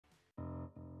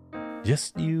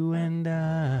Just you and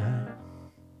I.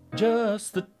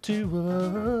 Just the two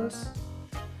of us.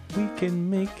 We can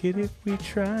make it if we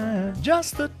try.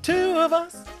 Just the two of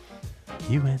us.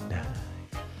 You and I.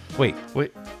 Wait.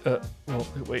 Wait,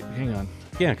 wait, hang on.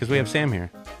 Yeah, because we have Sam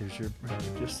here. Here's your,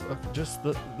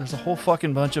 there's a whole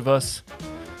fucking bunch of us.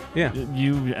 Yeah.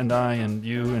 You and I and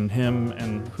you and him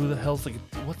and who the hell's like,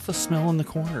 what's the smell in the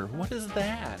corner? What is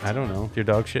that? I don't know. Your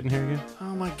dog shitting here again?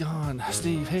 Oh my God.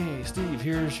 Steve, hey, Steve,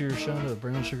 here's your shot of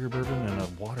brown sugar bourbon and a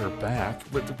water back.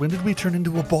 But when did we turn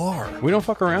into a bar? We don't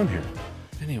fuck around here.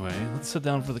 Anyway, let's sit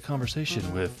down for the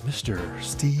conversation with Mr.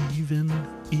 Steven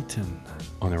Eaton.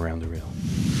 On Around the Reel.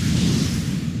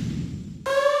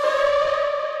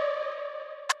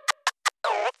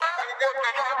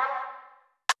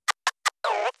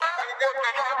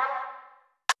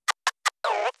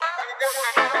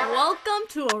 Welcome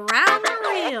to Around the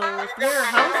Reel with your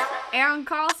hosts, Aaron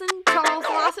Carlson, Charles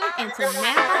Lawson, and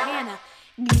Samantha Hannah.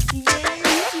 Gucci gang,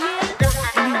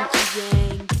 Gucci gang, Gucci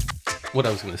gang. What I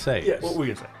was going to say is... What were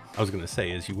you going to say? I was going to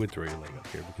say is you would throw your leg up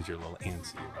here because you're a little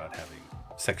antsy about having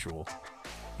sexual,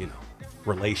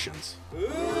 relations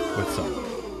with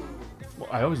someone. Well,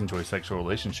 I always enjoy sexual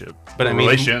relationship. But I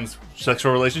mean...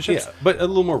 Sexual relationships? Yeah, but a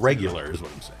little more regular is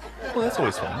what I'm saying. Well, that's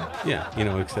always fun. Yeah,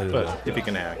 instead of... If you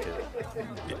can act it.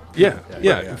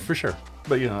 Yeah, for sure.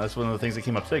 But, that's one of the things that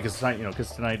came up today,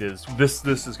 because tonight is... This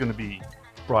is going to be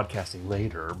broadcasting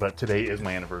later, but today is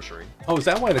my anniversary. Oh, is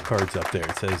that why the card's up there?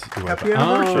 It says... Happy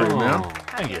anniversary, man.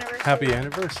 Thank you. Happy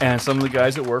anniversary. And some of the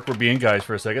guys at work were being guys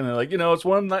for a second. They're like, it's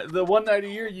the one night a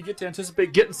year you get to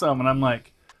anticipate getting some. And I'm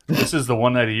like, this is the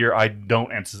one night a year I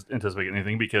don't anticipate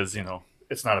anything because,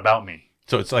 it's not about me.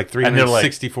 So it's like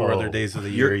 364 other days of the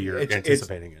year you're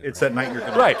anticipating it. It's that night you're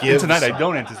going to Right. give And tonight I some.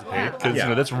 don't anticipate because,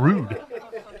 that's rude.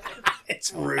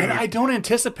 It's rude. And I don't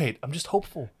anticipate. I'm just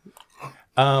hopeful.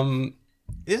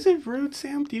 Is it rude,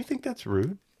 Sam? Do you think that's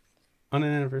rude on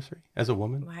an anniversary as a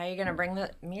woman? How are you going to bring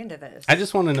me into this? I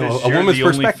just want to know a You're woman's the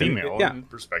only perspective. female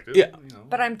perspective. Yeah.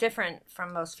 But I'm different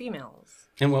from most females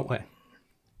In what way?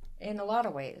 in a lot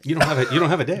of ways. You don't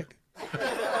have a dick.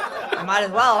 I might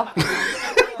as well.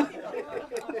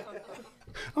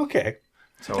 Okay.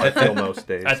 So I feel most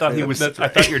days. I thought I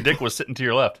thought your dick was sitting to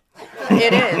your left.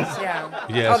 It is, yeah.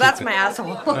 Yes, Oh, that's my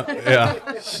asshole. Yeah.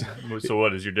 So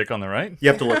what, is your dick on the right? You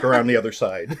have to look around the other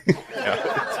side.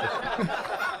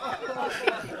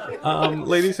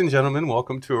 Ladies and gentlemen,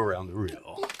 welcome to Around the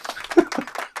Reel.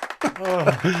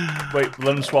 Wait,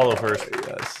 let him swallow first.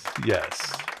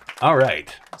 Yes. All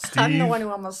right. I'm the one who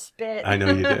almost spit. I know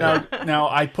you did. Now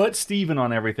I put Steven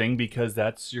on everything because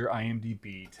that's your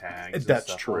IMDb tags. And That's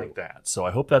stuff true. Like that. So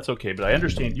I hope that's okay. But I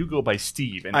understand you go by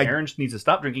Steve, and Aaron needs to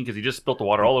stop drinking because he just spilt the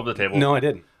water all over the table. No, I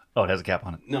didn't. Oh, it has a cap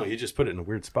on it. No, you just put it in a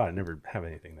weird spot. I never have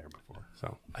anything there before.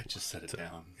 So I just set it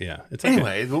down. yeah, it's okay.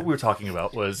 Anyway, what we were talking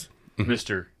about was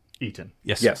Mr. Eaton.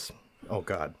 Yes. Yes. Oh,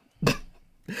 God.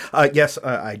 Yes,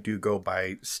 I do go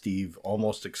by Steve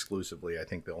almost exclusively. I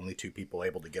think the only two people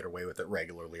able to get away with it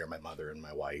regularly are my mother and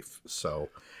my wife. So,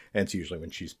 and it's usually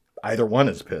when either one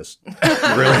is pissed,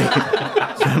 really.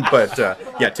 But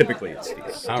yeah, typically it's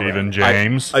Steve. Steven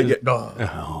James.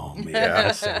 Oh man,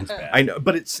 that sounds bad. I know,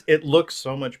 but it looks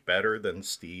so much better than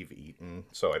Steve Eaton,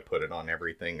 so I put it on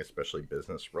everything, especially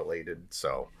business related.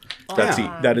 So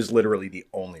that is literally the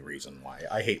only reason why.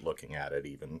 I hate looking at it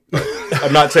even. But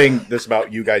I'm not saying this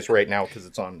about you guys right now because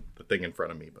it's on the thing in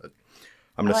front of me, but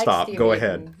I'm gonna stop. Steve Go Eaton.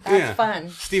 ahead. That's fun.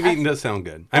 Steve Eaton does sound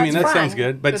good. I mean, that fun. sounds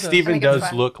good. But Steven think it's does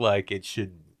fun. look like it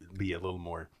should be a little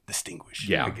more distinguished.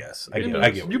 Yeah. I guess. I get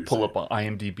what You you're pull saying. up on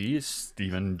IMDb, it's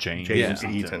Steven James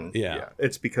Eaton. Yeah.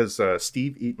 It's because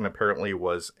Steve Eaton apparently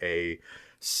was a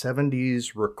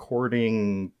 70s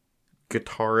recording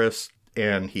guitarist,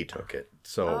 and he took it.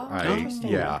 So Okay. So, So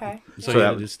yeah,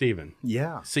 that- just Steven.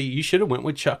 yeah. See, you should have went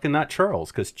with Chuck and not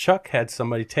Charles, because Chuck had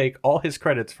somebody take all his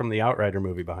credits from the Outrider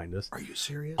movie behind us. Are you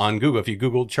serious? On Google, if you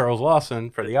Googled Charles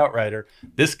Lawson for the Outrider,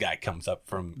 this guy comes up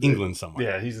from England somewhere.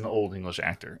 Yeah, he's an old English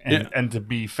actor. And to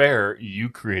be fair, you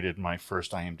created my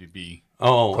first IMDb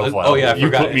profile. Oh yeah, I you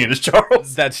forgot. put me in as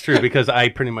Charles. That's true, because I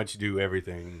pretty much do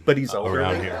everything. But he's elderly.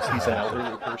 around here. He's an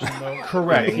elderly person, though.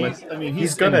 Correct. In England.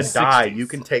 He's in gonna his die. 60s. You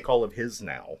can take all of his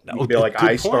now. You Oh, can be like, good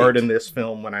I starred point. in this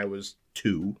film when I was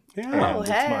 2. Yeah. and it's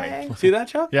mine. See that,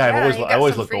 Chuck? Yeah, Yeah, I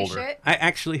always looked free older. shit. I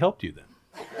actually helped you then.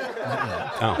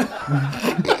 Oh.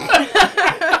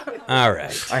 All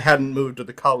right. I hadn't moved to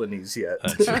the colonies yet.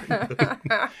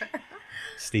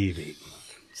 Steve Eaton.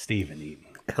 Steven Eaton.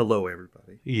 Hello,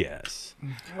 everybody. Yes.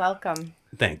 Welcome.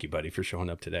 Thank you, buddy, for showing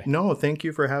up today. No, thank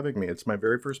you for having me. It's my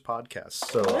very first podcast,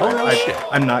 so shit.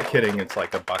 I'm not kidding. It's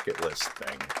like a bucket list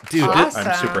thing. Dude, Awesome.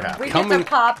 I'm super happy. We get Coming- to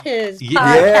pop his Yeah.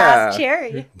 podcast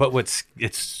cherry. but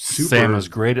it's super. Sam is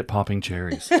great at popping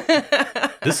cherries.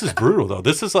 This is brutal, though.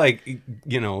 This is like,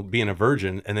 being a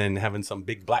virgin and then having some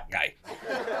big black guy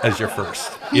as your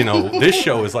first. This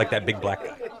show is like that big black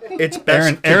guy. It's best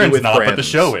to do Aaron's with not, friends. but the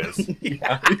show is.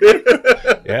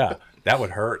 Yeah, that would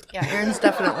hurt. Yeah, Aaron's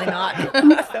definitely not.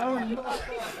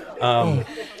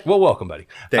 Well, welcome, buddy.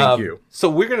 Thank you. So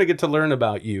we're gonna get to learn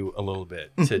about you a little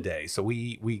bit today. So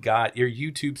we got your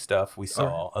YouTube stuff. We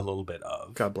saw a little bit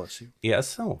of. God bless you. Yes.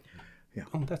 So. Yeah.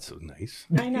 Oh, that's so nice.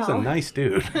 I know. He's a nice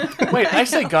dude. Wait, I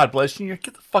say God bless you.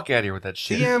 Get the fuck out of here with that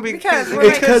shit. Yeah, Because we're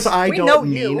It's like, because I we know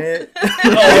don't you. mean it.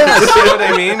 yeah, see what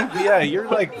I mean? Yeah, you're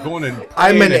like going and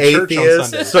I'm praying an at church on atheist,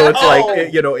 Sunday. so it's Oh.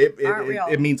 like Aren't we all?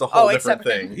 it means a whole different except for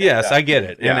thing. him. Yes, Yeah. I get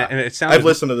it. Yeah. And it sounded. I've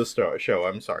listened to this show.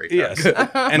 I'm sorry. Chuck. Yes,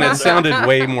 and it sounded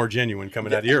way more genuine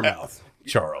coming out of your mouth,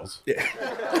 Charles. You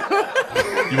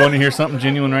want to hear something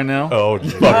genuine right now? Oh,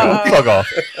 Fuck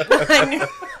off. I knew.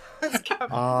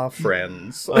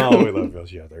 Friends. oh, we love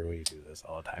each other. We do this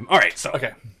all the time. All right, so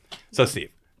So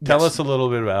Steve, tell us a little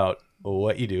bit about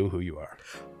what you do, who you are.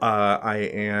 I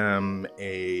am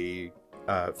a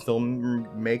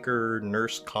filmmaker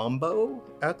nurse combo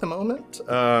at the moment.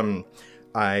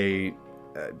 I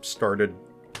started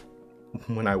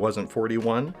when I wasn't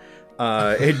 41,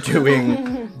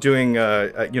 doing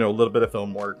a little bit of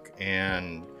film work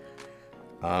and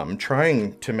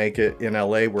trying to make it in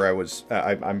LA, where I was.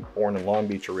 I'm born in Long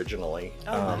Beach originally.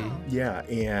 Yeah,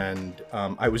 and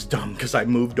I was dumb because I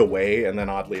moved away, and then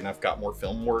oddly enough got more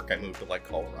film work. I moved to like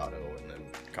Colorado, and then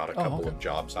got a couple of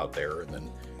jobs out there, and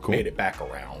then made it back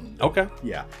around. Okay.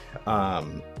 Yeah,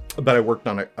 but I worked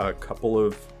on a couple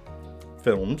of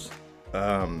films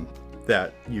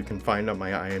that you can find on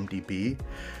my IMDb.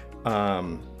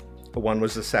 One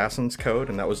was Assassin's Code,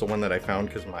 and that was the one that I found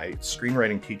because my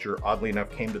screenwriting teacher, oddly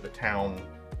enough, came to the town.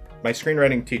 My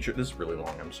screenwriting teacher, this is really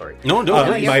long, I'm sorry. No,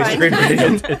 don't. you're my fine.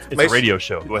 screenwriting, It's a radio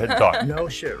show. Go ahead and talk. no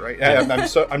shit, right?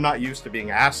 I'm not used to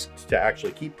being asked to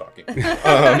actually keep talking.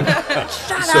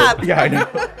 Shut So, up. yeah, I know.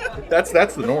 That's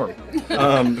the norm.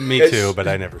 Me it's- too, but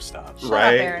I never stopped. Shut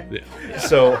right? up, Aaron. Yeah.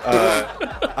 So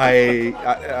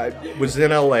I was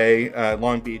in LA,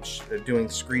 Long Beach, doing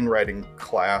screenwriting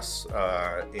class,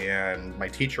 and my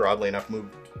teacher, oddly enough,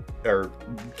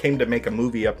 came to make a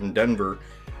movie up in Denver,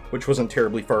 which wasn't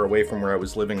terribly far away from where I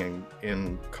was living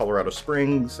in Colorado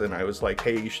Springs. And I was like,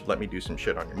 hey, you should let me do some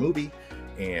shit on your movie.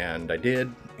 And I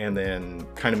did, and then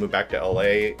kind of moved back to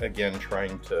LA again,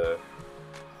 trying to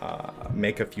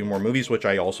make a few more movies, which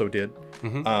I also did.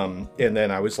 And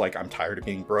then I was like, I'm tired of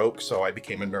being broke, so I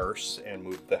became a nurse and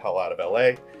moved the hell out of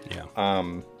LA. Yeah.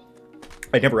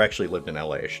 I never actually lived in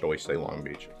LA. I should always say Long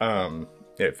Beach.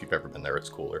 If you've ever been there, it's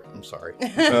cooler. I'm sorry.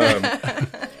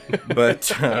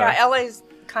 But Yeah, LA's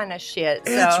kind of shit.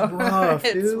 So it's rough.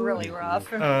 it's dude. really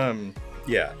rough.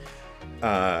 Yeah.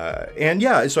 And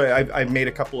yeah, so I made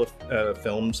a couple of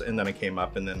films, and then I came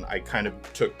up, and then I kind of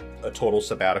took a total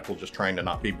sabbatical, just trying to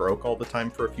not be broke all the time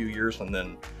for a few years. And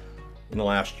then in the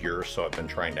last year or so, I've been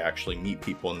trying to actually meet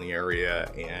people in the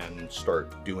area and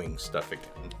start doing stuff again.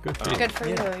 Good for you. Good for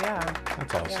you, yeah.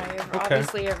 That's awesome. Yeah, you're Okay.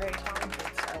 obviously you're very talented.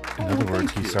 So. In other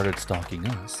words, he started stalking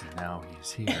us, and now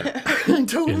he's here I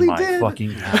totally in my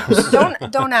fucking house.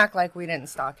 Don't act like we didn't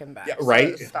stalk him back. Yeah,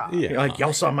 right? So stop. Yeah. Like,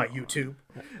 y'all saw my YouTube.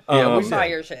 Yeah, We saw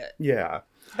your shit. Yeah.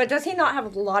 But does he not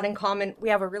have a lot in common? We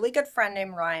have a really good friend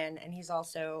named Ryan, and he's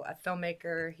also a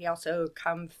filmmaker. He also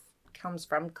comes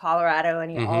from Colorado,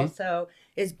 and he also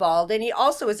is bald, and he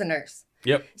also is a nurse.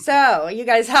 Yep. So you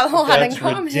guys have a lot in That's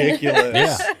common.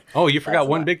 ridiculous. Yeah. Oh, you forgot That's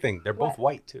one what- big thing. They're both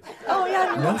white too. Oh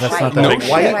yeah, you're That's right. not that No, big.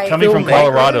 white Coming from filmmaker.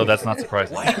 Colorado, that's not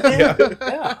surprising. Yeah.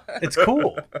 Yeah. It's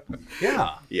cool.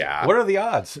 Yeah. Yeah. What are the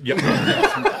odds?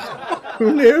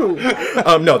 Who knew?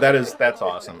 No, that's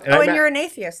awesome. Oh, and you're an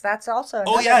atheist. That's also.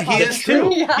 Oh another yeah, he positive. is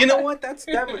too. Yeah. You know what? I was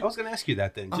going to ask you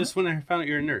that then. Just when I found out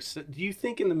you're a nurse, do you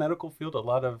think in the medical field a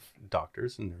lot of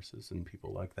doctors and nurses and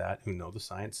people like that who know the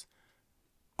science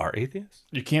are atheists?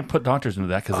 You can't put doctors into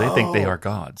that because they think they are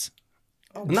gods.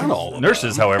 Not all of them.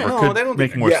 Nurses, however, No, could they don't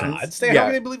make think more they're sense. gods. How Yeah.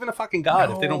 can they believe in a fucking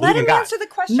god if they don't Let believe in him God? answer the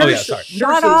question. Oh, yeah, sorry. Shut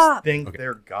Nurses up. think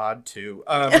they're God too.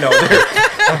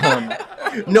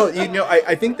 No,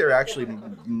 I think they're actually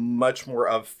much more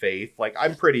of faith. Like,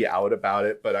 I'm pretty out about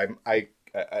it, but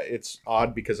it's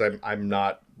odd because I'm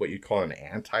not what you'd call an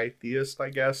anti-theist, I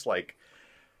guess. Like,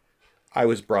 I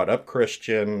was brought up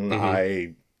Christian.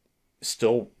 I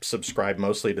still subscribe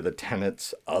mostly to the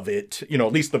tenets of it.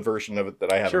 At least the version of it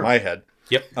that I have in my head.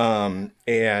 Yep.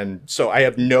 And so I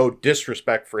have no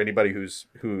disrespect for anybody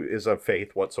who is of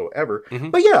faith whatsoever.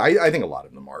 But yeah, I think a lot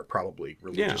of them are probably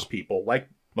religious people, like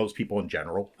most people in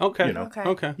general. Okay. You know?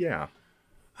 Okay. Yeah.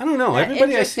 I don't know.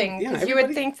 Everybody I see, because you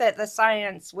would think that the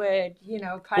science would,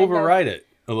 kind override it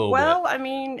a little bit. Well, I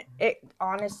mean,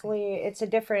 honestly, it's a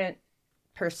different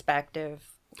perspective.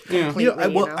 Yeah.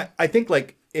 I think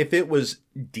like if it was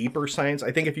deeper science,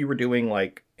 I think if you were doing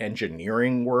like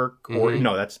engineering work or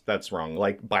no, that's wrong.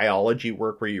 Like biology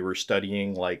work where you were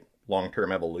studying like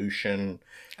long-term evolution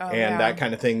and that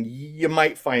kind of thing, you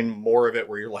might find more of it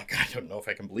where you're like, I don't know if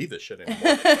I can believe this shit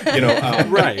anymore.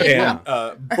 Right. And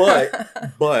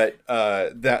but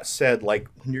that said, like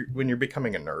when you're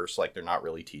becoming a nurse, like they're not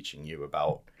really teaching you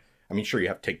about, I mean, sure, you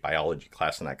have to take biology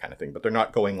class and that kind of thing, but they're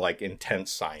not going like intense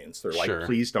science. They're like,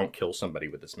 please don't kill somebody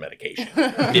with this medication.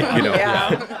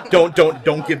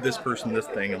 Don't give this person this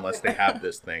thing unless they have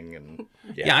this thing. And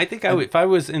I think I would, if I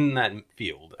was in that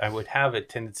field, I would have a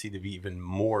tendency to be even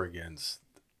more against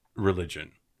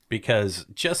religion, because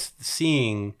just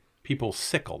seeing people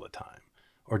sick all the time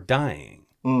or dying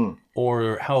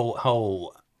or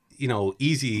how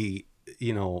easy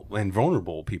and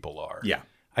vulnerable people are. Yeah.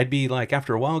 I'd be like,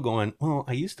 after a while going, well,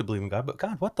 I used to believe in God, but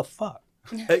God, what the fuck?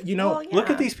 Look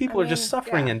at these people are just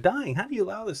suffering and dying. How do you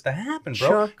allow this to happen,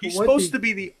 bro? Chuck, he's supposed to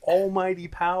be the almighty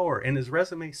power, and his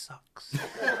resume sucks.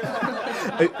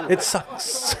 It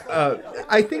sucks.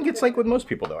 I think it's like with most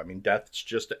people, though. I mean, death's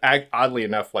just, oddly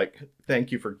enough, like,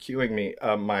 thank you for cueing me.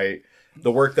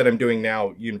 The work that I'm doing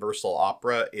now, Universal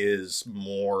Opera, is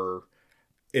more...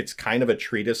 It's kind of a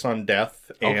treatise on death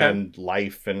and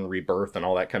life and rebirth and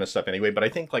all that kind of stuff anyway. But I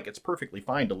think like it's perfectly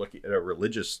fine to look at a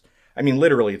religious, I mean,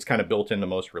 literally it's kind of built into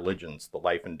most religions, the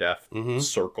life and death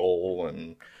circle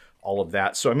and all of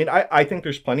that. So, I mean, I think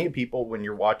there's plenty of people when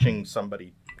you're watching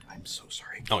somebody, I'm so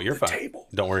sorry. Oh, you're fine. Table.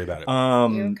 Don't worry about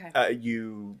it.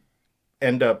 You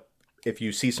end up, if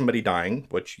you see somebody dying,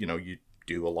 which, you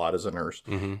do a lot as a nurse,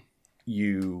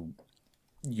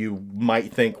 you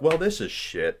might think, well, this is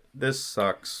shit. This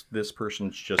sucks. This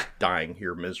person's just dying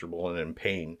here miserable and in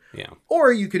pain. Yeah.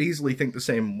 Or you could easily think the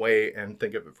same way and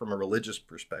think of it from a religious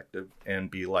perspective and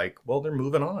be like, well, they're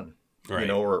moving on. Right.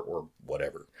 Or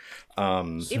whatever.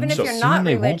 Even if you're not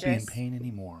they religious, won't be in pain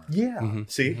anymore. Yeah.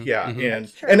 See,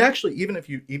 and actually, even if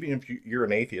you're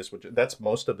an atheist, which that's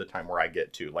most of the time where I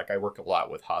get to. Like I work a lot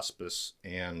with hospice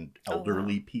and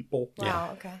elderly people.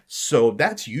 Wow. Okay. So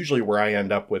that's usually where I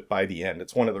end up with by the end.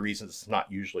 It's one of the reasons it's not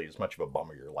usually as much of a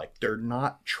bummer. You're like, they're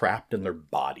not trapped in their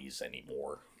bodies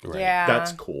anymore. Right. Yeah,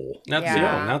 that's cool. That's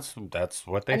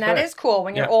what they. And say. That is cool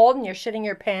when you're old and you're shitting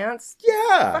your pants.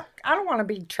 Yeah, fuck, I don't want to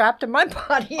be trapped in my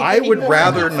body. I would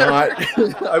rather not.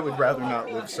 I would rather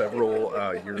not live several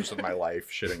years of my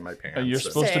life shitting my pants. You're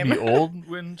supposed to be old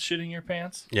when shitting your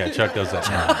pants. Yeah, Chuck does that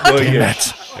now. Well,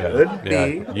 should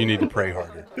be. You need to pray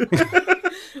harder.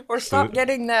 Or stop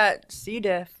getting that C.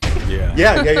 diff.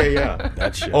 Yeah.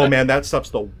 That shit. Oh man, that stuff's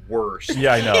the worst.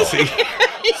 Yeah, I know. See,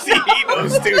 he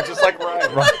knows too, just like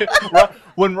Ryan.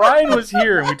 When Ryan was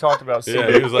here and we talked about C.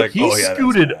 he was like, he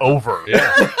scooted over.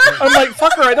 Yeah. I'm like,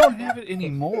 fucker, I don't have it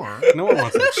anymore. No one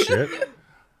wants that shit.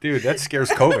 Dude, that scares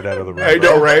COVID out of the room. I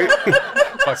know, right?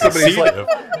 Somebody's like,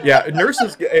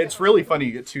 nurses, it's really funny.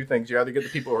 You get two things. You either get the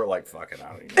people who are like, fuck it, I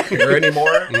don't even care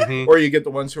anymore. Or you get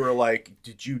the ones who are like,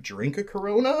 did you drink a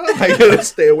Corona? I gotta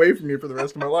stay away from you for the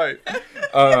rest of my life.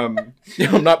 I'm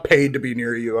not paid to be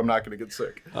near you. I'm not going to get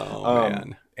sick. Oh,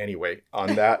 man. Anyway,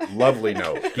 on that lovely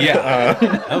note.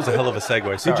 That was a hell of a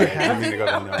segue.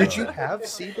 Sorry. Did you have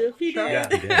C. diff? Yeah,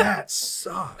 he did. That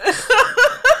sucks.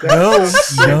 No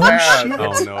shit.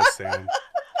 Oh, no, Sam.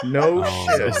 No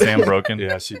shit. Is Sam broken?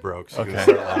 Yeah, she broke. She's okay.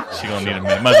 She gonna need a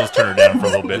minute. Might as well turn her down for a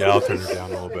little bit. Yeah, I'll turn her down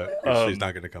a little bit. She's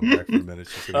not gonna come back for a minute.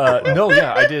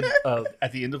 I did.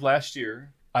 At the end of last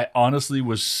year, I honestly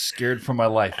was scared for my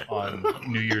life on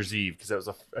New Year's Eve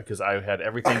because I had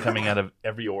everything coming out of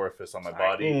every orifice on my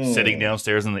body, sitting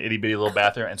downstairs in the itty bitty little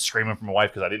bathroom and screaming for my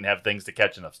wife because I didn't have things to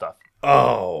catch enough stuff.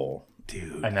 Oh.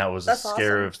 Dude. And that was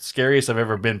the scariest I've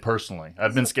ever been personally.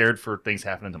 I've been scared for things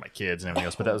happening to my kids and everything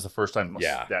else, but that was the first time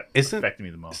that affected me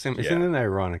the most. Isn't it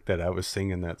ironic that I was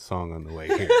singing that song on the way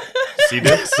here? C.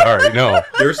 diff? Sorry, no.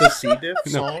 There's a C. diff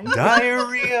song?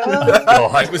 Diarrhea.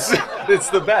 It's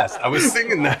the best. I was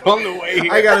singing that on the way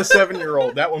here. I got a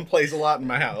 7-year-old. That one plays a lot in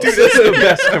my house. Dude, that's the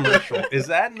best commercial. Is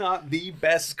that not the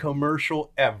best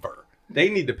commercial ever? They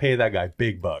need to pay that guy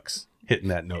big bucks. Hitting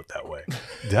that note that way.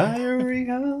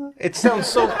 Diarrhea. It sounds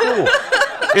so cool.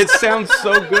 It sounds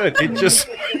so good. It just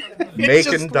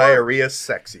making diarrhea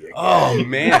sexy again. Oh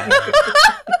man.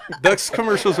 Those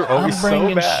commercials are always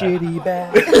so bad. Shitty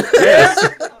back. Yes.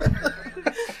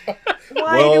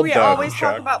 Why Well do we done, always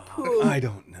Chuck. talk about poop? I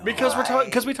don't know.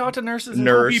 Because we talk to nurses and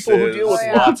Nurses. people who deal with Oh,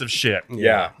 yeah. lots of shit.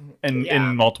 Yeah. And Yeah.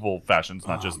 in multiple fashions,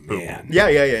 not just poop. Man. Yeah.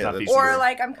 Not That's these- Or true.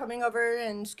 like I'm coming over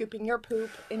and scooping your poop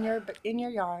in your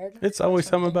yard. It's always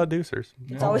something about deucers.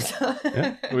 It's always.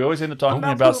 We always end up talking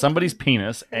About about poop. somebody's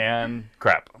penis and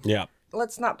crap. Yeah.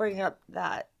 Let's not bring up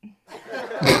that.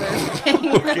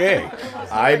 Okay.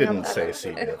 I didn't say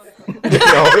C. diff.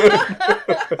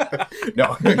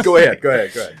 No. No. Go ahead. Oh my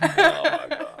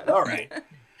God. All right.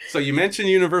 So you mentioned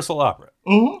Universal Opera.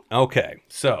 Mm-hmm. Okay.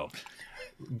 So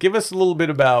give us a little bit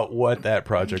about what that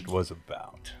project was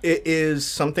about. It is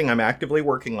something I'm actively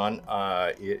working on.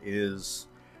 It is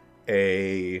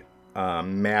a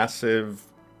massive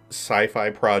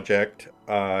sci-fi project.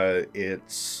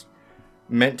 It's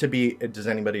meant to be. Does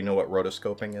anybody know what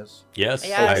rotoscoping is? Yes.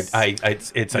 Yes.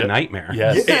 It's a nightmare.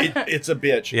 Yes. It's a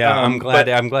bitch. Yeah. I'm glad.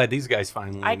 but I'm glad these guys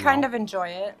finally. I kind of enjoy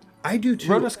it. I do too.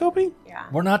 rotoscoping. Yeah.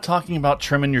 We're not talking about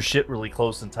trimming your shit really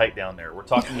close and tight down there. We're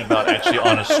talking about actually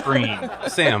on a screen.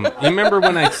 Sam, you remember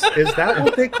when I? Is that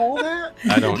what they call that?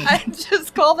 I don't. I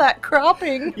just call that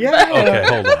cropping. Yeah. Okay,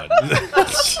 hold on.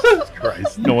 Jesus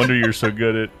Christ. No wonder you're so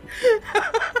good at.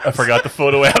 I forgot the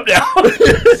photo app now.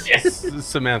 Yes.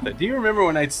 Samantha, do you remember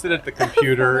when I'd sit at the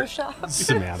computer? Photoshop.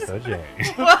 Samantha J.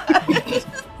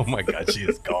 Oh my God, she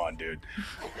is gone, dude.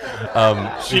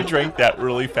 She drank that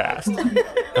really fast.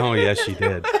 Oh yes, she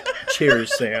did.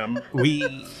 Cheers, Sam.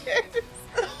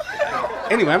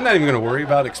 Anyway, I'm not even going to worry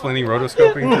about explaining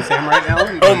rotoscoping to Sam right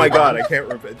now. Oh my God, I can't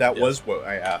remember. That was what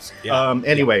I asked. Yeah.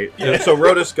 Anyway, so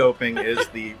rotoscoping is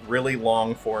the really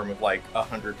long form of like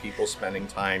 100 people spending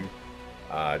time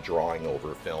drawing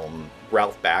over film.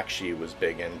 Ralph Bakshi was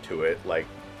big into it. Like,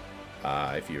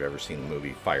 if you've ever seen the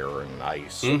movie Fire and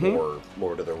Ice or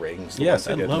Lord of the Rings. the Yes, ones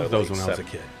I did in loved the those late when I was a 70s.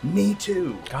 kid. Me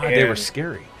too. God, they were And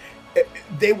scary.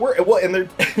 They were well, and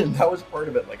that was part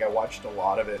of it. Like I watched a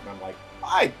lot of it, and I'm like,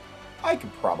 I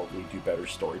could probably do better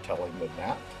storytelling than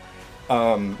that.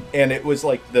 And it was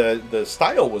like the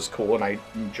style was cool, and I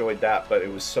enjoyed that, but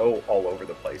it was so all over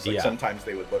the place. Like sometimes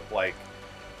they would look like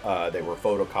they were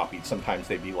photocopied. Sometimes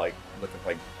they'd be like looking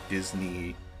like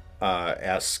Disney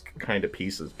esque kind of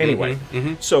pieces. Anyway,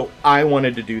 so I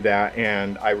wanted to do that,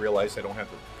 and I realized I don't have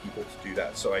the people to do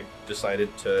that, so I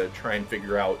decided to try and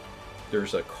figure out.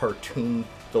 There's a cartoon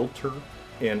filter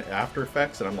in After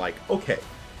Effects, and I'm like, okay,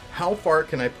 how far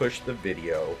can I push the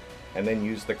video and then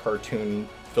use the cartoon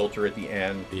filter at the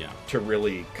end to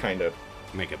really kind of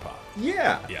make it pop?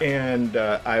 Yeah. And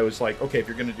I was like, okay, if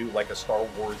you're going to do like a Star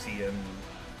Warsian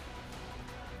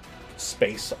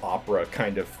space opera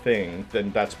kind of thing,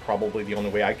 then that's probably the only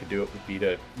way I could do it would be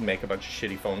to make a bunch of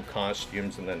shitty foam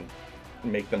costumes and then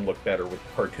make them look better with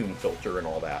cartoon filter and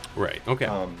all that. Right. Okay.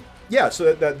 Yeah,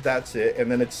 so that's it. And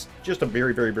then it's just a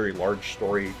very, very, very large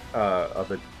story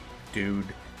of a dude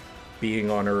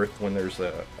being on Earth when there's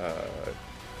a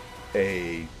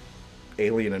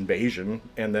alien invasion,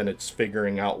 and then it's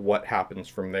figuring out what happens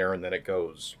from there, and then it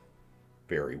goes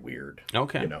very weird.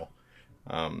 Okay. You know.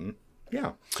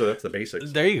 Yeah, so that's the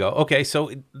basics. There you go. Okay,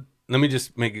 so let me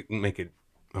just make it.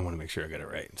 I want to make sure I got it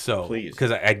right. So, Please.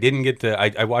 Because I didn't get to.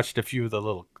 I watched a few of the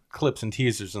little clips and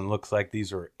teasers, and it looks like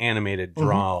these were animated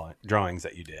drawings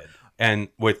that you did, and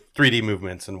with 3D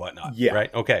movements and whatnot. Yeah.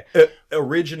 Right. Okay.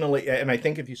 Originally, and I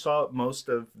think if you saw most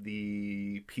of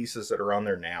the pieces that are on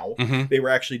there now, they were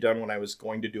actually done when I was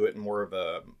going to do it in more of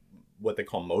a what they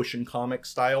call motion comic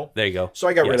style. There you go. So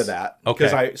I got rid of that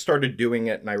because Okay. I started doing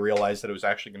it and I realized that it was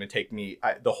actually going to take me.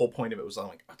 The whole point of it was I'm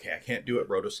like, okay, I can't do it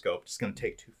rotoscope. It's going to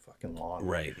take too fucking long.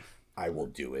 Right. I will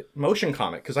do it motion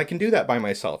comic because I can do that by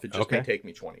myself. It just may take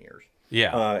me 20 years.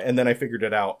 Yeah. And then I figured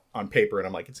it out on paper, and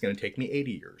I'm like, it's going to take me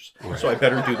 80 years. So I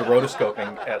better do the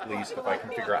rotoscoping at least if I can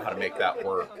figure out how to make that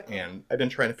work. And I've been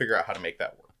trying to figure out how to make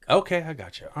that work. Okay, I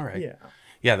got you. All right. Yeah.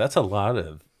 Yeah, that's a lot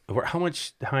of. How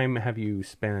much time have you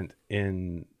spent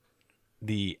in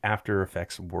the After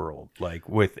Effects world, like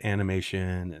with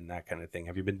animation and that kind of thing?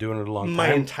 Have you been doing it a long time?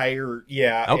 My entire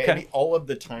Okay. and all of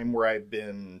the time where I've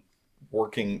been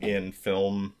working in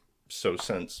film, so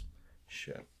since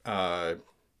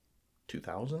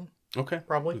 2000. Okay.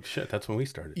 Probably. Shit, that's when we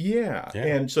started. Yeah.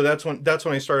 And so that's when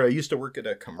I started. I used to work at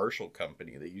a commercial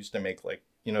company that used to make like,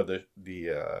 you know,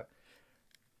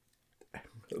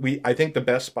 I think the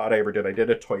best spot I ever did, I did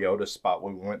a Toyota spot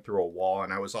when we went through a wall,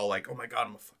 and I was all like, oh my God,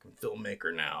 I'm a fucking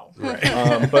filmmaker now.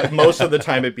 Right. But most of the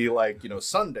time it'd be like, you know,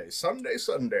 Sunday. Those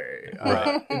kind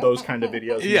of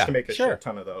videos. I used to make a shit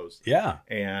ton of those. Yeah.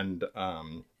 And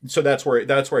so that's where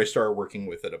I started working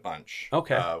with it a bunch.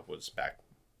 Okay. Was back,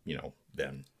 you know,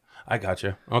 then. I got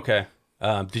you. Okay.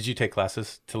 Did you take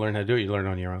classes to learn how to do it? You learned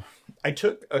on your own? I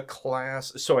took a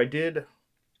class. So I did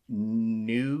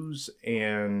news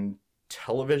and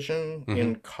television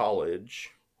in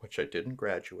college, which I didn't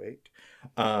graduate.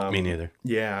 Me neither.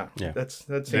 Yeah. Yeah. That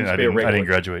seems to I be a regular. didn't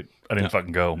graduate. I didn't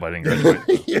fucking go, but I didn't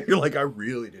graduate. You're like, I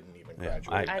really didn't even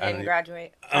graduate. I didn't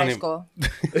graduate I don't high even- school.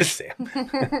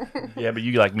 Sam. Yeah, but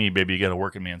you like me, baby. You got a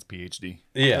working man's PhD.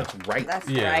 Yeah. That's right. That's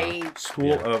Yeah. right.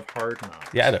 School of Hard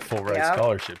Knocks. Yeah, I had a full ride Yeah.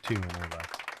 scholarship too when I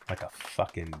left. Like a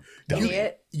fucking dummy.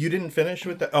 Idiot. You didn't finish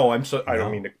with that? Oh, I'm so. I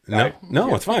don't mean to.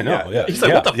 No, it's fine. No, yeah. He's like,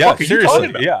 yeah, what the yeah, fuck are you seriously. talking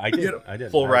about? Yeah, I did. You know, I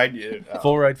did. full I- ride.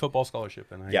 Full ride football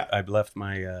scholarship, and Yeah. I left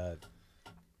my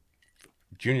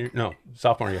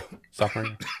sophomore year. Sophomore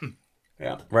year.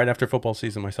 Yeah, right after football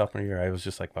season, my sophomore year, I was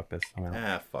just like, "Fuck this." I'm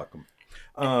out. Fuck them.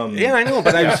 Yeah, I know,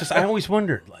 but I always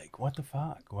wondered, like, what the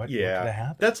fuck? What could have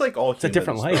happened? That's like all. It's a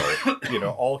different life. though.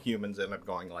 All humans end up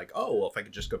going like, "Oh, well, if I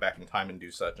could just go back in time and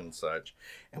do such and such,"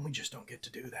 and we just don't get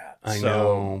to do that. I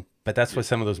know, but that's why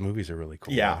some of those movies are really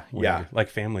cool. Yeah, When yeah. you're- like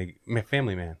Family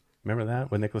Man. Remember that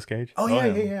with Nicolas Cage? Oh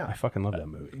yeah. I fucking love that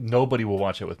movie. Nobody will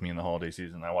watch it with me in the holiday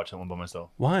season. I watch that one by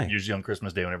myself. Why? Usually on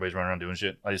Christmas Day when everybody's running around doing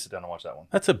shit, I just sit down and watch that one.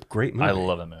 That's a great movie. I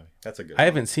love that movie. That's a good. I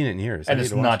haven't seen it in years. I And need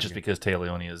it's to watch not it just again. because Tay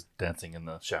Leone is dancing in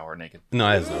the shower naked. No,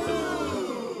 it has nothing to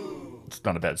do. It's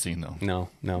not a bad scene though.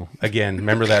 No. Again,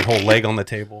 remember that whole leg on the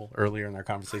table earlier in our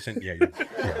conversation? Yeah.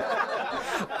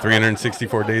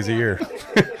 364 days a year.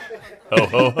 Ho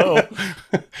ho ho.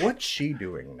 What's she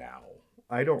doing now?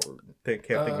 I don't think.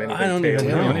 Can't think of anything. I don't even Tay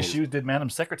know. Leone, she did Madam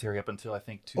Secretary up until I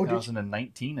think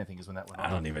 2019. I think is when that went on. I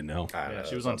don't even know. Yeah,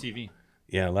 she was on TV.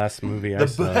 Yeah, last movie I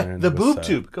saw. The boob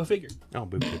tube. Go figure. Oh,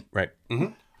 boob tube. Right. Mm-hmm.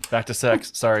 Back to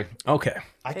sex. Sorry. Okay.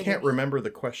 I can't remember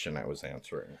the question I was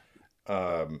answering.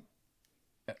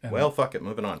 Well, fuck it.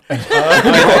 Moving on.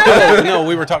 No,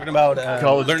 we were talking about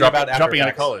College. learning about After dropping out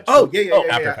of Effects. college. Oh yeah.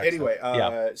 After Effects. Anyway,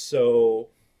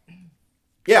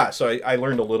 Yeah. so I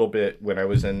learned a little bit when I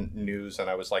was in news, and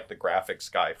I was like the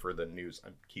graphics guy for the news. I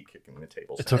keep kicking the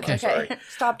tables. It's okay. I'm sorry. Okay.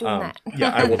 Stop doing that.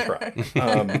 Yeah, I will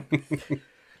try.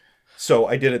 So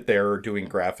I did it there, doing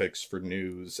graphics for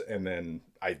news, and then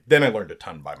I learned a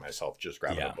ton by myself, just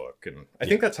grabbing a book. And I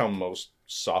think that's how most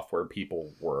software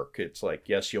people work. It's like,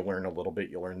 yes, you'll learn a little bit,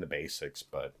 you'll learn the basics,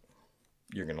 but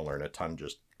you're going to learn a ton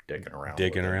just digging around.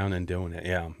 Digging with it. around and doing it,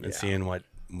 and seeing what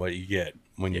you get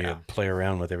when you play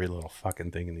around with every little fucking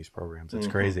thing in these programs. It's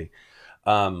crazy.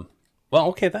 Well,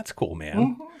 okay, that's cool,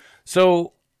 man.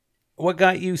 So, what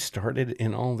got you started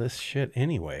in all this shit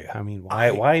anyway? I mean,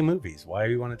 why movies? Why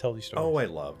do you want to tell these stories? Oh, I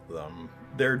love them.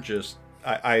 They're just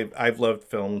I've loved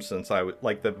film since I was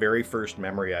like the very first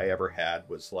memory I ever had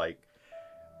was like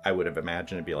I would have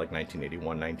imagined it'd be like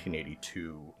 1981,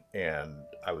 1982, and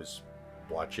I was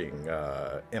watching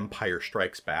Empire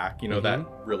Strikes Back. You know that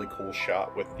really cool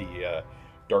shot with the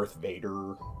Darth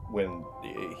Vader when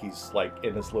he's like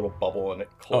in this little bubble and it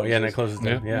closes. Oh yeah, and it closes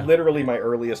down. Yeah. Literally my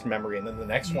earliest memory, and then the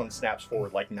next one snaps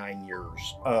forward like 9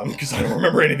 years because I don't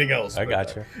remember anything else. I but,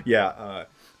 gotcha. Yeah,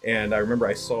 and I remember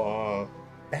I saw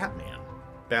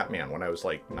Batman when I was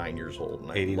like 9 years old.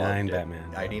 And I 89 loved it.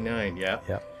 Batman. 89, yeah.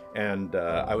 Yep. And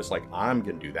I was like, I'm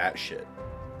gonna do that shit.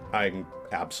 I'm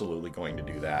absolutely going to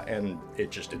do that, and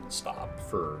it just didn't stop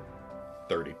for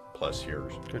 30 plus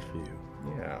years. Good for you.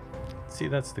 Yeah. See,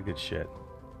 that's the good shit.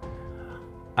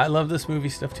 I love this movie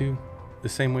stuff too, the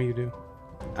same way you do.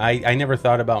 I never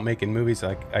thought about making movies.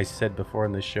 Like I said before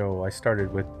in the show, I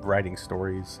started with writing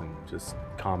stories and just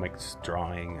comics,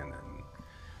 drawing, and then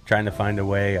trying to find a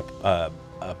way,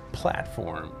 a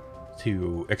platform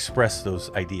to express those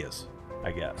ideas,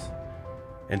 I guess.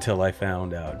 Until I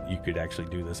found out you could actually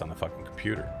do this on a fucking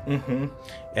computer. Mm-hmm.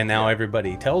 And now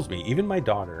everybody tells me, even my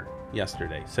daughter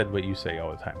yesterday said what you say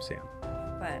all the time, Sam.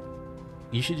 But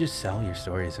You should just sell your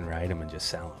stories and write them and just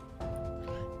sell them.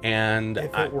 And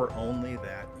If it were only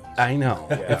that easy. I know,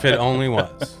 if it only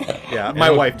was. Yeah, my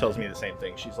wife tells me the same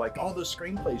thing. She's like, all those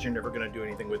screenplays you're never going to do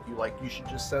anything with. You should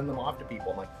just send them off to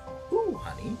people. I'm like, ooh,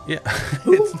 honey. Yeah,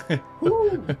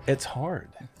 Ooh. it's hard.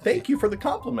 Thank you for the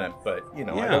compliment, but I Yeah.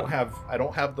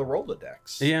 don't have the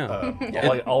Rolodex.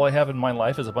 Yeah. All I have in my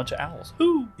life is a bunch of owls.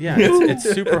 Who? Yeah, it's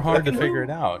super hard to figure it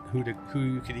out who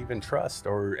you could even trust,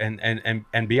 or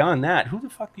and beyond that, who the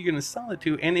fuck are you going to sell it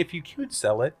to? And if you could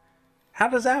sell it, how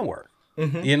does that work?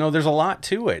 Mm-hmm. There's a lot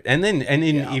to it. And then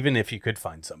even if you could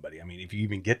find somebody, I mean, if you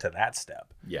even get to that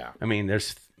step, Yeah. I mean,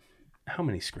 there's how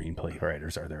many screenplay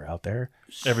writers are there out there?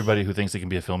 Everybody who thinks they can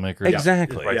be a filmmaker.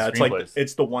 Exactly. writes Yeah, it's like screenplays.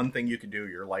 it's the one thing you can do.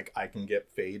 You're like, I can get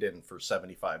Fade in for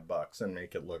 $75 and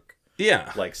make it look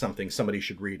Yeah. like something somebody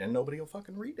should read, and nobody will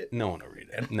fucking read it. No one will read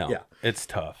it. No, Yeah. it's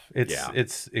tough. It's Yeah.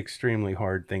 it's extremely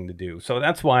hard thing to do. So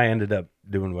that's why I ended up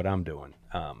doing what I'm doing,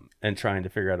 and trying to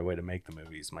figure out a way to make the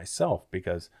movies myself,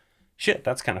 because shit,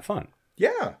 that's kind of fun.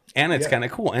 Yeah. And it's Yeah. kind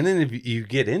of cool. And then if you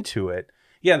get into it,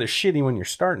 yeah, they're shitty when you're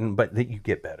starting, but then you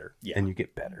get better. Yeah. And you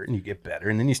get better and you get better.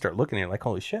 And then you start looking at it like,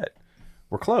 holy shit,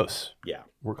 we're close. Yeah.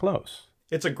 We're close.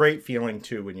 It's a great feeling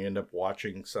too when you end up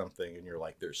watching something and you're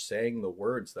like, they're saying the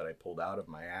words that I pulled out of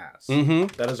my ass.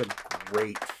 Mm-hmm. That is a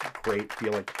great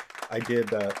feeling. I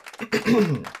did,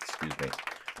 excuse me.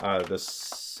 The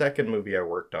second movie I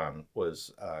worked on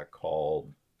was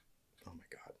called, oh my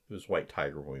God, it was White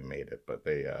Tiger when we made it, but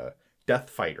they, Death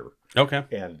Fighter. Okay.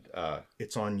 And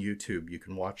it's on YouTube. You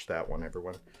can watch that one,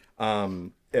 everyone.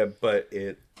 But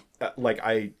it, like,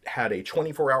 I had a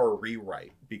 24-hour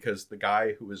rewrite because the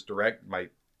guy who was my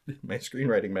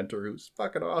screenwriting mentor, who's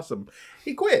fucking awesome,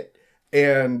 he quit.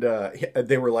 And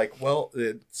they were like, well,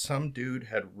 some dude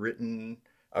had written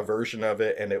a version of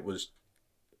it, and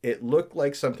it looked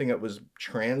like something that was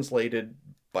translated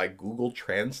by Google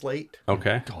Translate.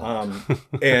 Okay.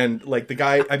 And like the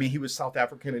guy, I mean, he was South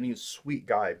African and he was a sweet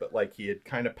guy, but like he had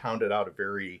kind of pounded out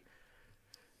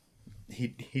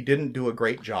he didn't do a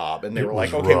great job. And they were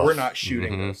like, okay, we're not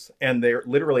shooting this. And they're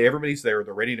literally, everybody's there.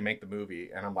 They're ready to make the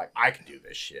movie. And I'm like, I can do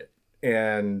this shit.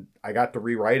 And I got to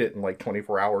rewrite it in like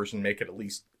 24 hours and make it at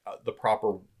least the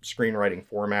proper screenwriting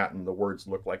format. And the words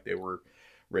look like they were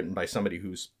written by somebody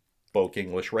who spoke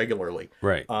English regularly.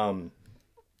 Right.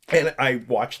 And I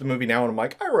watch the movie now and I'm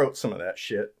like, I wrote some of that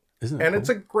shit. Isn't it and cool? It's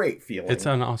a great feeling. It's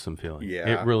an awesome feeling. Yeah.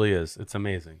 It really is. It's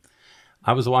amazing.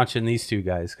 I was watching these two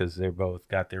guys because they're both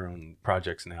got their own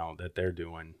projects now that they're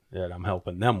doing that I'm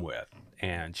helping them with.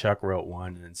 And Chuck wrote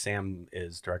one, and then Sam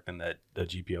is directing the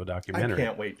GPO documentary. I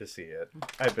can't wait to see it.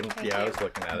 I was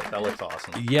looking at it. That looks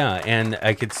awesome. Yeah, and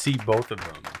I could see both of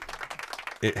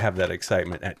them have that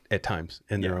excitement at times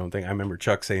in their own thing. I remember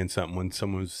Chuck saying something when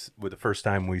someone was, with the first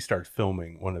time we started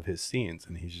filming one of his scenes,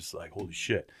 and he's just like, holy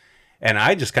shit. And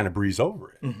I just kind of breeze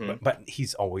over it. Mm-hmm. But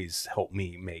he's always helped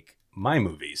me make my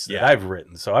movies that I've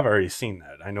written. So I've already seen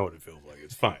that. I know what it feels like.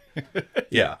 It's fine.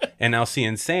 Yeah. And now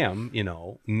seeing Sam,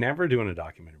 never doing a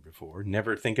documentary before,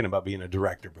 never thinking about being a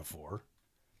director before,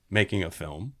 making a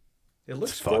film. It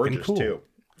looks fucking gorgeous cool. too.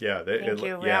 Yeah. Thank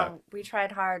you. Yeah. We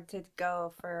tried hard to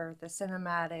go for the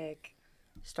cinematic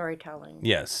storytelling.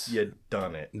 Yes. You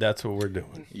done it. That's what we're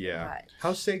doing. Yeah. Right.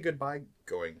 How's Say Goodbye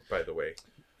going, by the way?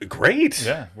 Great.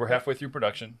 Yeah, we're halfway through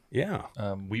production. Yeah.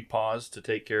 We paused to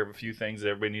take care of a few things that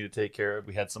everybody needed to take care of.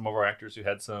 We had some of our actors who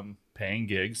had some paying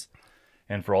gigs,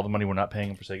 and for all the money we're not paying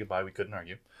them for Say Goodbye, we couldn't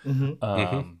argue.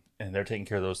 Mm-hmm. And they're taking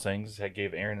care of those things. That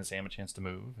gave Aaron and Sam a chance to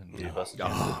move, and gave us a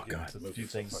chance to get a few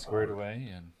things squared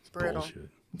away. And Brutal. Bullshit.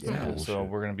 yeah, so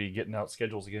we're going to be getting out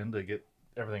schedules again to get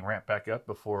everything ramped back up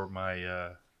before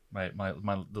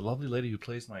the lovely lady who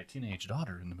plays my teenage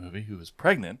daughter in the movie, who is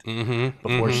pregnant,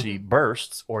 before she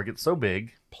bursts or gets so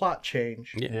big. Plot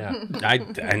change. Yeah.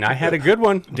 I had a good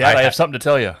one. Dad, I have something to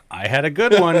tell you. I had a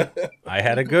good one. I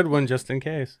had a good one just in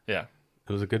case. Yeah.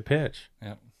 It was a good pitch.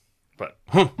 Yeah. But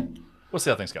we'll see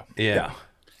how things go. Yeah.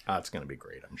 It's going to be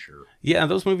great, I'm sure. Yeah,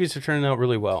 those movies are turning out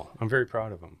really well. I'm very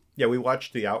proud of them. Yeah, we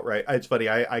watched the outright. It's funny.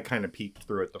 I kind of peeked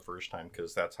through it the first time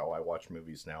because that's how I watch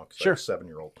movies now. Sure. I'm a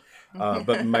 7-year-old.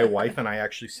 But my wife and I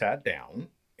actually sat down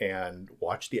and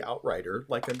watched The Outrider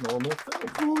like a normal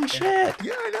film. Holy shit.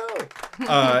 Yeah, I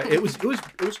know. It was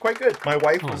quite good. My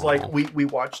wife was like, we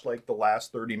watched like the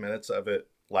last 30 minutes of it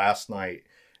last night,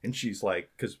 and she's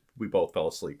like, because we both fell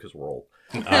asleep because we're old.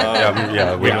 We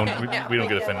don't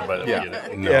get offended by that.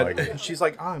 Yeah, No, I and she's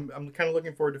like, I'm kind of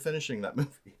looking forward to finishing that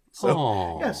movie. So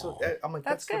so I'm like,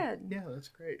 That's good. Yeah, that's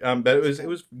great. But it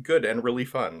was good and really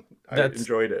fun. I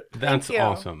enjoyed it. That's Thank you.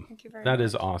 awesome. Thank you very That much.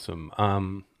 is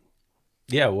awesome.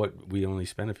 Yeah, we only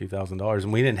spent a few $1,000s,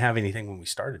 and we didn't have anything when we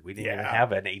started. We didn't even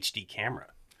have an HD camera.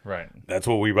 Right. That's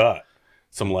what we bought.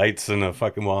 Some lights and a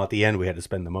fucking, well, at the end we had to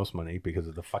spend the most money because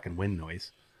of the fucking wind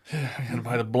noise. We had to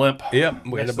buy the blimp. Yep,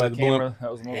 we had to buy the blimp.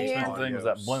 That was the most Yeah. expensive thing, was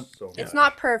that blimp. So It's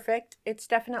not perfect. It's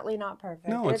definitely not perfect.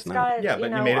 No, it's not. got, Yeah, but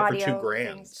you made it for audio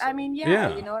 $2,000, things. so- I mean,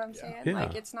 Yeah. you know what I'm saying? Yeah.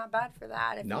 Like, it's not bad for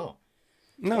that. If No.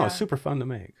 No, Yeah. it's super fun to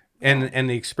make. And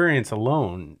the experience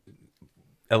alone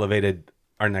elevated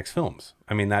our next films.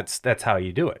 I mean, that's how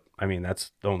you do it. I mean,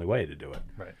 that's the only way to do it.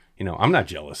 Right. I'm not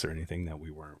jealous or anything that we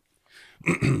weren't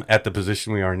at the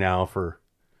position we are now for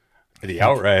the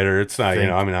Outrider. It's not,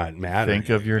 I'm not mad. Think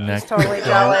of your next. totally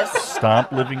jealous.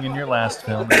 Stop living in your last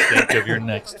film and think of your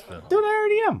next film. Dude, I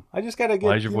already am. I just got to get.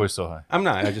 Why is your voice so high? I'm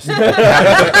not. I just.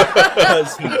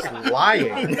 Because he's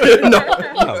lying.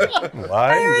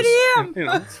 Why? I already am.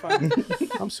 It's fine.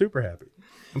 I'm super happy.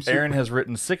 Aaron has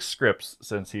written 6 scripts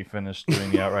since he finished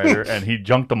doing The Outrider, and he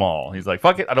junked them all. He's like,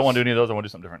 fuck it, I don't want to do any of those. I want to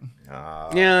do something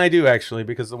different. Yeah, I do actually,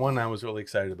 because the one I was really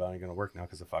excited about ain't going to work now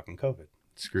because of fucking COVID.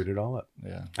 Screwed it all up.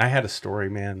 Yeah. I had a story,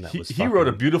 man, that was He wrote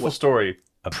a beautiful story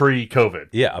pre-COVID.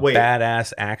 Yeah, a Wait.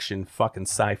 badass action fucking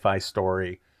sci-fi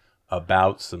story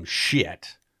about some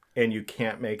shit. And you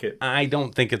can't make it. I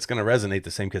don't think it's going to resonate the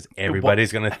same because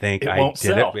everybody's going to think I won't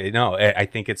did sell. it. No, I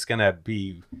think it's going to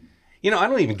be... You know, I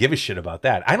don't even give a shit about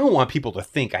that. I don't want people to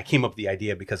think I came up with the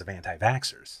idea because of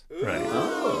anti-vaxxers.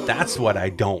 Right. That's what I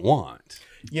don't want.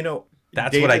 You know,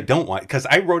 That's David, what I don't want because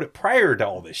I wrote it prior to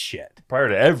all this shit. Prior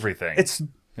to everything. It's...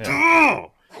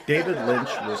 David Lynch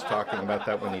was talking about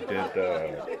that when he did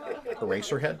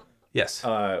Eraserhead. Yes.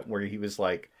 Where he was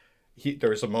like, there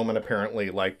was a moment apparently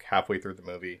like halfway through the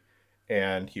movie,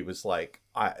 and he was like,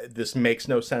 "This makes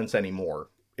no sense anymore.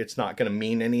 It's not going to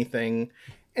mean anything."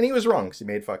 And he was wrong because he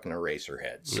made fucking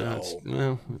Eraserhead.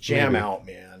 So jam maybe. out,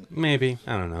 man. Maybe.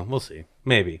 I don't know. We'll see.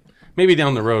 Maybe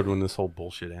down the road when this whole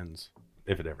bullshit ends,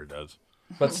 if it ever does.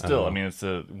 But still, I mean, it's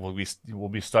we'll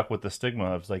be stuck with the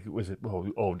stigma of like, was it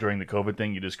during the COVID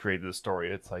thing you just created this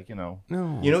story? It's like, No.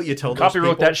 You know what you tell those Copy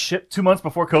wrote people? that shit 2 months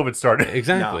before COVID started.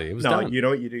 Exactly. It was done. You know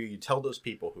what you do? You tell those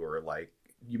people who are like,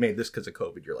 you made this because of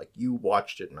COVID. You're like, you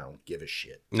watched it and I don't give a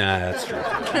shit. Nah, that's true.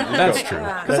 That's true.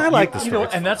 Because I like the You story. know,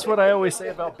 and that's what I always say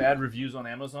about bad reviews on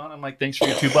Amazon. I'm like, thanks for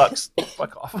your $2.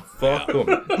 Fuck off. Fuck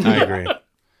 'em. I agree.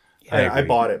 I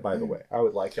bought it, by the way. I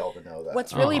would like y'all to know that.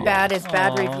 What's really bad is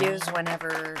bad reviews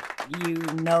whenever you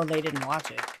know they didn't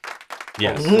watch it.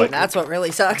 Yes. Like That's what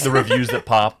really sucks. the reviews that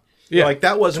pop. Yeah. Like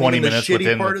that wasn't 20 even the minutes shitty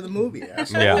within part the- of the movie.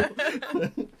 Asshole. Yeah.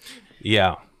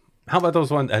 Yeah. How about those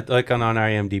ones like on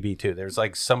IMDb too? There's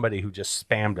like somebody who just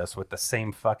spammed us with the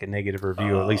same fucking negative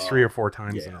review at least 3 or 4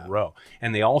 times in a row,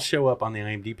 and they all show up on the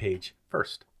IMDb page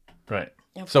first. Right.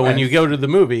 So when you go to the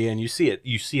movie and you see it,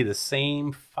 you see the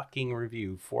same fucking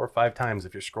review 4 or 5 times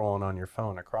if you're scrolling on your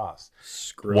phone across.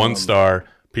 Screw 1 'em. star,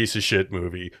 piece of shit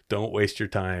movie. Don't waste your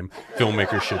time.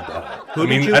 Filmmaker should die. Who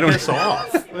did you I don't piss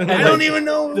off? I don't even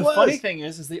know who The it was. funny thing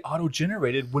is they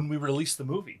auto-generated when we released the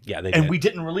movie. Yeah, they and did. we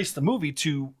didn't release the movie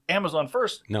to Amazon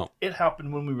first. No. It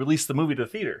happened when we released the movie to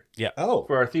theater Oh,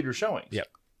 for our theater showings. Yep.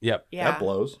 Yep. Yeah. that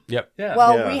blows. Yep. Yeah.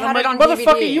 Well, Yeah. we I'm had like, it on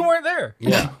motherfucker, DVD. you weren't there.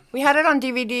 Yeah. We had it on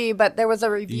DVD, but there was a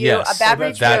review, Yes. a bad So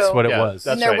review. that's what it was.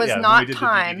 That's And there right, was yeah. When not we did the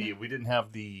time. DVD, we didn't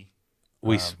have the.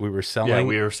 We were selling. Yeah,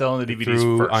 we were selling the DVDs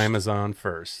through first. Amazon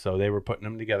first, so they were putting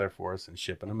them together for us and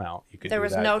shipping them out. You could. There do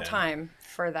was that no then. time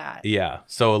for that. Yeah,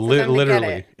 so them to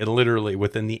get literally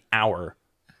within the hour,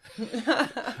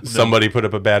 somebody put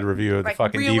up a bad review of the Like,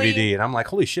 fucking really? DVD, and I'm like,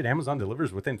 holy shit! Amazon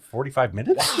delivers within 45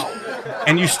 minutes,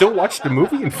 and you still watched the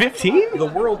movie in 15? The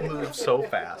world moves so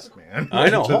fast, man. I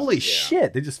know. Just- Holy yeah.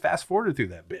 shit! They just fast forwarded through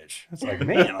that bitch. It's like,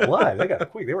 man, alive. They got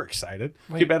quick. They were excited.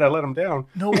 Too bad I let them down.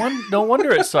 No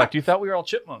wonder it sucked. You thought we were all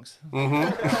chipmunks.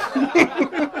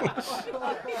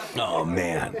 Oh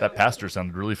man. That pastor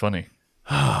sounded really funny.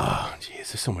 Oh,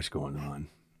 jeez, there's so much going on.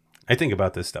 I think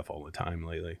about this stuff all the time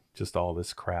lately. Just all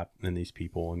this crap and these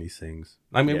people and these things.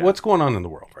 I mean, Yeah. what's going on in the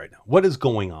world right now? What is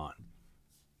going on?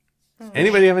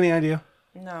 Anybody have any idea?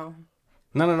 No.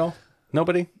 None at all?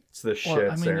 Nobody? It's the Well,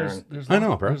 shit, I mean, Aaron. there's I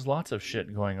know, bro. There's lots of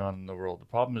shit going on in the world. The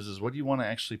problem is what do you want to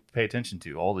actually pay attention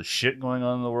to? All the shit going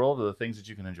on in the world, or the things that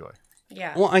you can enjoy?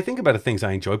 Yeah. Well, I think about the things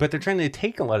I enjoy, but they're trying to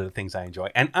take a lot of the things I enjoy.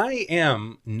 And I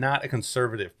am not a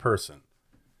conservative person.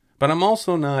 But I'm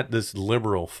also not this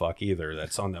liberal fuck either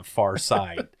that's on the far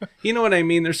side. You know what I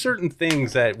mean? There's certain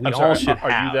things that we I'm all sorry, should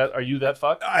have. Are you that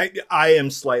fuck? I am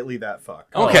slightly that fuck.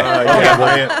 Okay.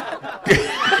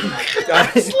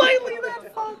 Slightly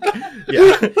that fuck.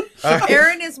 Yeah.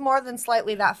 Aaron is more than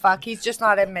slightly that fuck. He's just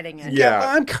not admitting it. Yeah.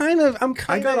 I'm kind of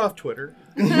I got off Twitter.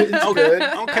 It's okay. good.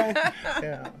 Okay.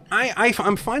 Yeah.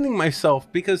 I'm finding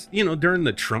myself because, you know, during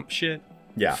the Trump shit,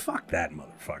 Yeah. fuck that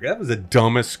motherfucker. That was the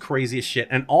dumbest, craziest shit.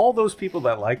 And all those people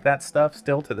that like that stuff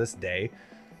still to this day,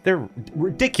 they're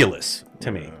ridiculous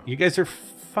to me. You guys are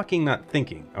fucking not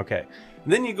thinking. Okay.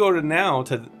 Then you go to now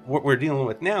to what we're dealing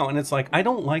with now, and it's like, I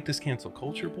don't like this cancel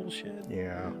culture bullshit.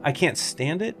 Yeah. I can't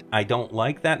stand it. I don't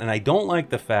like that, and I don't like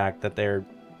the fact that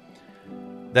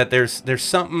there's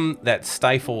something that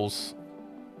stifles.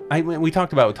 We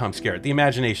talked about with Tom Skerritt, the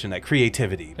imagination, that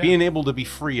creativity, being able to be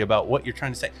free about what you're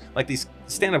trying to say. Like these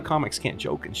stand-up comics can't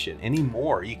joke and shit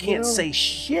anymore. You can't say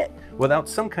shit without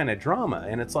some kind of drama,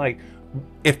 and it's like,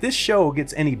 if this show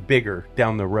gets any bigger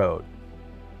down the road,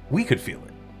 we could feel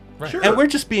it. Right. Sure. And we're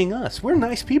just being us. We're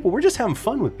nice people. We're just having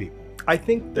fun with people. I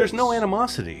think There's no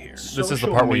animosity here. This is the social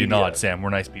part where you media- nod, Sam. We're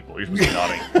nice people. You're supposed to be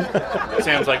nodding.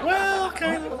 Sam's like, well,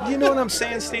 kind of. You know what I'm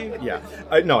saying, Steve? Yeah.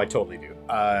 No, I totally do.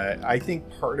 I think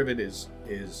part of it is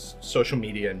social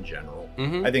media in general.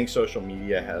 Mhm. I think social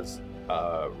media has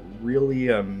a really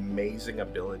amazing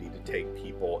ability to take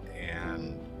people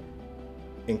and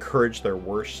encourage their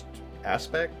worst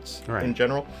aspects Right. in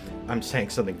general. I'm saying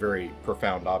something very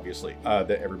profound, obviously, that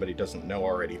everybody doesn't know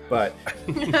already, but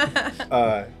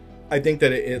I think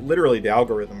that it literally, the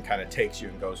algorithm kind of takes you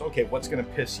and goes, okay, what's going to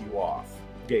piss you off?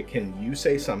 Okay, can you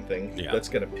say something that's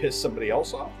going to piss somebody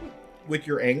else off with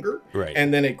your anger? Right.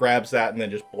 And then it grabs that and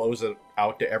then just blows it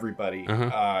out to everybody.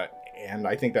 And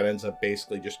I think that ends up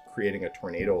basically just creating a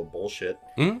tornado of bullshit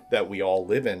that we all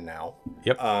live in now.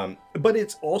 Yep. But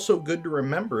it's also good to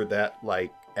remember that,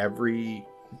 like, every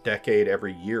decade,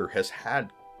 every year has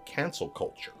had cancel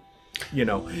culture. You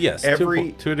know, Yes, to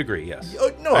a degree, yes.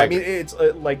 No, I mean, it's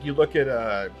like you look at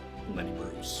Lenny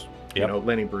Bruce. You know,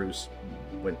 Lenny Bruce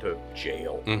went to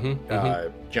jail.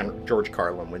 George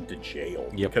Carlin went to jail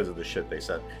because of the shit they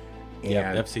said.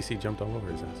 Yeah, FCC jumped all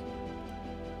over his ass.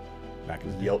 Back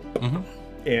in the day.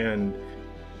 And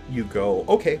you go,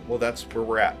 okay, well, that's where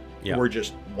we're at. Yeah. We're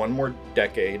just one more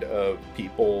decade of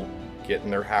people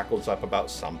getting their hackles up about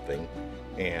something,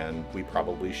 and we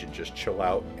probably should just chill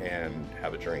out and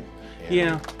have a drink. And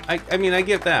yeah, I mean, I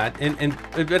get that,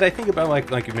 but I think about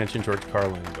like you mentioned George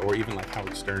Carlin, or even like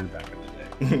Howard Stern back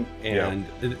in the day,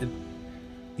 and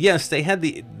yes, they had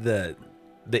the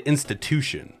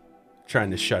institution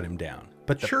trying to shut him down,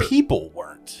 but the people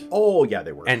weren't. Oh yeah,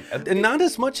 they were, and not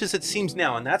as much as it seems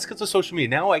now, and that's because of social media.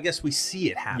 Now I guess we see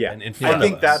it happen in front I of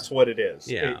think us. that's what it is.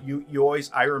 Yeah, you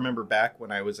always. I remember back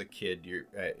when I was a kid.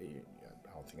 I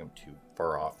don't think I'm too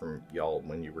far off from y'all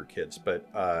when you were kids, but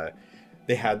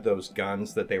they had those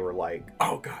guns that they were like,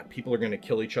 oh god, people are going to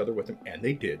kill each other with them, and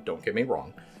they did. Don't get me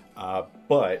wrong.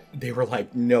 But they were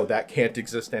like, no, that can't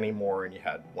exist anymore. And you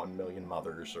had 1 million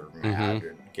mothers or mad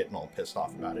and getting all pissed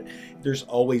off about it. There's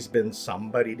always been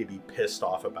somebody to be pissed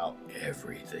off about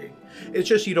everything. It's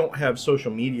just you don't have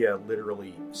social media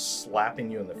literally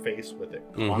slapping you in the face with it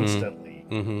constantly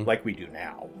like we do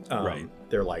now. Right.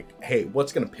 They're like, hey,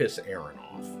 what's going to piss Aaron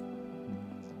off?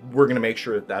 We're going to make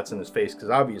sure that that's in his face, because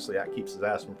obviously that keeps his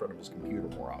ass in front of his computer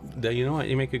more often. You know what?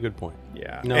 You make a good point.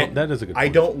 Yeah. No, and that is a good point. I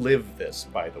don't live this,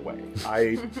 by the way.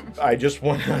 I just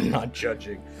want to, I'm not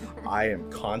judging. I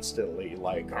am constantly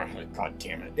like, oh, god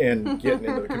damn it, and getting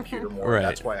into the computer more. Right.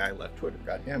 That's why I left Twitter.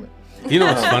 God damn it. You know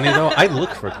what's funny though? I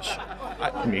look for this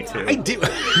shit. Me too. I do.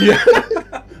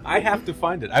 I have to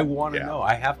find it. I want to know.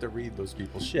 I have to read those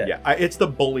people's shit. Yeah, it's the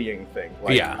bullying thing.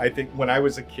 Like, Yeah. I think when I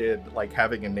was a kid, like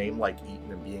having a name like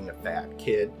Eaton and being a fat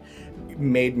kid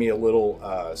made me a little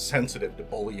sensitive to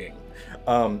bullying.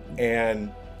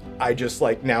 And I just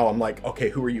like, now I'm like, okay,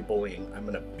 who are you bullying? I'm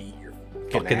gonna beat your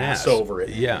fucking ass over it.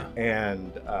 Yeah.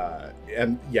 And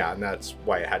that's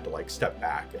why I had to like step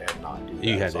back and not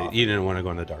do that. You didn't want to go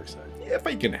on the dark side. If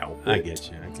I can help it. I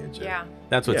get you. Yeah.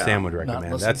 That's what Yeah. Sam would Not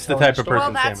recommend. listen That's to the telling type of stories.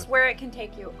 person Well, Sam that's is. where it can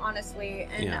take you, honestly.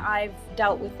 And Yeah. I've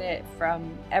dealt with it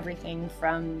from everything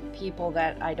from people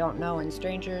that I don't know and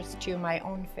strangers to my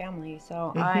own family.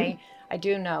 So I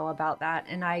do know about that.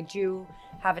 And I do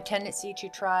have a tendency to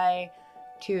try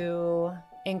to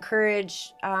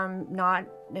encourage not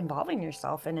involving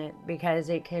yourself in it, because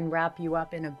it can wrap you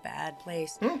up in a bad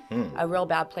place, a real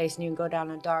bad place, and you can go down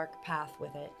a dark path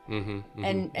with it.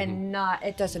 And not,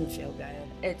 it doesn't feel good.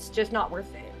 It's just not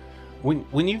worth it.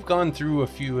 When you've gone through a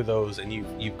few of those and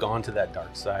you've gone to that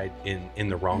dark side in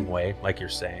the wrong way, like you're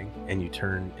saying, and you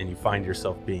turn and you find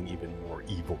yourself being even more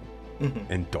evil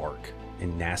and dark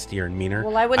and nastier and meaner.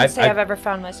 Well, I wouldn't say I've ever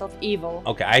found myself evil.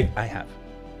 Okay, I have.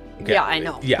 Okay. Yeah, I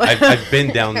know. Yeah, I've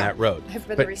been down that road. I've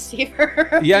been the receiver.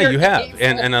 Of Yeah, your you have, evil.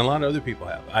 and a lot of other people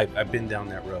have. I've been down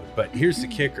that road. But here's the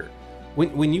kicker: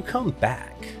 when you come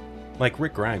back, like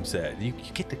Rick Grimes said, you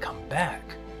get to come back.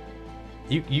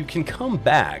 You can come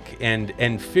back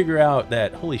and figure out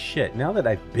that, holy shit, now that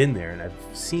I've been there and I've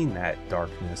seen that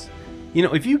darkness, you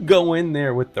know, if you go in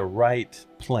there with the right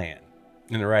plan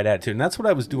and the right attitude, and that's what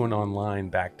I was doing online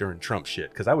back during Trump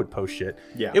shit, because I would post shit.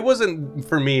 Yeah. It wasn't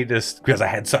for me just because I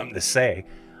had something to say.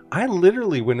 I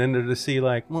literally went in there to see,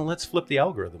 like, well, let's flip the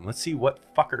algorithm. Let's see what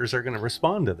fuckers are going to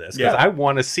respond to this. Because I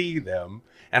want to see them,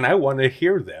 and I want to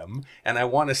hear them, and I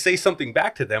want to say something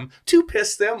back to them to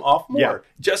piss them off more,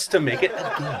 just to make it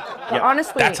again. But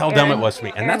honestly, That's how dumb it was for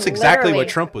me. And that's exactly what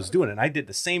literally- Trump was doing. And I did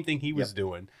the same thing he was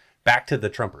doing back to the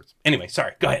Trumpers. Anyway,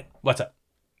 sorry. Go ahead. What's up?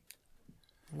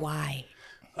 Why?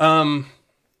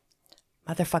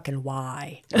 Motherfucking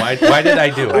why? Why did I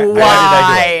do it?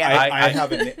 Why? Did I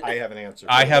do it? I have an answer.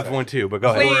 I have one too, but go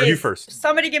ahead. Please, You first.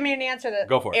 Somebody give me an answer. That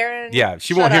Go for it. Aaron, Yeah,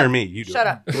 she shut won't hear up. me. You do Shut it.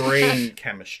 up. Brain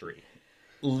chemistry.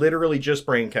 Literally just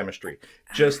brain chemistry.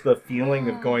 Just the feeling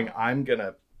of going, I'm going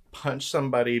to punch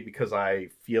somebody because I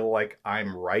feel like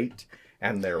I'm right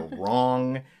and they're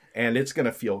wrong. And it's going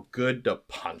to feel good to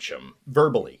punch them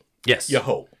verbally. Yes. You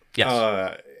hope.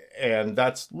 Yes. And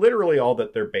that's literally all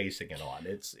that they're basing it on.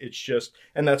 It's just,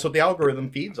 and that's what the algorithm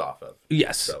feeds off of.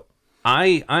 Yes. So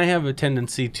I have a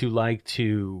tendency to like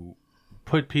to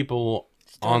put people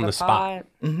on the spot.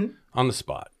 On the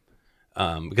spot.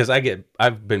 Because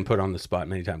I've been put on the spot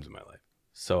many times in my life.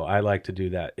 So I like to do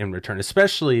that in return,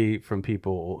 especially from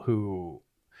people who,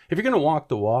 if you're going to walk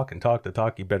the walk and talk the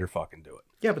talk, you better fucking do it.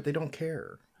 Yeah, but they don't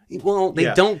care. Well, they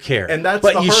don't care. And that's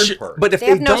the hard part. But if They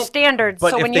have they no don't, standards. but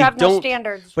So if when they you have no don't-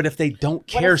 standards, But if they don't What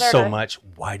care is there so to- much,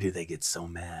 why do they get so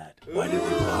mad? Why did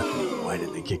they block me? Why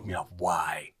did they kick me off?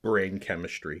 Why? Brain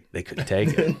chemistry. They couldn't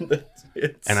take it.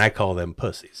 And I call them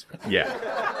pussies. Yeah.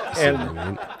 And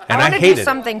I I want to hate do it.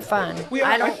 something fun.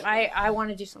 I want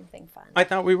to do something fun. I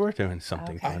thought we were doing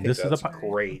something I fun. think This is that's the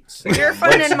great. Your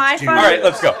fun and my fun. All right,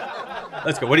 let's go.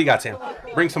 Let's go. What do you got, Sam?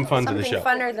 Bring some fun to the Something show.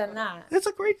 funner than that. That's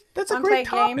a great Wanna play a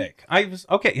game? topic.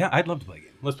 Okay, yeah, I'd love to play a game.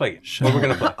 Let's play a game. What we're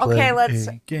gonna play? Okay, let's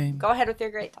game. go ahead with your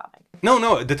great topic.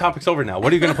 No, the topic's over now.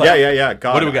 What are you gonna play? Yeah.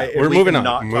 God, What do we got? if We're we moving can on.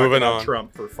 not talk Moving about on.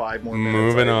 Trump for 5 more minutes.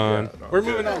 Moving I- on. yeah, no, We're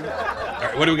good. moving on. All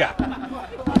right, what do we got?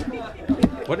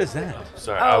 What is that?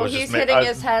 Sorry, I Oh, was he's just hitting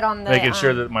his head on the. making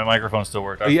sure that my microphone still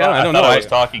worked. Yeah, I don't thought know. I was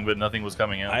talking, but nothing was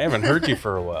coming out. I haven't heard you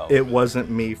for a while. It wasn't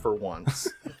me for once.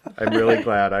 I'm really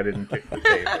glad I didn't kick the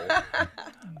table.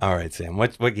 All right, Sam.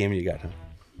 What game you got? Huh?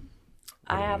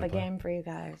 I have a game for you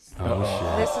guys. Oh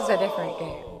This is a different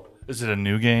game. Is it a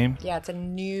new game? Yeah, it's a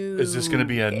new. Is this going to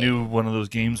be a new one of those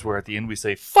games where at the end we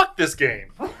say "fuck this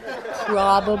game"?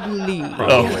 Probably.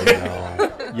 Oh,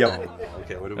 shit. Yep.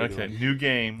 Okay, what are we okay, doing? new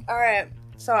game. All right.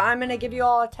 So I'm gonna give you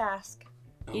all a task.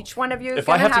 Each one of you is If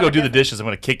I gonna have to go a do the different- dishes, I'm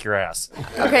going to kick your ass.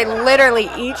 Okay, literally,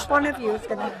 each one of you is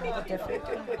gonna have a different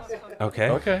task. Okay.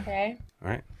 Okay. All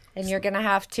right. And you're gonna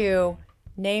have to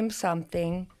name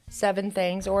something, 7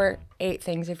 things or 8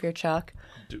 things if you're Chuck,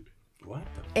 What?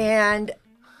 and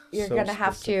you're So gonna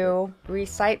have to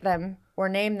recite them or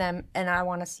name them, and I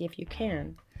want to see if you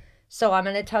can. So I'm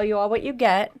gonna tell you all what you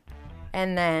get,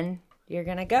 and then you're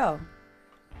gonna go.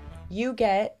 You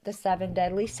get the 7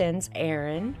 deadly sins,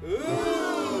 Aaron.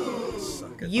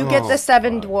 You get the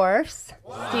 7 dwarfs,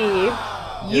 Steve.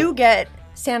 You get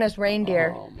Santa's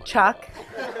reindeer, Chuck.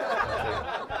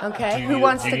 Okay, who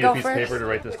wants to go Do you need a piece of paper first? to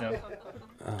write this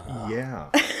down? Yeah.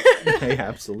 I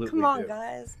absolutely Come on, do.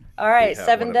 guys. All right, have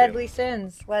 7 one deadly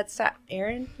sins. Let's.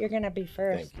 Aaron, you're gonna be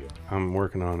first. Thank you. I'm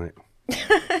working on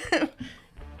it.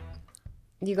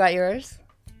 You got yours,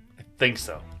 I think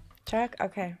so. Chuck?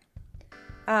 Okay.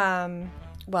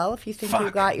 Well, if you think you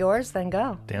got yours, then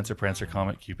go. Dancer, Prancer,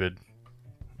 Comet, Cupid,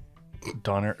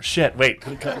 Donner. Shit, wait.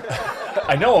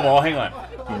 I know them all. Hang on.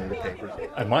 You need a paper?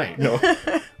 I might. No.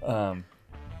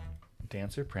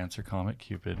 Dancer, Prancer, Comet,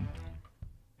 Cupid.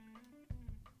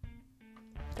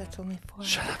 That's only 4.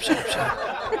 Shut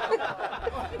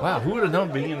up. Wow, who would have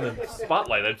known being in the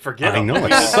spotlight? I'd forget. I them. know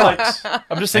it sucks.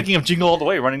 I'm just thinking of Jingle All the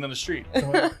Way running down the street.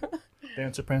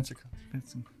 Dancer, Prancer, Comet.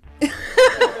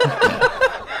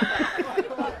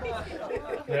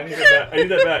 I need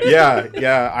that back.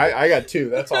 Yeah. I got 2.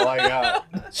 That's all I got.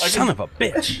 Son of a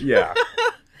bitch. Yeah.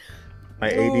 My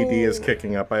ADD is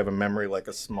kicking up. I have a memory like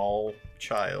a small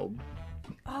child.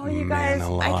 Oh, you Man guys, I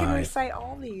can alive. recite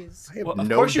all these. I have Well, of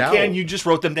no course doubt. you can. You just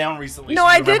wrote them down recently. No, so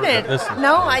you I remember didn't. them. This is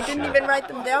No, I didn't even write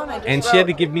them down. I just And she wrote. had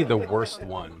to give me the worst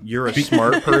one. You're a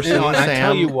smart person, No, and I Sam.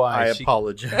 tell you why. I She-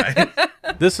 apologize.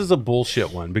 This is a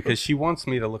bullshit one because she wants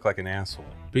me to look like an asshole.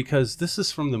 Because this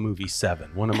is from the movie Seven,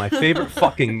 one of my favorite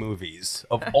fucking movies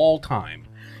of all time.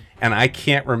 And I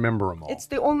can't remember them all. It's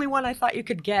the only one I thought you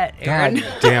could get, Aaron.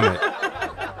 God damn it.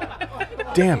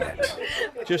 Damn it.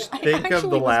 Just think of actually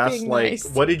the was last, being like, nice.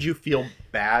 what did you feel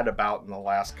bad about in the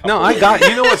last couple? No, I got.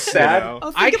 You know what's sad? know?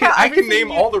 Oh, I think can about I can everything name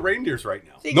you- all the reindeers right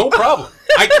now. No problem.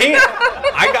 I can't.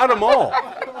 I got them all.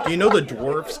 Do you know the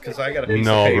dwarfs? Because I got a piece of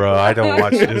No, paper. bro, I don't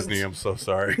watch Disney. I'm so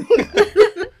sorry.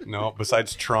 No,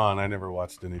 besides Tron, I never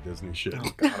watched any Disney shit.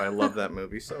 God, I love that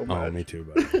movie so much. Oh, me too,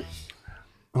 buddy.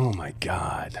 Oh my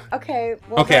god. Okay.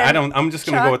 Well, Okay, then, I don't. I'm just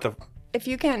gonna go with the. If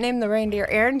you can't name the reindeer,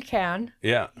 Aaron can.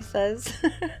 Yeah. Says.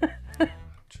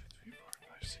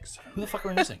 Who the fuck are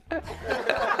we missing?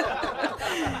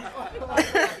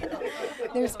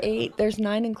 There's 8. There's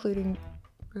 9, including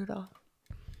Rudolph.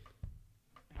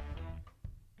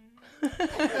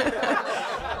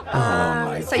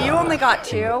 So you only got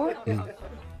 2.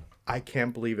 I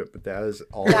can't believe it, but that is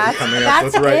all That's, I'm coming up that's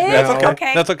with it. right now. That's okay.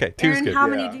 Okay. That's okay. Two's Aaron, good. how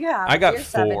Yeah. many do you have? I got You're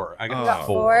 7. 4. I You got got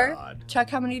 4. 4. Chuck,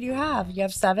 how many do you have? You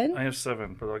have 7? I have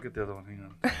 7, but I'll get the other one.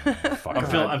 Hang on. Fuck.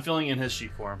 I'm filling in his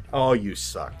sheet for him. Oh, you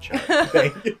suck, Chuck.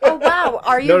 Thank you. Oh wow,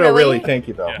 are you No, really? really. Thank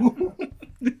you, though.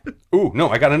 Yeah. Ooh, no,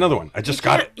 I got another one. I just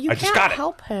got it. You I just can't got it.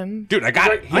 help him. Dude, I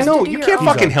got it. I has know. to do You your can't own.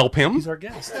 fucking help him. He's our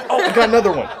guest. Oh, I got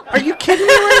another one. Are you kidding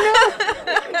me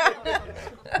right now?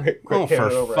 Quick, Oh, hand for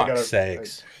it over. I fuck's gotta-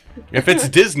 sakes. If it's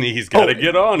Disney, he's got to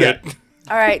get on yeah. it.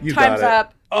 All right, You time's got it.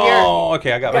 up. Oh,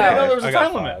 okay. I got Go. five. No, there was a I got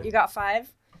time limit. five. You got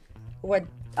 5. What?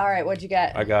 All right, what'd you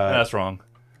get? I got That's wrong.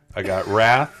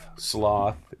 wrath,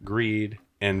 sloth, greed,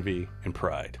 envy, and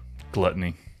pride.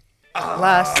 Gluttony.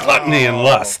 Lust. Gluttony and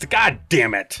lust. God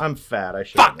damn it. I'm fat. I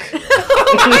should. Fuck.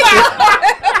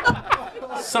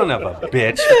 Son of a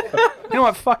bitch. You know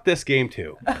what? Fuck this game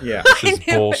too. Yeah. This is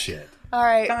bullshit. All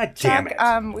right. God damn Chuck,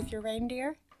 it. with your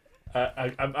reindeer.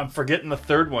 I'm forgetting the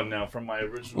third one now from my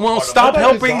original. Well, part of stop my-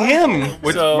 helping him.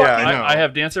 With So Yeah, I know. I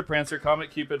have Dancer, Prancer,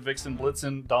 Comet, Cupid, Vixen,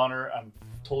 Blitzen, Donner. I'm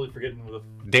totally forgetting the.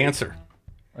 Dancer.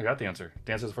 I got Dancer.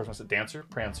 Dancer's the first one. I said Dancer,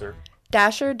 Prancer.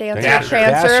 Dasher, Dancer, Dasher.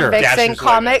 Prancer, Dasher. Vixen, Dasher's what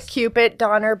I Comet, missed. Cupid,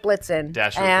 Donner, Blitzen,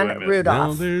 Dasher's and what I missed.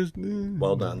 Rudolph.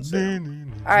 Well done,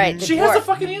 Sam. All right. the She has dwarf. the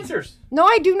fucking answers. No,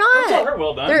 I do Don't tell her not.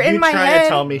 well done. They're in You my trying head. to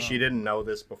tell me she didn't know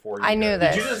this before? You I knew did?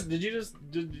 this. Did you just?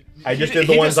 I just he did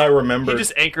the ones I He remembered.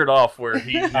 just anchored off where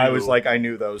he. I was like, I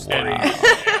knew those three. Wow. I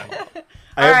have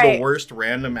Alright. the worst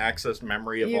random access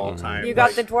memory of all time. You got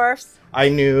Like, the dwarfs. I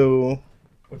knew.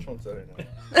 Which ones did I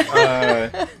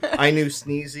know? I knew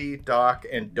Sneezy, Doc,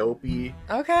 and Dopey,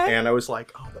 Okay. and I was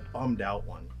like, oh, the bummed out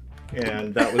one.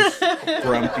 And that was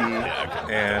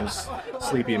Grumpy and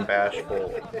Sleepy and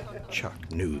Bashful. Chuck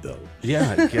knew those.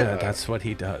 Yeah, that's what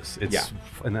he does. It's Yeah.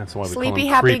 and that's why we Sleepy, call him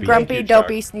happy, creepy. grumpy, Thank you, Chuck.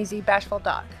 dopey, sneezy, bashful,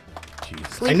 Doc.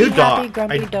 Jesus. Sleepy, I knew happy, Doc.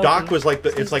 grumpy, dopey. Doc was like the.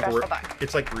 It's sneezy, like bashful, Doc.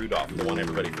 it's like Rudolph, the one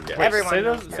everybody forgets. Everyone Say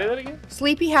knows that again.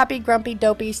 Sleepy, happy, grumpy,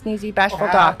 dopey, sneezy, bashful,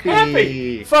 Doc.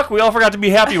 Happy. Fuck, we all forgot to be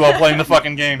happy while playing the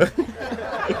fucking game.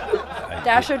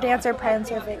 Dasher, Dancer,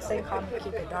 Prancer, Vixen, Comet,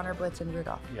 Cupid, Donner, Blitzen,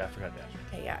 Rudolph. Yeah, I forgot that.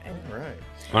 Okay, yeah. And... All right.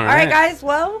 All All right, guys.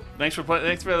 Well, Thanks for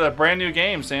the brand new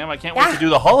game, Sam. I can't wait Yeah. to do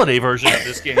the holiday version of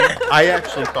this game. I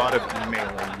actually thought of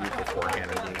emailing you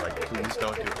beforehand and being like, please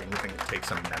don't do anything to take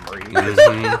some memory.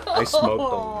 I smoked a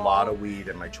lot of weed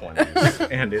in my 20s,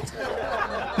 and it's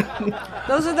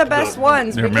those are the best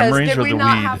ones their because memories did or we the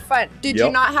not weed? have fun? Did you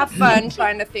Yep. not have fun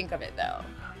trying to think of it though?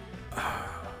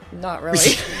 Not really.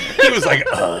 He was like,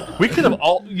 ugh. We could have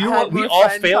all. You know I what? had We more all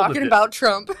fun failed at talking this. about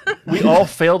Trump. We all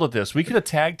failed at this. We could have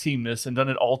tag teamed this and done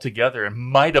it all together and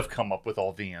might have come up with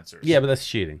all the answers. Yeah, but that's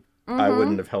cheating. I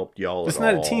wouldn't have helped y'all It's at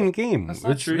not all. a team game. That's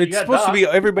not It's, true. You it's got supposed to Doc. be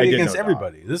everybody I did against know Doc.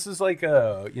 everybody. This is like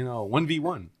a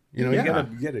 1v1. You know, Yeah. you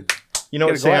gotta. You know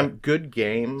Gotta what, go Sam? out. Good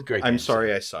game. Great I'm game,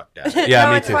 sorry I sucked at it. Yeah,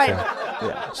 No, me it's too. fine.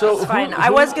 Sam. So It's fine. I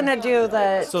was gonna do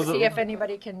So the- see if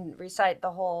anybody can recite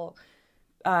the whole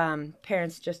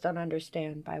 "Parents Just Don't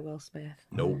Understand" by Will Smith.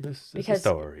 Nope. This is a Because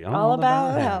story all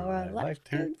about how how our life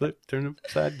life turn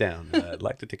upside down. I'd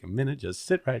like to take a minute, just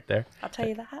sit right there. I'll tell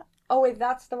you that. Oh wait,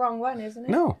 that's the wrong one, isn't it?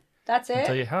 No, That's it. I'll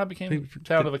tell you how I became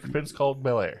child of a prince called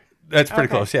Bel Air. that's pretty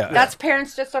Okay. close. Yeah. That's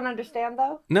Parents Just Don't Understand,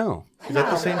 though. no. Is that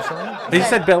the same song? He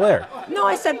said Bel Air. No,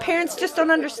 I said Parents Just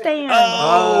Don't Understand.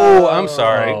 Oh, I'm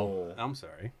sorry. Oh. I'm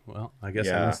sorry. Well, I guess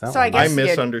Yeah. I missed that So I one. guess I you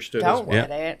misunderstood as don't well.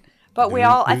 get it. But we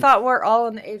all, I thought we're all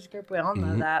in the age group. We all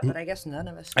know that, but I guess none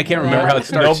of us. I can't know remember that. how it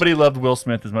starts. Nobody loved Will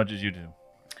Smith as much as you do.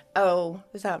 Oh,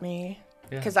 is that me?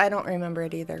 Because I don't remember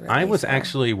it either. Really, I was so.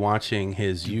 actually watching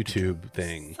his YouTube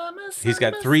thing. He's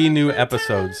got 3 new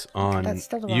episodes on That's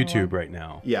still the wrong YouTube one. right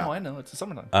now. Yeah. Oh, I know. It's the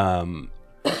summertime.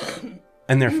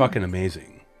 And they're fucking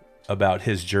amazing about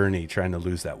his journey trying to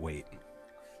lose that weight.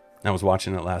 I was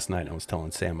watching it last night and I was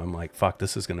telling Sam, I'm like, fuck,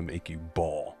 this is going to make you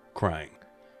bawl crying.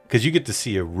 Because you get to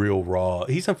see a real raw,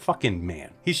 he's a fucking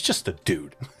man. He's just a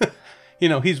dude. You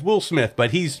know, he's Will Smith,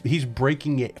 but he's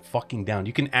breaking it fucking down.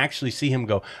 You can actually see him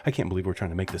go, I can't believe we're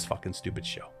trying to make this fucking stupid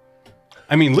show.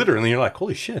 I mean, literally, you're like,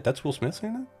 holy shit, that's Will Smith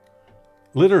saying that?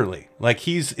 Literally. Like,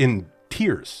 he's in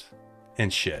tears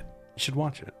and shit. You should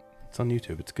watch it. It's on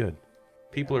YouTube. It's good.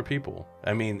 People are people.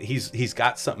 I mean, he's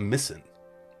got something missing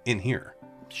in here.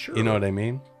 Sure. You know what I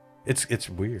mean? It's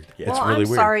weird. Yeah. It's Well, really I'm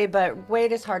weird. sorry, but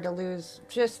weight is hard to lose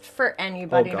just for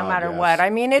anybody, Oh, no God, matter yes. what. I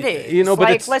mean, it is. You know, but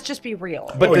like, it's- let's just be real.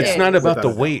 But Oh, it's yeah. not about Without the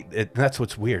a doubt. weight. That's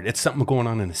what's weird. It's something going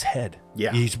on in his head.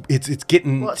 Yeah. It's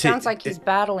getting. Well, it sounds like he's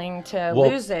battling to well-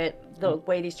 lose it. The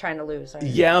weight he's trying to lose.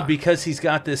 Yeah, because he's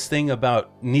got this thing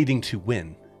about needing to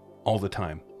win all the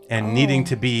time and needing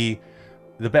to be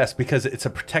the best because it's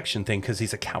a protection thing because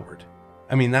he's a coward.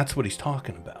 I mean, that's what he's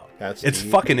talking about. It's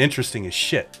deep. fucking interesting as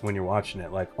shit when you're watching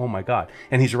it. Like, oh my God.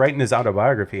 And he's writing his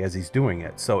autobiography as he's doing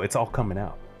it. So it's all coming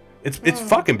out. It's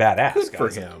fucking badass, Good for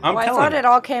guys. him. I'm Well, I telling thought you. it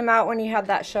all came out when he had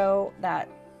that show that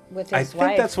with his I wife.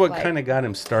 think that's what like, kind of got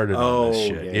him started on this Oh,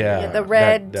 shit. yeah. Yeah. Yeah, the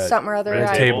red that something or other. Red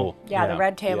I- table. Yeah, the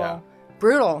red table. Yeah.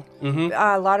 brutal.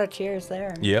 A lot of tears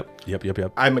there. Yep.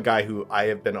 I'm a guy who I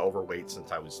have been overweight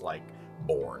since I was like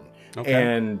born, Okay.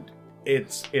 and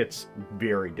it's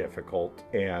very difficult.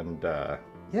 And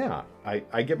yeah,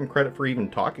 I give him credit for even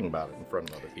talking about it in front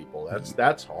of other people.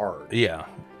 That's hard. Yeah.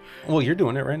 Well, you're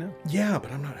doing it right now. Yeah,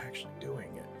 but I'm not actually doing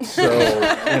it. So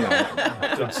you know,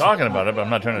 I'm talking about it, but I'm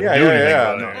not trying to do anything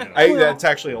about no. it. You know? That's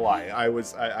actually a lie.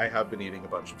 I have been eating a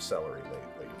bunch of celery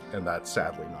lately, and that's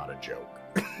sadly not a joke.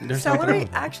 There's nothing wrong Celery,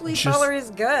 with that. actually, celery is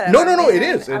good. No, I it mean,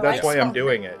 is. I That's like why I'm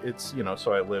celery. doing it. It's,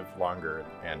 so I live longer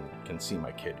and can see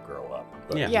my kid grow up.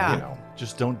 But, Yeah. you know,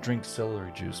 Just don't drink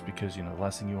celery juice because, the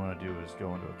last thing you want to do is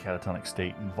go into a catatonic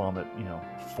state and vomit,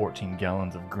 14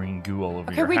 gallons of green goo all over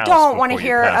Okay, your we house don't want to before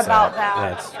you hear pass about out.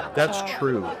 that. That's that's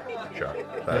true, Chuck.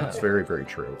 That's very, very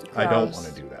true. I don't want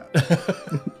to do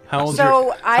that. How old's So,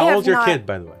 your, I how have old's your not- kid,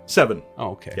 by the way? 7.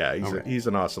 Oh, okay. Yeah, Okay. he's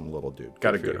an awesome little dude.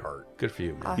 Got a for good you. heart. Good for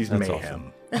you, man. He's That's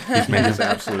mayhem. awesome. He's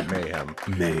absolute mayhem.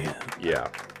 Man, Yeah.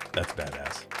 that's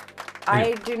badass.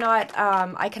 I do not,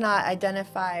 I cannot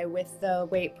identify with the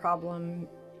weight problem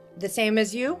the same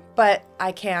as you, but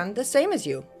I can the same as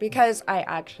you because I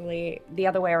actually, the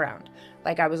other way around.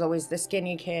 Like I was always the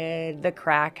skinny kid, the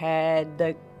crackhead,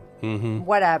 the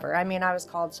whatever. I mean, I was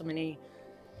called so many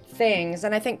things.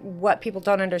 And I think what people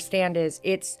don't understand is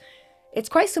it's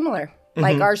quite similar.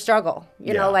 Like our struggle, you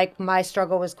Yeah. know, like my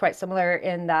struggle was quite similar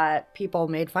in that people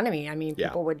made fun of me. I mean, Yeah.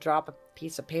 people would drop a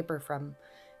piece of paper from,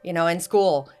 in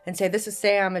school and say, "This is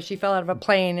Sam if she fell out of a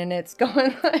plane," and it's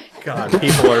going like, God,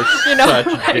 people are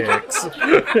such dicks.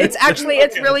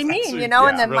 it's really mean, and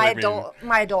then really mean.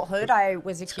 my adulthood, I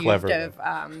was accused clever,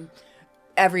 of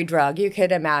every drug you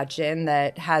could imagine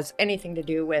that has anything to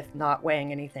do with not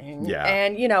weighing anything. Yeah.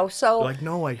 And so Like,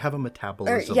 no, I have a or,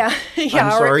 metabolism. yeah, yeah,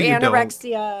 I'm sorry or you don't.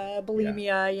 anorexia,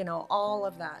 bulimia, all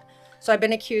of that. So I've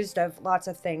been accused of lots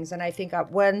of things, and I think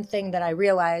one thing that I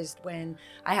realized when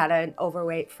I had an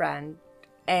overweight friend,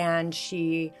 and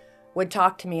she would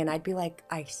talk to me, and I'd be like,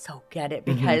 I so get it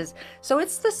because so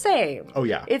it's the same. Oh,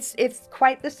 yeah. It's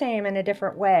quite the same in a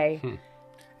different way.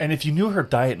 And if you knew her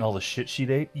diet and all the shit she'd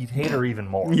ate, you'd hate her even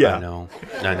more. Yeah. I know.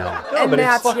 And but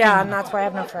it's that's and that's why I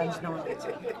have no friends. No one likes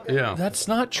me. Yeah. That's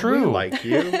not We true. like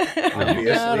you, Got a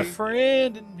obviously.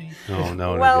 friend in me.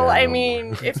 No. Well, yeah, I no.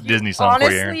 mean, if you, Disney song for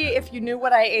you, honestly, Aaron. if you knew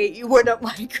what I ate, you wouldn't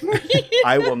like me.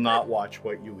 I will not watch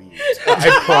what you eat.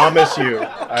 I promise you,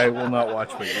 I will not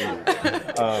watch what you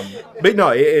eat. But no,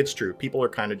 it's true. People are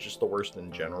kind of just the worst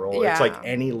in general. Yeah. It's like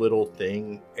any little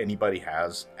thing anybody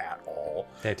has at all,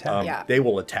 They attack. Yeah. they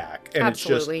will attack. And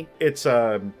Absolutely. it's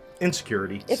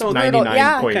insecurity. It's So brutal,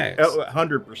 yeah.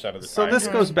 100% of the time. So this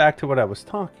goes back to what I was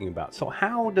talking about. So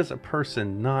how does a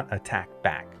person not attack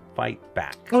back, fight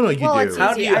back? Oh, no, you Well, do. it's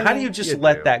How do easy. you I how do mean- you just You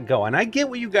let do. that go? And I get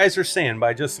what you guys are saying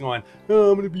by just going,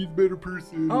 "Oh, I'm gonna be a better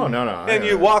person." Oh, no. And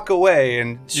you walk away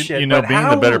and shit. You know, but being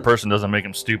how- the better person doesn't make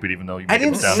him stupid, even though you I make him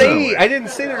didn't sound that say way. I didn't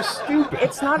say they're stupid.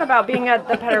 It's not about being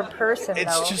the better person,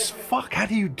 It's though. just fuck. How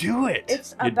do you do it?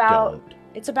 It's You about don't.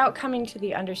 it's about coming to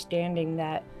the understanding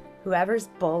that whoever's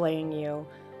bullying you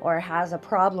or has a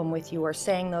problem with you or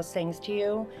saying those things to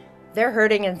you, they're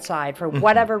hurting inside for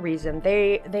whatever reason.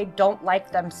 They don't like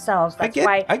themselves. That's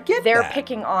why I get they're that.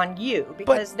 picking on you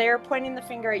because they're pointing the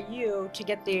finger at you to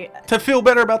get the to feel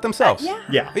better about themselves.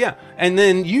 yeah. Yeah. And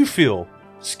then you feel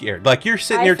scared. Like you're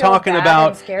sitting I there feel talking bad and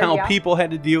about scared, how yeah. people had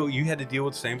to deal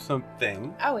with the same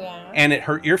thing. Oh yeah. And it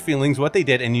hurt your feelings what they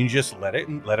did, and you just let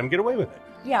them get away with it.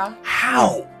 Yeah.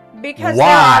 How? Because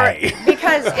Why?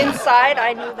 because inside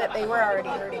I knew that they were already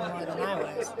hurting more than I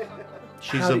was.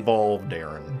 She's evolved,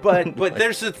 Aaron. But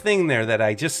there's a thing there that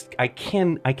I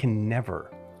can never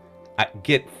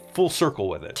get full circle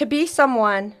with it. To be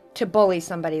someone to bully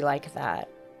somebody like that,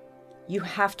 you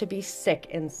have to be sick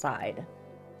inside.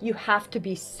 You have to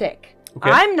be sick. Okay.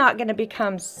 I'm not going to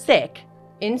become sick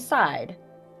inside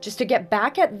just to get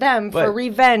back at them But for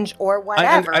revenge or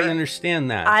whatever. I understand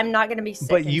that. I'm not going to be sick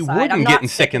but you inside. I'm wouldn't not get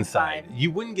sick inside.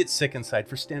 You wouldn't get sick inside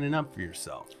for standing up for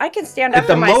yourself. I can stand up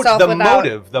The for myself the without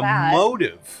the that.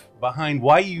 motive behind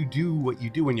why you do what you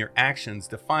do in your actions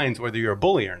defines whether you're a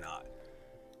bully or not.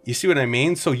 You see what I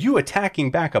mean? So you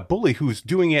attacking back a bully who's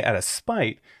doing it out of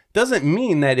spite doesn't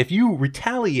mean that if you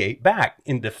retaliate back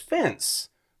in defense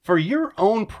for your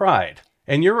own pride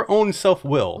and your own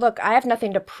self-will. Look, I have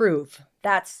nothing to prove.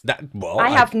 Well, I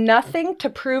have nothing to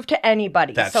prove to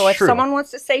anybody. That's So if true. someone wants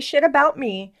to say shit about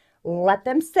me, let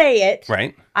them say it.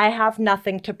 Right. I have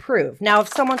nothing to prove. Now, if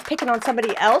someone's picking on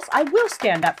somebody else, I will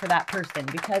stand up for that person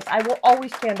because I will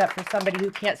always stand up for somebody who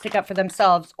can't stick up for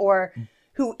themselves or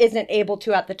who isn't able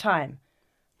to at the time.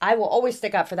 I will always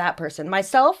stick up for that person.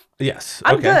 Myself, Yes.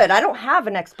 I'm okay. good. I don't have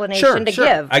an explanation to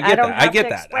give. I get don't that. have I get to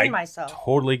that. explain I myself.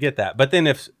 totally get that. But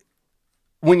then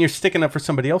when you're sticking up for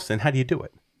somebody else, then how do you do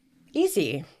it?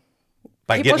 Easy.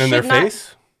 By People getting in their should not-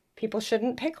 face? People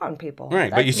shouldn't pick on people. Right.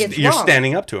 That But gets you're wrong.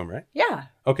 standing up to them, right? Yeah.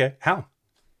 Okay. How?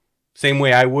 Same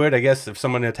way I would, I guess, if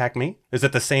someone attacked me? Is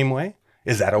it the same way?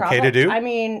 Is that okay to do? I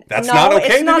mean, That's no, not okay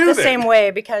it's to not do the then. same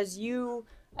way because you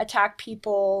attack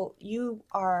people. You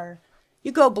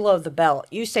go below the belt.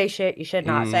 You say shit you should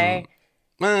not say.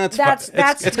 It's That's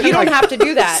it's you don't have to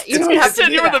do that. You don't have to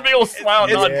do with a that. big old smile.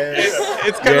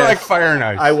 It's kind of like fire and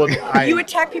ice. I will. You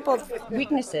attack people's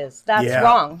weaknesses. That's Yeah.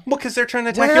 wrong. Well, because they're trying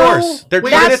to attack Well, yours. They're wait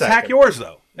trying a to attack second. yours,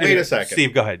 though. Wait a second.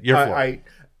 Steve, go ahead. You're for it.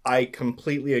 I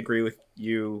completely agree with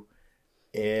you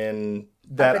in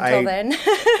that. Up until then.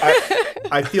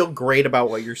 I feel great about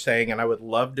what you're saying, and I would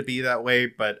love to be that way,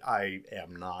 but I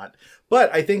am not.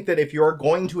 But I think that if you're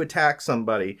going to attack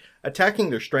somebody, attacking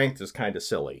their strength is kind of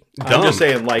silly. Dumb. I'm just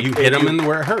saying, like, you if hit them in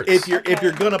where it hurts. if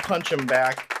you're gonna punch him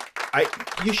back,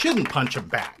 you shouldn't punch him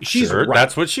back. She's sure, right.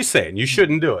 that's what she's saying. You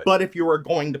shouldn't do it. But if you are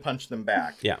going to punch them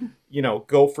back, Yeah.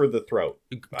 Go for the throat.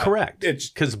 Correct. It's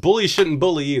because bullies shouldn't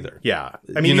bully either. yeah.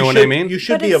 I You mean, know what I mean? You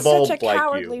should But be it's evolved such a like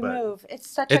cowardly you. But move.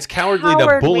 It's cowardly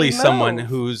to bully someone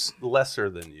who's lesser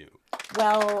than you.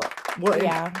 Well, Well,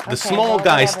 yeah. The okay, small well,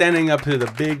 guy whatever. standing up to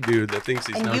the big dude that thinks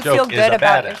he's and no you joke feel is good a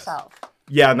about badass. yourself.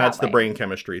 yeah, and that's that the way. brain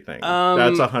chemistry thing. Um,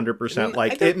 That's 100%.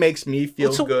 Like, it makes me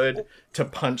feel So- good to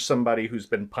punch somebody who's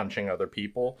been punching other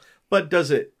people. But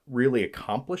does it really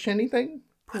accomplish anything?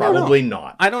 don't know. Probably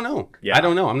not. I don't know. Yeah. I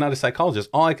don't know. I'm not a psychologist.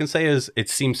 All I can say is it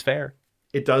seems fair,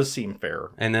 It does seem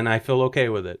fair. and then I feel okay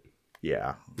with it.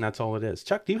 Yeah. And that's all it is.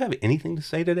 Chuck, do you have anything to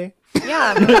say today?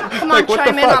 Yeah, come on, Like, what the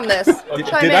chime in fuck? on this.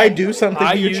 Chime Did in. I do something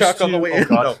to you, Chuck, on the way in?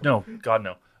 God, no,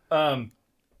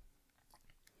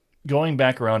 going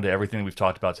back around to everything we've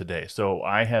talked about today. So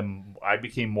I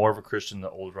became more of a Christian the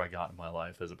older I got in my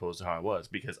life, as opposed to how I was,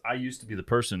 because I used to be the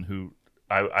person who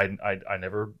I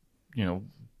never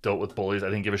dealt with bullies. I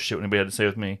didn't give a shit what anybody had to say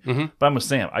with me. Mm-hmm. But I'm with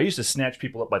Sam. I used to snatch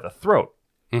people up by the throat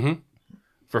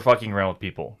for fucking around with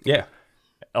people Yeah.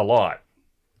 a lot.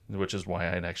 Which is why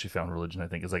I had actually found religion, I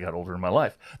think, as I got older in my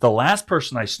life. The last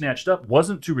person I snatched up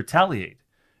wasn't to retaliate.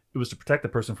 It was to protect the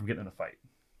person from getting in a fight.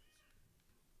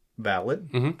 Valid.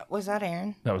 Was that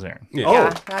Aaron? That was Aaron. Yeah. Oh.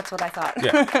 Yeah, that's what I thought.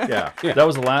 Yeah. Yeah. That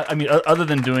was the last. I mean, other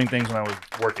than doing things when I was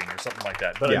working or something like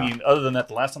that. But Yeah. I mean, other than that,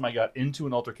 the last time I got into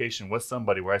an altercation with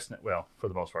somebody where well, for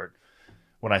the most part,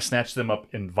 when I snatched them up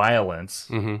in violence,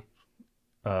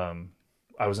 I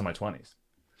was in my 20s.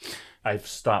 I've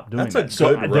stopped doing That's a that.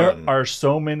 So good there run. are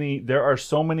so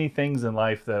many things in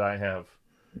life that I have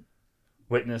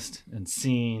witnessed and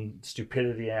seen,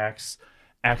 stupidity acts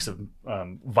of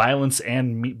violence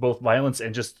and both violence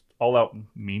and just all out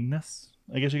meanness,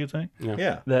 I guess you could say.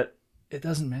 Yeah. That it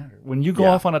doesn't matter. When you go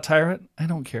Yeah. off on a tyrant, I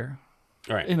don't care.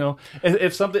 All right. You know,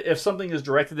 if something is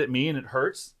directed at me and it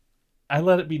hurts, I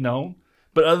let it be known.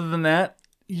 But other than that,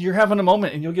 you're having a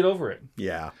moment and you'll get over it.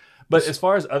 Yeah. But as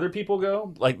far as other people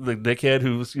go, like the dickhead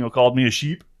who's called me a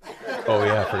sheep, Oh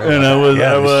yeah. I forgot and about I was that.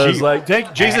 Yeah, the was sheep.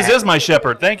 like, Jesus is my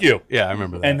shepherd, thank you. Yeah, I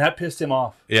remember that. And that pissed him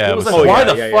off. Yeah, it it was was- like, Oh, why yeah,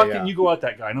 the yeah, fuck yeah. didn't you go at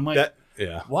that guy? And I'm like, That-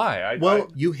 yeah. why?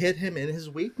 You hit him in his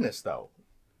weakness, though.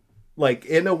 Like,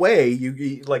 in a way,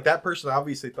 you like that person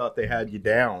obviously thought they had you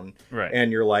down, Right.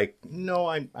 And you're like, no,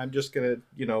 I'm just gonna,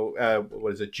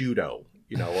 what is it, judo,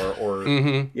 or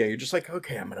yeah, you're just like,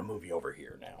 okay, I'm gonna move you over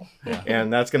here now,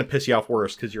 and that's gonna piss you off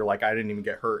worse because you're like, I didn't even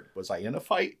get hurt. Was I in a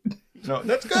fight? No,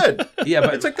 that's good. Yeah,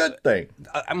 but it's a good thing.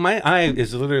 My eye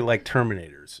is literally like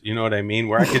Terminator's. You know what I mean?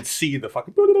 Where I could see the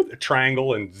fucking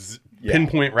triangle and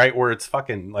pinpoint right where it's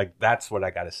fucking like that's what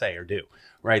I got to say or do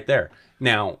right there.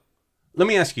 Now, let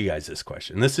me ask you guys this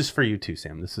question. This is for you too,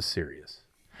 Sam. This is serious.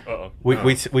 Uh-oh.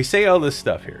 We say all this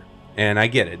stuff here, and I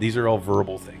get it. These are all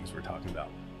verbal things we're talking about.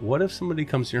 What if somebody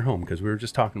comes to your home? Because we were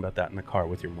just talking about that in the car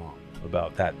with your mom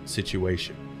about that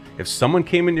situation. If someone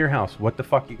came into your house, what the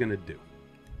fuck are you gonna do?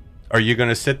 Are you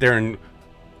gonna sit there and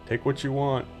take what you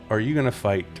want? Or are you gonna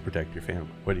fight to protect your family?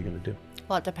 What are you gonna do?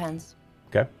 Well, it depends.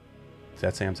 Okay, is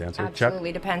that Sam's answer?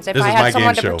 Absolutely Chuck? depends. If This I is had my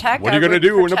someone game to show. protect, What are you I gonna would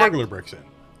do when a protect- burglar breaks in?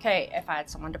 Okay, if I had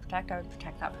someone to protect, I would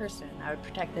protect that person. I would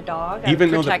protect the dog. Even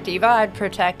I though would protect Eva. I'd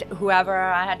protect whoever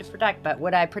I had to protect. But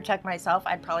would I protect myself?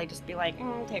 I'd probably just be like,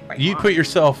 take what you You want. put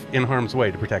yourself in harm's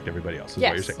way to protect everybody else, is what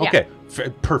you're Yes, saying. yeah.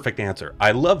 Okay, perfect answer.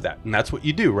 I love that. And that's what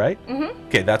you do, right? Mm-hmm.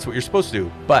 Okay, that's what you're supposed to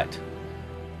do. But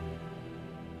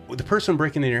the person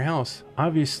breaking in your house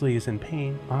obviously is in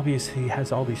pain, obviously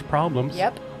has all these problems.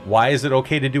 Yep. Why is it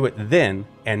okay to do it then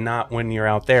and not when you're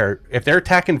out there? If they're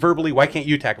attacking verbally, why can't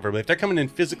you attack them verbally? If they're coming in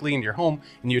physically into your home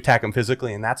and you attack them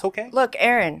physically, and that's okay? Look,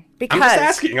 Aaron, because I'm just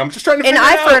asking. I'm just trying to an figure it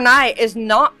eye for out. an eye is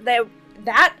not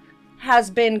that has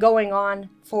been going on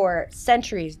for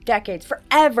centuries, decades,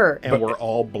 forever. And we're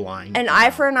all blind. An eye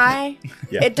for an eye,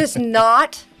 Yeah. it does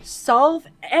not solve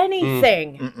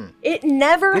anything. It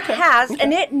never has,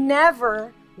 and it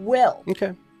never will.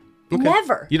 Okay.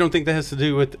 Never. You don't think that has to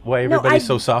do with why everybody's I-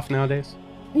 so soft nowadays?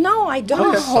 No, I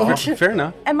don't. Okay, fair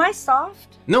enough. Am I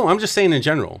soft? No, I'm just saying in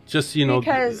general. Just,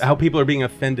 Because- how people are being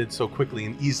offended so quickly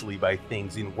and easily by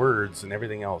things in words and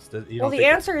everything else. You don't Well, the think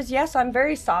answer is yes, I'm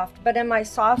very soft, but am I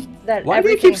soft that Why do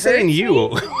you everything keep saying hurts you?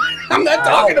 me? I'm not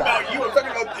talking about you. I'm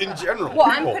talking about in general.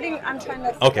 Well, people. I'm trying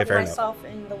to think Okay, of fair enough. myself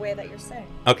in the way that you're saying.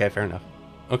 Okay, fair enough.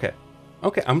 Okay,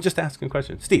 I'm just asking a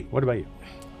question. Steve, what about you?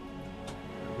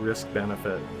 Risk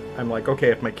benefit. I'm like, okay,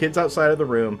 if my kid's outside of the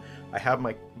room, I have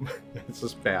my this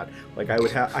is bad. Like I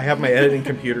have my editing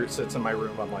computer, it sits in my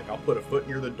room. I'm like, I'll put a foot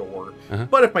near the door.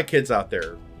 But if my kid's out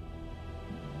there,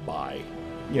 bye.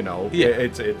 Yeah.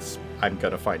 It's I'm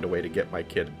gonna find a way to get my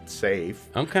kid safe.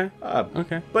 Okay.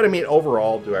 Okay. But I mean,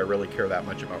 overall, do I really care that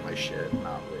much about my shit?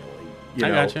 Not really. I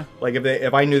gotcha. Like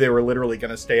if I knew they were literally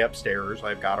gonna stay upstairs,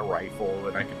 I've got a rifle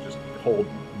and I could just hold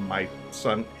my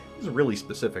son. This is really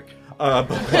specific. But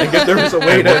like if there was a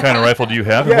way to What kind of rifle do you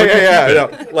have? yeah.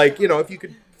 No. Like, if you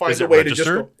could find Is a it way to just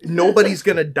registered? nobody's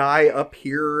gonna die up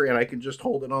here, and I can just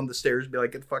hold it on the stairs and be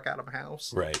like, get the fuck out of my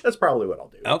house. Right. That's probably what I'll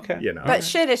do. Okay. But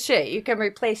shit is shit. You can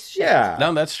replace shit. Yeah.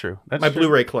 No, that's true. That's my true.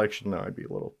 Blu-ray collection, though, I'd be a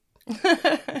little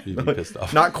You'd be pissed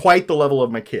off. not quite the level of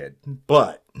my kid,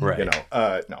 but Right.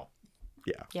 no.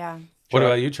 Yeah. What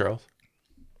about you, Charles?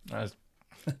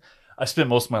 I spent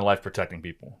most of my life protecting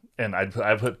people, and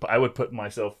I would put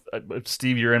myself.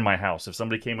 Steve, you're in my house. If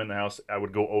somebody came in the house, I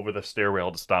would go over the stair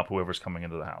rail to stop whoever's coming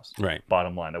into the house. Right.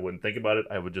 Bottom line, I wouldn't think about it.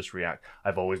 I would just react.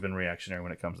 I've always been reactionary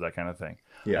when it comes to that kind of thing.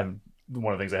 Yeah. And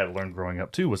one of the things I had to learn growing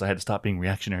up too was I had to stop being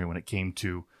reactionary when it came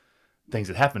to things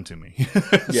that happened to me.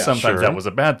 Yeah, Sometimes sure. that was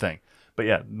a bad thing. But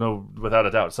yeah, no, without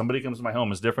a doubt, somebody comes to my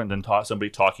home is different than somebody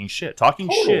talking shit. Talking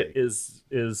shit is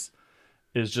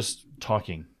just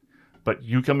talking. But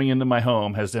you coming into my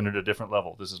home has entered a different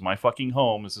level. This is my fucking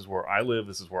home. This is where I live.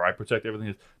 This is where I protect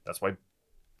everything. That's why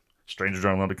strangers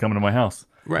aren't allowed to come into my house.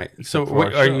 Right. So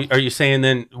for our are you saying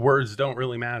then words don't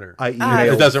really matter? I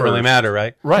emailed It doesn't really first. matter,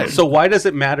 right? Right. So why does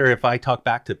it matter if I talk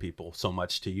back to people so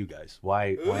much to you guys?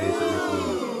 Why is it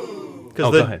making Because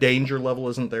go the ahead. danger level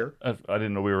isn't there. I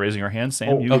didn't know we were raising our hands, Sam.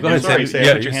 Oh, you go ahead, sorry, Sam. you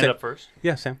Yeah, put your you hand say- up first.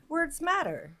 Yeah, Sam. Words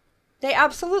matter. They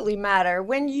absolutely matter.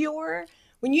 When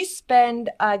you spend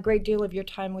a great deal of your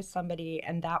time with somebody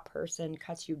and that person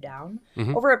cuts you down,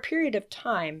 over a period of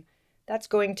time, that's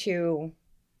going to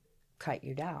cut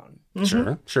you down.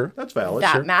 Sure. That's valid.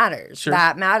 That sure. matters. Sure.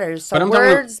 That matters. So But I'm talking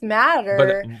words matter.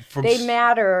 but from They s-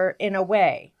 matter in a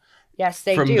way. Yes,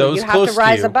 they From do. those You have close to to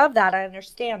rise you. above that. I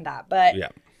understand that. But Yeah.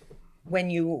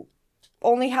 when you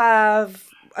only have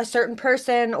a certain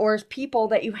person or people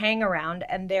that you hang around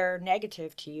and they're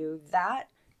negative to you, that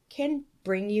can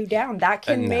bring you down. That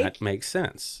can And make that makes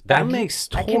sense. That makes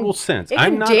that can- total sense. it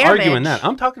I'm can not damage arguing that.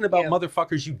 I'm talking about you.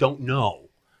 motherfuckers you don't know.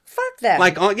 fuck them.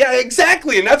 Like, yeah,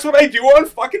 exactly. And that's what I do on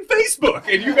fucking Facebook.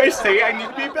 And you guys say I need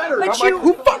to be better. But And I'm you- like,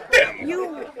 who fucked them?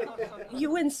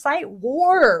 you incite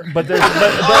war But there's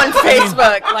on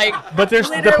Facebook. Like, but there's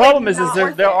the literally problem is not there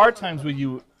worth there it. are times where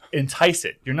you entice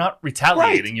it. You're not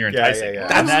retaliating. Right. You're Yeah, enticing. yeah,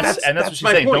 yeah. And that's That's what my she's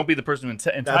saying. point. Don't be the person who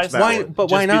entices. valid. Why-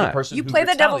 but why Just be the not? person You who play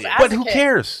the devil's retaliates. But who advocate.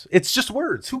 cares? It's just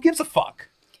words. Who gives a fuck?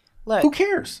 Look, Who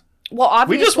cares? well, We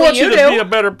obviously just want you to do. be a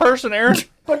better person, Aaron.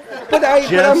 But I'm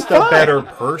Just a fine. better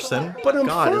person. But I'm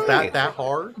God, is fine. that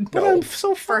hard? But I'm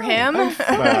so For fine.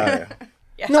 him?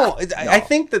 No, I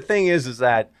think the thing is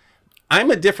that I'm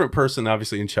a different person,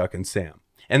 obviously, in Chuck and Sam.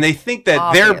 And they think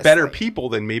that they're better Obviously. people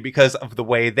than me because of the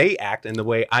way they act and the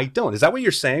way I don't. Is that what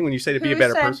you're saying when you say to be a Who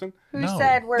better said- person? Who No.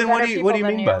 said we're Then better what do you people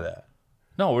than mean by that?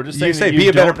 No, we're just You saying say that be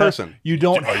a better don't have- person. You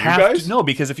don't Are you have guys? to. No,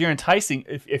 because if you're enticing,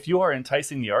 if you are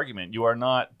enticing the argument, you are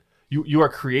not. You are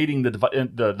creating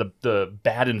the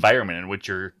bad environment in which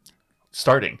you're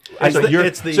starting. It's So, the- you're,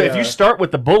 it's the, so if you start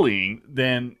with the bullying,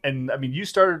 then you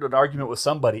started an argument with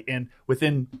somebody, and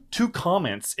within 2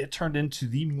 comments, it turned into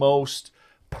the most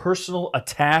personal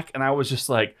attack, and I was just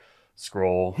like,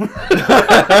 scroll. Let's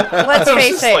I was face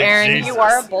just it, like, Aaron, Jesus. you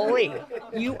are a bully.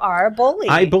 You are a bully.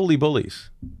 I bully bullies.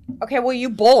 Okay, well, you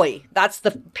bully. That's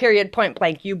the period point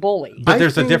blank. You bully. But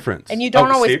there's a difference. And you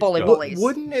don't always see? bully Go. bullies.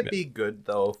 Wouldn't it be good,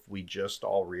 though, if we just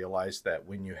all realized that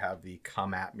when you have the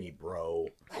come at me, bro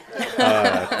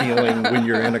feeling when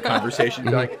you're in a conversation,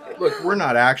 you're like, look, we're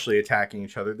not actually attacking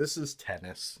each other. This is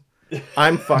tennis.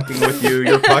 I'm fucking with you.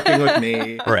 You're fucking with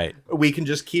me. Right. We can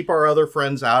just keep our other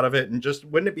friends out of it. And just,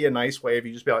 wouldn't it be a nice way if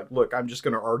you just be like, look, I'm just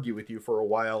going to argue with you for a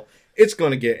while. It's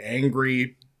going to get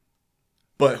angry,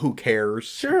 but who cares?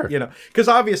 Sure. You know, because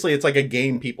obviously it's like a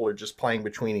game people are just playing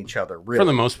between each other. Really. For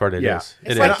the most part, it is. Yeah. It's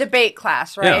It like is. debate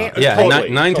class, right? Yeah,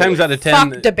 Totally, nine times out of 10.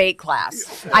 Fuck debate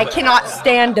class. I cannot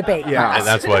stand debate Yeah. class. And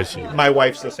that's why she. My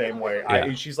wife's the same way.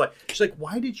 Yeah. She's like,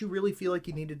 why did you really feel like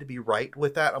you needed to be right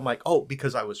with that? I'm like, oh,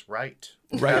 because I was right.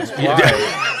 Right. That's Yeah.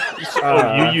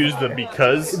 why. You use the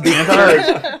because.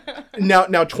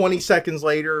 Now 20 seconds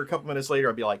later, a couple minutes later,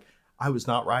 I'll be like, I was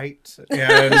not right,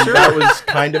 and that was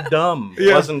kind of dumb,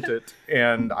 wasn't it?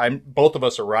 And both of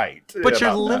us are right. But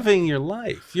you're about living your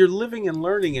life. You're living and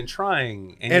learning and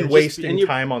trying. that. you're And just- wasting and you're-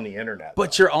 time on the internet.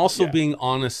 But though. you're also Yeah. being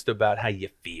honest about how you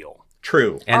feel.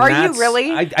 True. And Are you that's-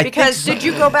 really? I think Because so. did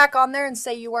you go back on there and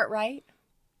say you weren't right?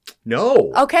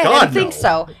 No. Okay, God, I didn't think no.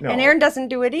 so. No. And Aaron doesn't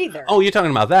do it either. Oh, you're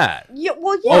talking about that? Yeah,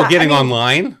 well, yeah. Oh, getting I mean,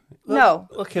 online? No.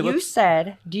 Okay, You let's-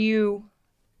 said, do you...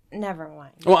 Never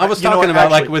mind. Well, I was You know talking what,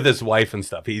 about like actually- with his wife and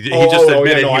stuff. He just yeah,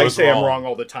 admitted no, he I was say wrong. I'm wrong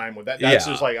all the time with that. That's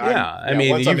just like, I mean,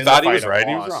 once I'm you in the thought he fight, was I'm right.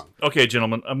 He was lost. wrong. Okay,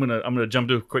 gentlemen, I'm gonna jump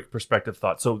to a quick perspective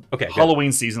thought. So, Okay, good.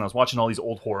 Halloween season, I was watching all these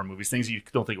old horror movies, things you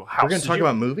don't think. Well, House. We're going to Did talk you-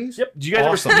 about movies? Yep. Did you guys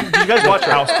Awesome. did you guys watch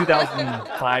House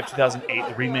 2005, 2008,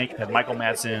 the remake? Had Michael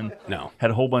Madsen. No.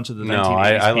 Had a whole bunch of the No,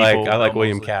 1980s I people, like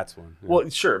William mostly. Katz's one. Yeah. Well,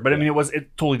 sure, but I mean, it was a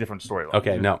totally different storyline.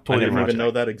 Okay, no, I totally didn't I didn't different. even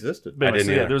know that existed. But anyway, didn't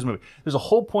so, yeah, either. there's a movie. There's a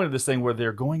whole point of this thing where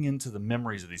they're going into the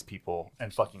memories of these people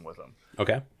and fucking with them.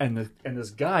 Okay. And this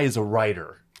guy is a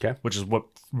writer. Okay. Which is what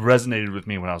resonated with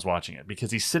me when I was watching it, because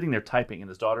he's sitting there typing and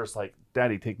his daughter's like,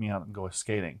 "Daddy, take me out and go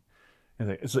skating." And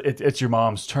it's your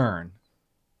mom's turn.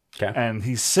 Okay. And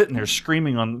he's sitting there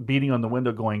screaming beating on the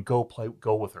window, going, "Go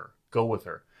with her,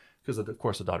 because of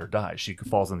course the daughter dies. She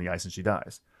falls on the ice and she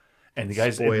dies. And the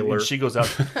guy's Spoiler. and she goes out.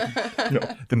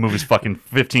 The movie's fucking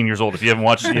 15 years old. If you haven't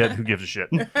watched it yet, who gives a shit?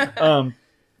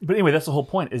 But anyway, that's the whole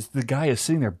point. Is the guy is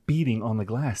sitting there beating on the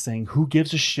glass, saying, "Who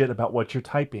gives a shit about what you're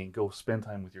typing? Go spend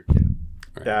time with your kid."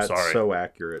 That's Sorry. so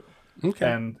accurate. Okay.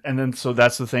 And then so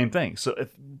that's the same thing. So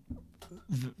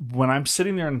when I'm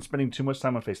sitting there and spending too much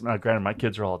time on Facebook, now granted my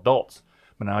kids are all adults,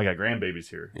 but now I got grandbabies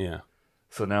here. Yeah.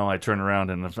 So now I turn around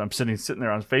and I'm sitting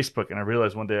there on Facebook, and I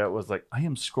realized one day I was like, I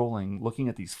am scrolling, looking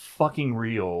at these fucking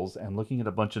reels and looking at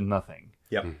a bunch of nothing.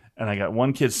 Yep. And I got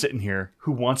one kid sitting here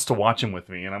who wants to watch them with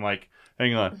me, and I'm like,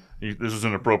 hang on, this is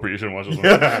inappropriate. You shouldn't watch this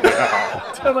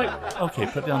one. I'm like, okay,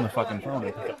 put down the fucking phone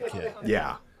and pick up the kid.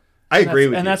 Yeah. I agree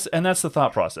with you. And that's the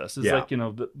thought process. It's Yeah. like,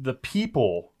 the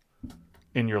people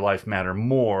in your life matter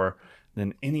more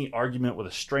than any argument with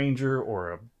a stranger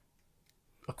or a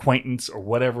acquaintance or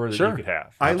whatever that Sure. you could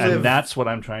have. I live- and that's what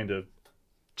I'm trying to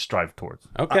strive towards.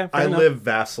 Okay. I fair enough. live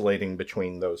vacillating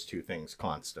between those two things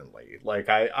constantly. Like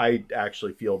I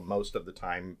actually feel most of the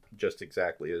time just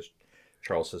exactly as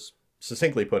Charles has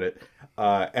succinctly put it.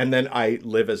 And then I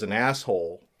live as an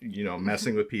asshole,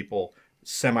 messing with people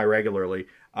semi-regularly.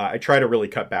 I try to really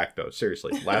cut back though.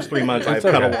 Seriously, last 3 months I've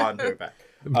cut a lot to it back.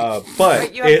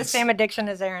 But You have the it's same addiction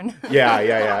as Aaron. yeah.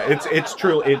 It's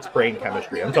true. It's brain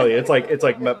chemistry. I'm telling you, it's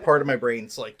like part of my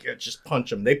brain's like, yeah, just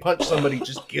punch them. They punch somebody,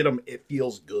 just get them. It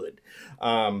feels good.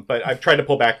 But I've tried to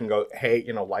pull back and go, hey,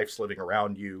 life's living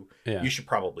around you. Yeah. You should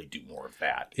probably do more of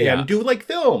that Yeah. and do like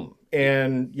film.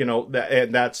 And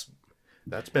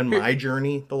that's been my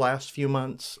journey the last few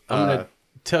months. I'm going to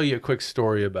tell you a quick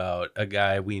story about a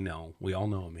guy we know. We all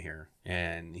know him here,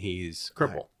 and he's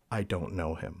crippled. I don't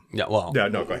know him. Yeah, well, Yeah,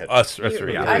 no, go ahead. us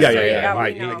three. Yeah, I yeah, see, yeah. yeah,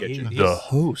 I we know. get you. He's-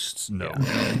 hosts know.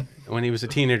 When he was a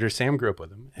teenager, Sam grew up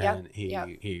with him, and Yep.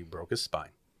 he broke his spine.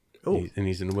 Oh. And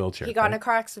he's in a wheelchair. He got in right? a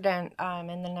car accident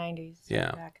in the 90s.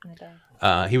 Yeah. Back in the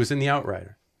day. He was in the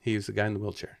Outrider. He was the guy in the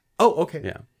wheelchair. Oh, okay.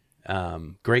 Yeah.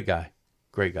 Great guy.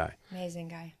 Great guy. Amazing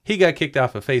guy. He got kicked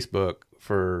off of Facebook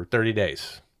for 30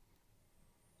 days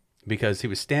because he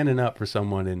was standing up for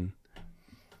someone and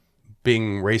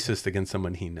being racist against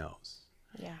someone he knows.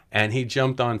 Yeah. And he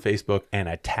jumped on Facebook and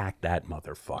attacked that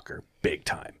motherfucker big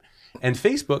time. And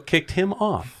Facebook kicked him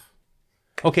off.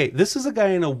 Okay, this is a guy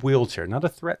in a wheelchair, not a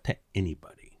threat to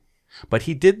anybody. But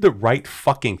he did the right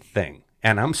fucking thing.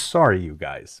 And I'm sorry, you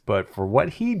guys, but for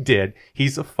what he did,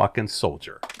 he's a fucking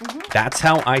soldier. That's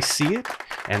how I see it.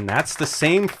 And that's the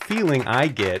same feeling I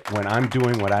get when I'm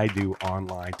doing what I do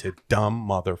online to dumb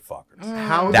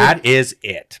motherfuckers. That is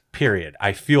it, period.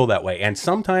 I feel that way. And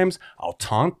sometimes I'll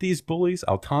taunt these bullies.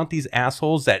 I'll taunt these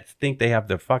assholes that think they have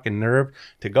the fucking nerve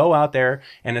to go out there.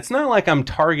 And it's not like I'm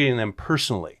targeting them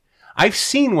personally. I've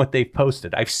seen what they've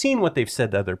posted. I've seen what they've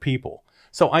said to other people.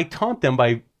 So I taunt them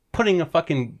by putting a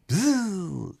fucking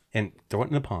bzzz and throw it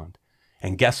in the pond.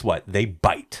 And guess what? They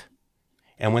bite.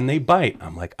 And when they bite,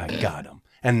 I'm like, I got them.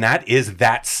 And that is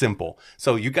that simple.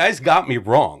 So you guys got me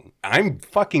wrong. I'm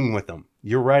fucking with them.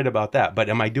 You're right about that. But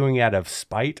am I doing it out of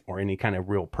spite or any kind of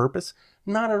real purpose?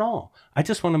 Not at all. I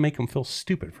just want to make them feel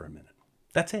stupid for a minute.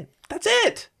 That's it. That's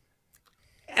it.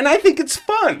 And I think it's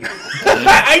fun.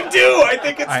 I do. I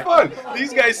think it's fun.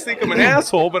 These guys think I'm an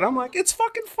asshole, but I'm like, it's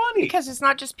fucking funny. Because it's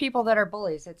not just people that are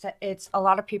bullies. It's a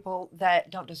lot of people that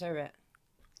don't deserve it.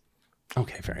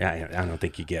 Okay, fair. I don't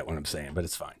think you get what I'm saying, but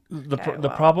it's fine. The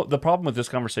problem with this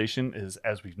conversation is,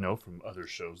 as we know from other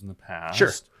shows in the past,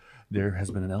 Sure. there has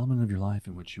been an element of your life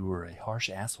in which you were a harsh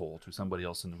asshole to somebody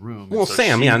else in the room. Well, so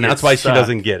Sam, she and that's gets why she stuck.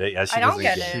 doesn't get it. Yeah, she I don't doesn't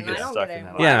get it. it. She and gets I don't stuck get in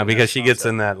it. that. Yeah, because she gets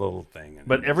in that little thing. and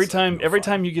But every it's like time, no every fun.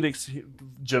 time you get,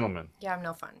 gentlemen, Yeah, I'm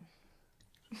no fun.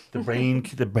 the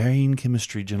brain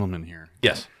chemistry, gentlemen here.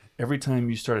 Yes. Every time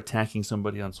you start attacking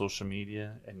somebody on social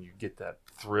media and you get that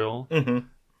thrill,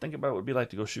 think about what it would be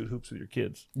like to go shoot hoops with your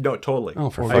kids. No, totally.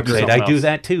 Oh, for Or fuck's do sake, I something do else.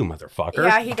 that too, motherfucker.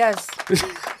 Yeah, he does.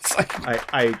 It's like,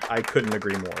 I couldn't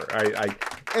agree more.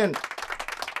 And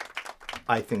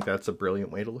I think that's a brilliant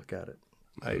way to look at it.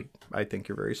 I think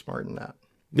you're very smart in that.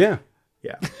 yeah.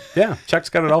 Yeah. Yeah, Chuck's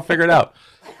got it all figured out.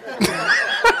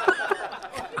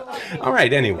 All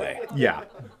right, anyway, Yeah.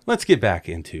 let's get back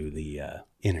into the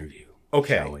interview.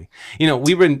 Okay. Shall we? You know,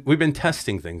 we've been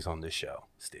testing things on this show,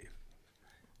 Steve.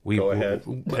 Go ahead.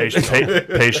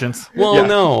 Patience. Well, Yeah.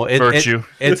 no, Virtue.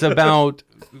 it's about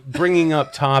bringing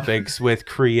up topics with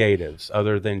creatives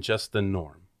other than just the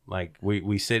norm. Like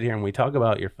we sit here and we talk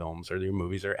about your films or your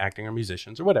movies or acting or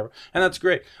musicians or whatever, and that's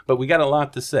great. But we got a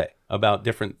lot to say about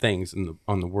different things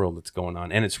on the world that's going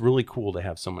on, and it's really cool to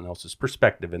have someone else's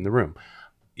perspective in the room.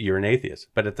 You're an atheist,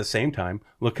 but at the same time,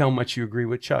 look how much you agree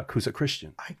with Chuck, who's a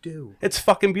Christian. I do. It's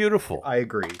fucking beautiful. I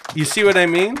agree. You see what I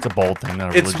mean? It's a bold thing,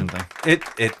 not a It's religion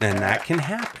thing. and that can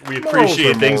happen. We Morals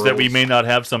appreciate are things that we morals. may not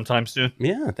have sometime soon.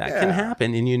 Yeah, that can Yeah.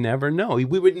 happen, and you never know. We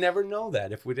would never know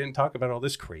that if we didn't talk about all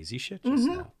this crazy shit just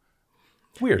now.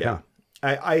 Weird, Yeah. huh?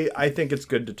 I think it's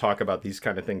good to talk about these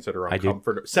kind of things that are I do.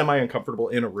 semi-uncomfortable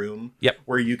in a room. Yep.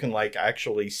 Where you can like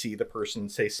actually see the person,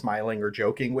 say, smiling or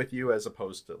joking with you, as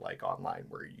opposed to like online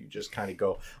where you just kind of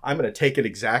go, I'm going to take it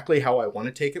exactly how I want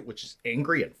to take it, which is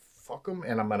angry and fuck them,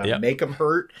 and I'm going to Yep. make them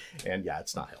hurt. And yeah,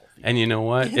 it's not healthy. And you know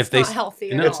what? It's not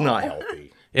healthy at no, It's all. not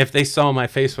healthy. if they saw my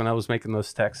face when I was making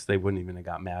those texts, they wouldn't even have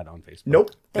got mad on Facebook.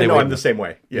 Nope. They No, I'm wouldn't the have. same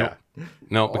way. Yeah.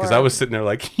 No, because I was sitting there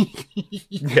like,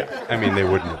 Yeah. I mean, they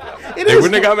wouldn't have. It They is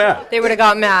wouldn't have got mad. They would have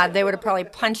got mad. They would have probably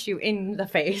punched you in the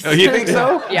face. Oh, you think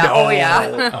so? Yeah. No. Oh,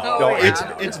 yeah. No,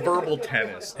 yeah. it's verbal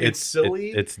tennis. It's It's-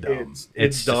 silly. it's dumb. It's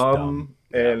It's just dumb, dumb.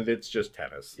 and it's just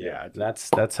tennis. Yeah, Yeah.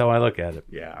 that's how I look at it.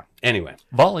 Yeah. Anyway,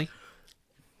 Volley.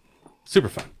 super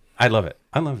fun. I love it.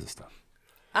 I love this stuff.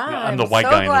 I'm the white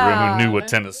so guy in the room who knew glad. what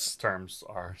tennis terms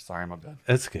are. Sorry, my bad.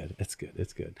 It's good. It's good.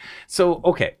 It's good. So,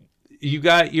 okay, you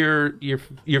got your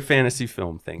fantasy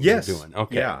film thing Yes. you're doing.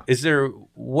 Okay. Yeah. Is there?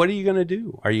 What are you gonna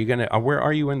do? Are you gonna? Where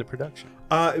are you in the production?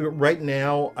 Right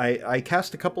now, I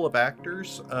cast a couple of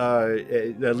actors,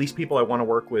 at least people I want to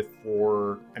work with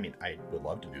for. I mean, I would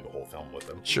love to do the whole film with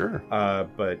them. Sure.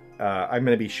 But I'm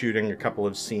going to be shooting a couple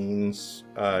of scenes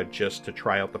just to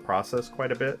try out the process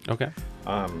quite a bit. Okay.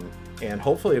 And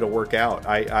hopefully it'll work out.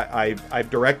 I've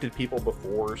directed people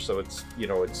before, so it's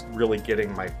it's really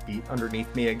getting my feet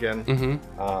underneath me again.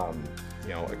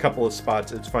 Mm-hmm. A couple of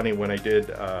spots. It's funny when I did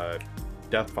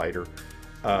Death Fighter.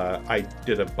 I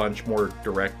did a bunch more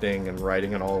directing and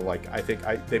writing and all. Like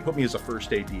they put me as a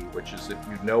first AD, which is, if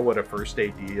you know what a first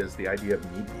AD is, the idea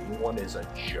of me being one is a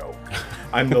joke.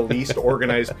 I'm the least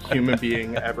organized human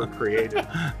being ever created.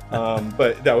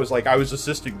 But that was like, I was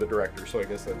assisting the director, so I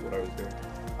guess that's what I was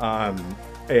doing.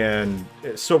 And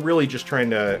so really just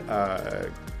trying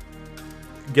to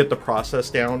get the process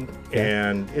down,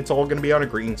 and it's all going to be on a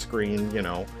green screen,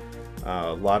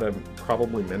 a lot of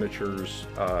probably miniatures,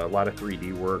 a lot of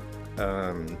 3D work,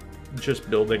 just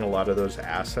building a lot of those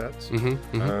assets.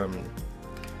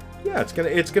 Yeah,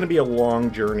 it's gonna be a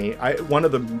long journey. One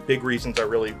of the big reasons I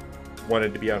really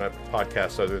wanted to be on a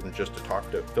podcast, other than just to talk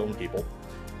to film people,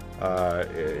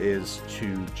 is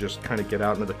to just kind of get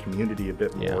out into the community a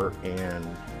bit more and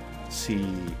see.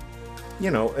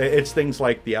 It's things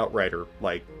like The Outrider.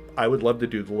 Like, I would love to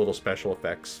do the little special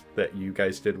effects that you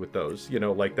guys did with those. You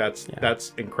know, like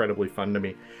that's incredibly fun to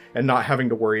me, and not having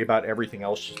to worry about everything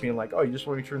else. Just being like, oh, you just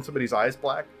want to turn somebody's eyes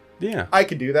black. Yeah, I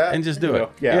could do that and just do you it.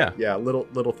 know? Yeah,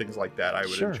 little things like that I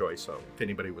would enjoy. So if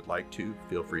anybody would like to,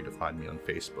 feel free to find me on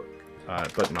Facebook,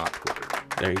 but not Twitter.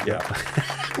 There you go.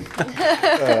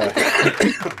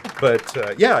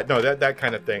 But yeah, no, that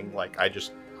kind of thing. Like I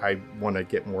want to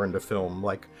get more into film.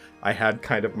 Like I had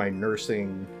kind of my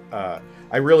nursing.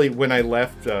 I really, when I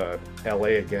left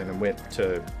LA again and went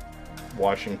to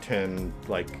Washington,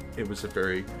 like it was a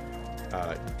very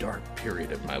dark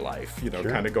period of my life, you know,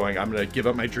 kind of going, I'm going to give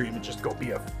up my dream and just go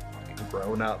be a fucking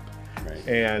grown up. Right.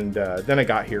 And then I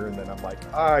got here and then I'm like,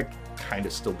 I kind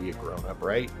of still be a grown up,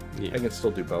 right? Yeah. I can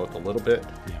still do both a little bit.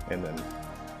 Yeah. And then,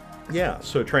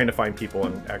 so trying to find people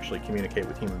and actually communicate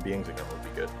with human beings again would be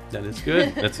good. That is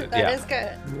good. That's it. That is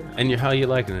good. And how you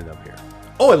liking it up here?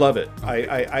 Oh, I love it. Okay.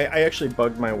 I actually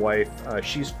bugged my wife.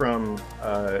 She's from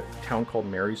a town called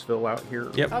Marysville out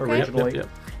here originally. Yep.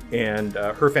 And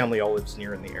her family all lives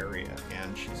near in the area,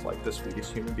 and she's like the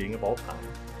sweetest human being of all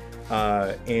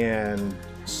time. And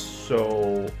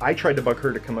so I tried to bug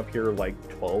her to come up here like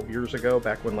 12 years ago,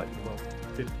 back when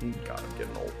 15. God, I'm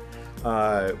getting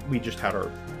old. We just had our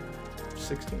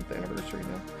 16th anniversary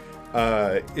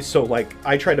now. So like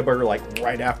I tried to bug her like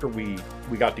right after we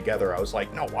got together. I was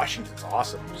like, no, Washington's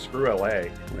awesome. Screw LA.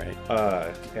 Right.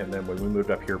 And then when we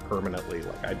moved up here permanently,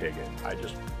 like I dig it.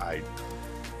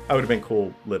 I would have been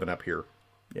cool living up here.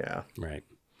 Yeah. Right.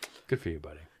 Good for you,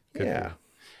 buddy. Good for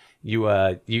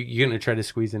you. You gonna try to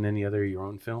squeeze in any other of your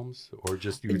own films, or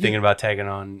just you were thinking about tagging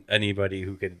on anybody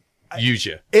who could use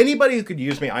you? Anybody who could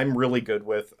use me, I'm really good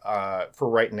with. For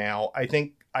right now, I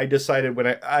think I decided when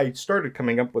I started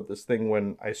coming up with this thing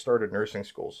when I started nursing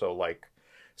school. So like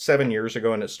 7 years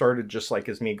ago, and it started just like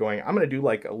as me going, I'm going to do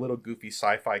like a little goofy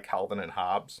sci-fi Calvin and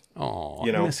Hobbes. Oh,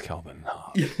 you know, I miss Calvin and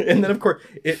Hobbes. And then of course,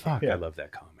 I love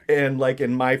that comic. And like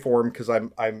in my form, because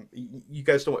I'm, you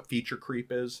guys know what feature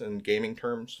creep is in gaming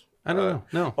terms? I don't know.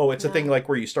 No. Oh, it's a thing like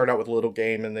where you start out with a little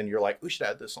game, and then you're like, we should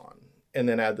add this on, and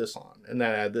then add this on, and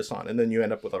then add this on, and then you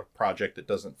end up with a project that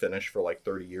doesn't finish for like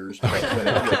 30 years.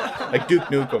 Like Duke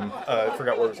Nukem, I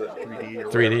forgot what was it,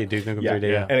 3D? 3D, Duke Nukem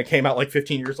 3D. Yeah. And it came out like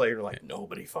 15 years later, like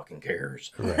nobody fucking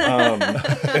cares. Right.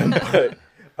 But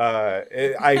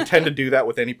I tend to do that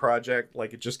with any project.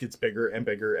 Like it just gets bigger and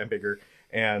bigger and bigger.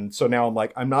 And so now I'm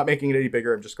like, I'm not making it any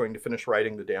bigger. I'm just going to finish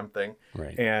writing the damn thing.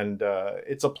 Right. And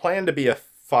it's a plan to be a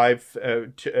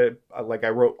like I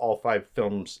wrote all 5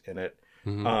 films in it.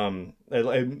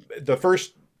 Mm-hmm. The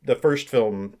first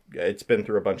film, it's been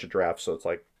through a bunch of drafts, so it's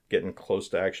like getting close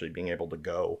to actually being able to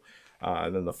go.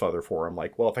 And then the other 4, I'm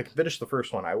like, well, if I can finish the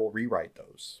first one, I will rewrite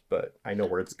those, but I know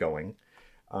where it's going.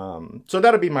 So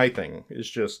that'll be my thing. It's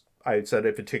just, I said,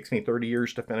 if it takes me 30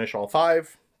 years to finish all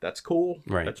 5, that's cool.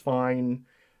 Right. That's fine.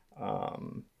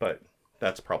 But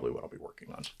that's probably what I'll be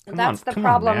working on. That's the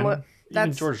problem with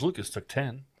even George Lucas took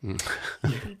 10.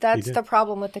 That's the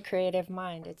problem with the creative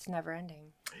mind. It's never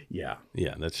ending. Yeah,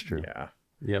 that's true. Yeah.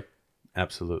 Yep.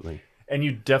 Absolutely. And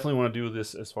you definitely want to do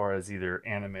this as far as either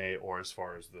anime or as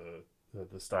far as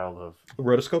the style of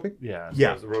rotoscoping. Yeah.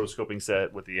 The rotoscoping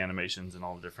set with the animations and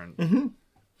all the different. Mm-hmm.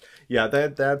 Yeah,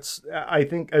 that's. I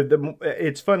think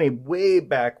it's funny. Way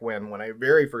back when I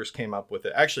very first came up with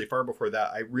it, actually far before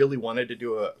that, I really wanted to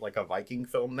do a Viking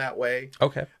film that way.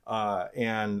 Okay.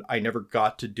 And I never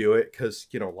got to do it because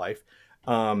life.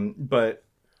 But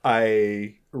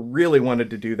I really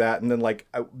wanted to do that, and then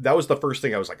that was the first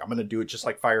thing I was like, I'm going to do it just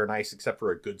like Fire and Ice, except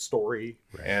for a good story.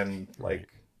 Right. And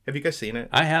have you guys seen it?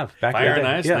 I have. Fire and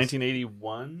Ice, yes.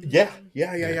 1981.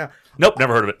 Yeah. Nope,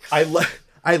 never heard of it.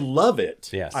 I love it.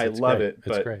 Yes, I love great. it,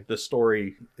 but great. The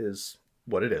story is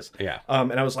what it is. Yeah.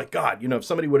 And I was like, God, if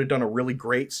somebody would have done a really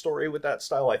great story with that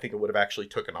style, I think it would have actually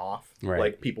taken off. Right.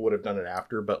 Like people would have done it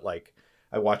after, but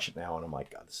I watch it now and I'm like,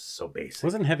 God, this is so basic.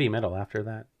 Wasn't Heavy Metal after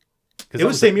that? It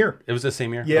was the same year. It was the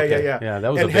same year? Yeah, okay. Yeah,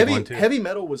 that was a big one too. Heavy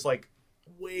Metal was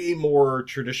way more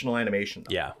traditional animation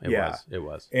though. Yeah, it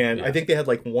was. And I think they had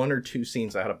 1 or 2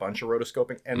 scenes that had a bunch of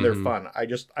rotoscoping, and they're fun.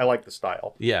 I like the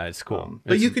style. Yeah, it's cool.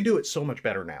 But you could do it so much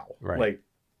better now. Right.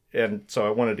 And so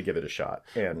I wanted to give it a shot.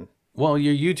 And well,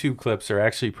 your YouTube clips are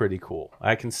actually pretty cool.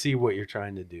 I can see what you're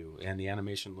trying to do, and the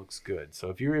animation looks good. So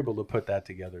if you're able to put that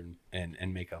together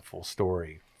and make a full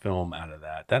story film out of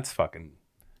that, that's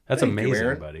amazing,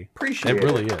 you, buddy. Appreciate it. It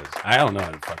really is. I don't know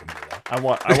how to fucking do that.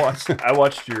 I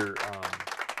watched your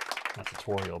not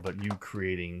tutorial, but you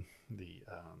creating the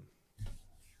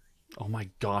oh my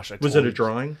gosh, was it a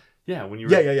drawing? Yeah, when you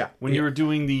were you were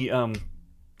doing the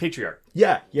Patriarch.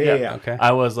 Yeah. Okay.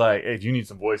 I was like, hey, you need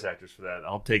some voice actors for that.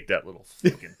 I'll take that little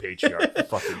fucking Patriarch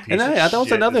fucking piece And of that was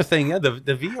shit. another thing. Yeah,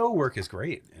 the VO work is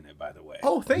great in it, by the way.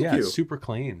 Oh, thank yeah, you. It's super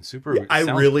clean. Super. Yeah, I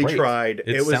sounds really great. tried.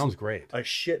 It was sounds great. a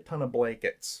shit ton of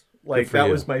blankets. Like for that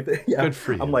you. was my thing. Yeah. Good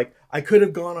for you. I'm like, I could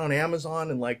have gone on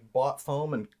Amazon and like bought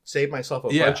foam and saved myself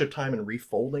a Yeah. bunch of time in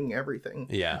refolding everything.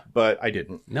 Yeah. But I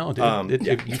didn't. No, dude,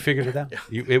 you figured it out.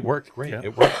 It worked great. Yeah.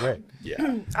 It worked great.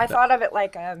 Yeah. I thought of it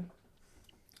like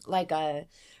a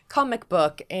comic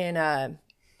book in a,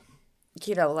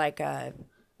 like a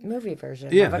movie version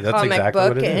Yeah, of a that's comic exactly book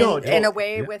what it is. in, No, in a totally.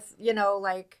 way Yeah. with,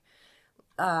 like,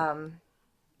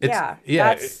 It's-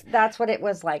 yeah, that's what it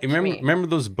was like. to me. Remember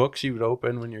those books you would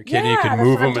open when you're a kid and you Yeah, could that's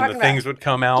move what I'm them and the talking about. things would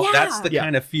come out? Yeah. That's the Yeah.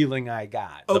 kind of feeling I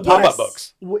got. Oh, The pop-up yes.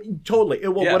 books. Totally.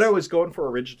 Well, Yes. what I was going for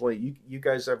originally, you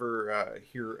guys ever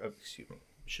hear of, excuse me,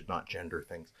 should not gender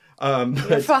things.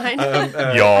 You're fine.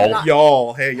 Y'all.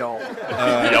 Y'all. Hey, y'all.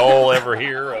 Y'all ever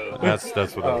hear of... That's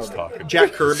what I was talking about.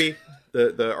 Jack Kirby,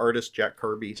 the artist Jack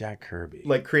Kirby. Jack Kirby.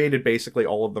 Like created basically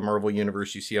all of the Marvel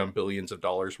universe you see on billions of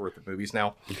dollars worth of movies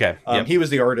now. Okay. Yep. He was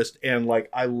the artist, and like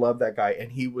I love that guy.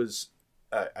 And he was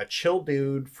a chill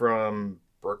dude from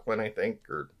Brooklyn, I think,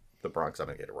 or the Bronx. I'm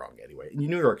gonna get it wrong anyway.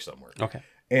 New York somewhere. Okay.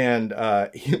 And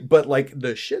but like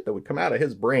the shit that would come out of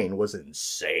his brain was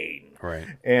insane. Right.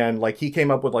 And like he came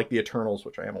up with like the Eternals,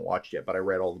 which I haven't watched yet, but I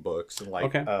read all the books. And like,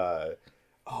 Okay.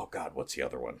 Oh God, what's the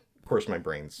other one? Of course, my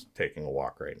brain's taking a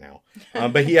walk right now.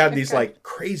 But he had these like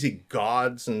crazy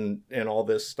gods and all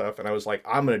this stuff, and I was like,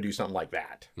 I'm gonna do something like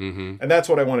that, Mm-hmm. and that's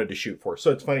what I wanted to shoot for.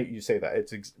 So it's funny you say that.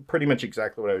 It's pretty much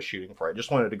exactly what I was shooting for. I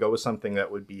just wanted to go with something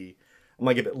that would be, I'm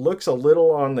like, if it looks a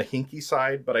little on the hinky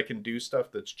side, but I can do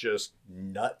stuff that's just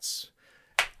nuts,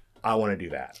 I want to do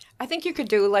that. I think you could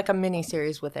do like a mini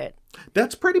series with it.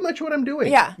 That's pretty much what I'm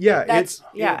doing. Yeah, Yeah. that's-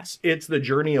 yeah. It's the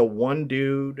journey of one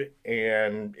dude,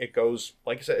 and it goes,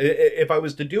 like I said, if I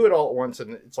was to do it all at once,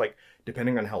 and it's like,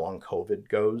 depending on how long COVID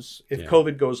goes, if Yeah.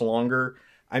 COVID goes longer,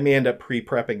 I may end up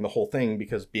pre-prepping the whole thing,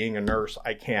 because being a nurse,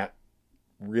 I can't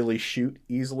really shoot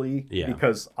easily, Yeah.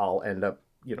 because I'll end up,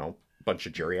 bunch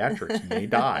of geriatrics may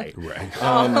die. Right.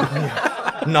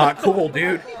 Not cool,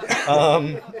 dude.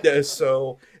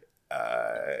 So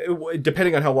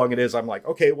depending on how long it is, I'm like,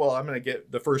 okay, well, I'm going to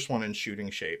get the first one in shooting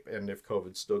shape. And if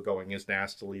COVID's still going as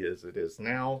nastily as it is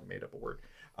now, made up a word,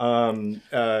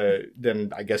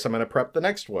 then I guess I'm going to prep the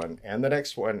next one and the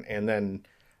next one. And then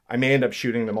I may end up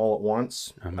shooting them all at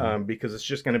once, because it's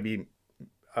just going to be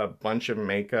a bunch of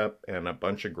makeup and a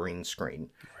bunch of green screen.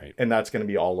 Right. And that's going to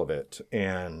be all of it.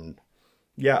 And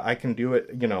yeah, I can do it.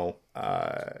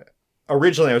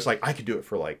 Originally I was like, I could do it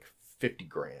for like 50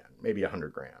 grand, maybe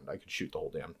 100 grand. I could shoot the whole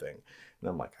damn thing. And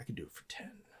I'm like, I could do it for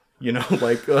 10.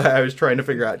 Like I was trying to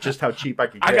figure out just how cheap I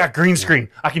could get. I got green screen.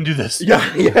 I can do this. Yeah,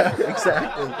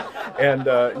 exactly. And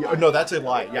no, that's a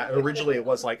lie. Yeah, originally it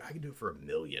was like I could do it for $1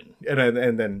 million,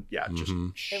 and then just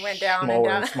It went down smaller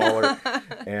and and smaller,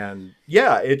 and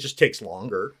yeah, it just takes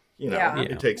longer. Yeah.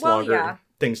 It takes Well, longer. yeah.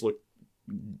 Things look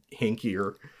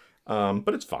hinkier,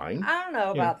 but it's fine. I don't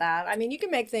know about that. I mean, you can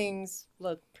make things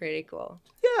look pretty cool.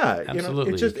 Yeah,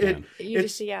 Absolutely, it just you can. You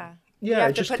it's just, yeah. yeah, You it have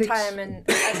to just put takes time and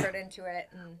effort into it.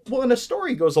 And well, and a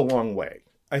story goes a long way.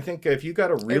 I think if you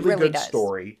got a really, really good does.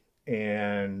 story,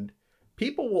 and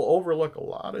people will overlook a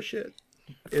lot of shit.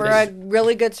 for It is- a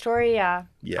really good story, yeah.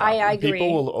 Yeah. I agree.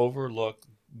 People will overlook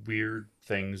weird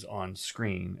things on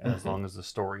screen as long as the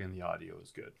story and the audio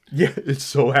is good. yeah, it's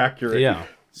so accurate. Yeah.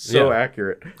 So Yeah.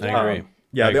 accurate. I agree.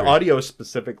 Yeah, I the agree. audio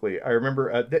specifically. I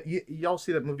remember y'all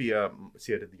see that movie.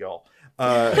 See, I did the y'all.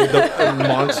 The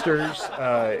Monsters.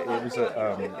 It was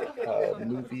a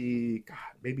movie. God,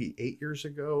 maybe 8 years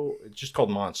ago. It's just called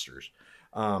Monsters.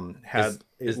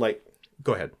 Is like.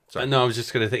 Go ahead. Sorry. No, I was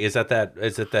just gonna think. Is it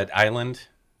that island,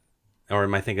 or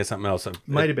am I thinking of something else?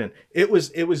 Might have been. It was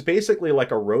basically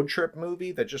like a road trip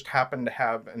movie that just happened to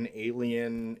have an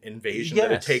alien invasion that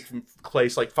had Yes. taken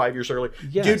place like 5 years earlier.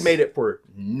 Yes. Dude made it for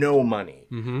no money.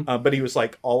 Mm-hmm. But he was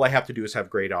like, all I have to do is have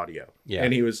great audio. Yeah.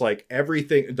 And he was like,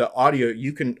 everything, the audio,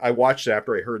 I watched it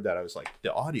after I heard that. I was like,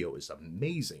 the audio is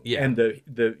amazing. Yeah. And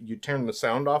you turn the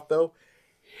sound off though,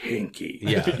 hinky.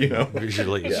 Yeah,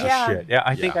 visually, it's Yeah. shit. Yeah,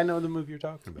 I think Yeah. I know the movie you're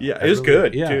talking about. Yeah, I it was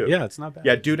good, Yeah, too. yeah, it's not bad.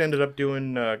 Yeah, dude ended up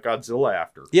doing Godzilla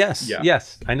after. Yes, Yeah.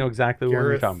 yes, I know exactly what you're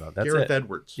Gareth- talking about. That's Gareth it.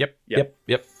 Edwards. Yep.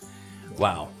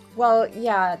 Wow. Well,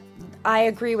 yeah, I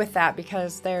agree with that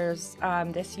because there's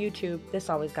this YouTube. This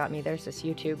always got me. There's this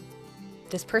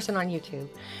person on YouTube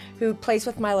who plays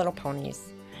with My Little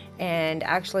Ponies, and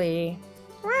actually,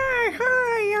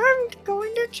 hi, I'm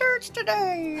going to church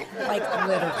today. Like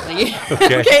literally,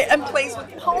 Okay. okay, and plays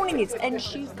with ponies, and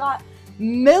she's got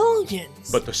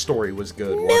millions. But the story was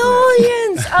good, wasn't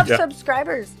Millions of Yeah.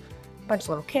 subscribers. Bunch of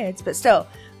little kids, but still,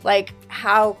 like,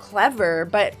 how clever.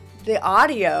 But the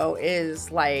audio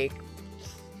is like,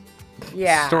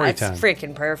 yeah, Story it's time.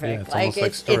 freaking perfect. Yeah, it's like, almost like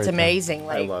it's story time. amazing. I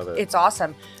Like, love it. it's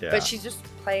awesome. Yeah. But she's just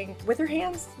playing with her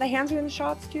hands. The hands are in the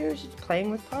shots too. She's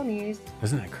playing with ponies.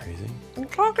 Isn't that crazy? I'm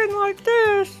talking like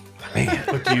this.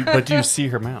 Man. But do you see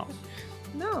her mouth?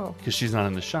 No. Because she's not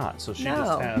in the shot, so she No.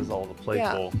 just has all the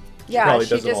playful. Yeah, Probably she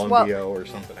does it just all in well. VO or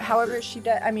something. However she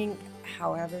does. I mean, I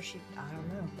don't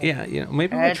know. Yeah,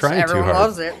 maybe we're It's- trying too everyone hard.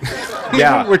 loves it.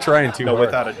 Yeah. We're trying too No, hard.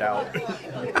 without a doubt.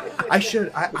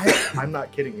 I'm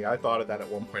not kidding you. I thought of that at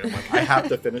one point. I'm like, I have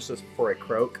to finish this before I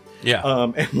croak. Yeah.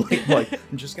 And like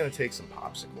I'm just gonna take some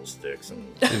popsicle sticks and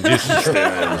And do some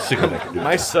shit. See what I can do.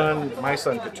 my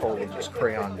son could totally just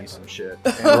crayon me some shit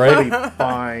and really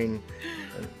fine.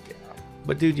 And, yeah,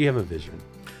 But dude, you have a vision.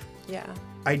 Yeah.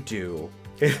 I do.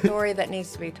 Story that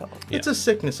needs to be told. It's a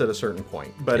sickness at a certain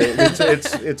point, but it's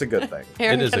a good thing.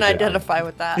 Aaron is a can good identify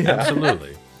with that.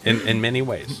 Absolutely. In many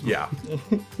ways. Yeah.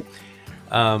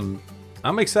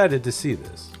 I'm excited to see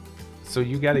this. So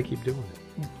you got to keep doing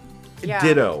it. Yeah.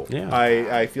 Ditto. Yeah.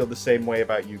 I feel the same way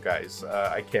about you guys.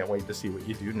 I can't wait to see what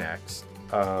you do next.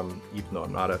 Even though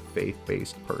I'm not a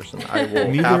faith-based person, I will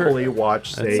Neither- happily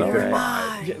watch That's Say all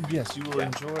right. Goodbye. Yes, you will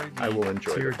enjoy. The I will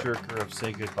enjoy the tearjerker of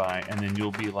Say Goodbye, and then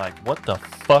you'll be like, "What the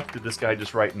fuck did this guy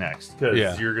just write next?" Because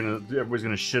Yeah. everybody's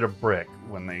gonna shit a brick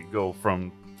when they go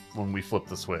from when we flip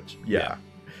the switch. Yeah.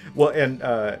 Well, and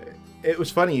it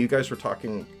was funny. You guys were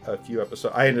talking a few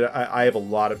episodes. I have a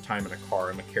lot of time in a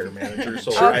car. I'm a care manager,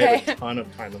 so I have Okay. a ton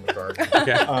of time in the car.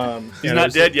 Okay. He's and not I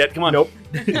was- dead yet. Come on. Nope.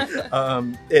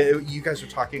 You guys were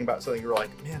talking about something. You were like,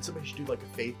 man, somebody should do like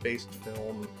a faith-based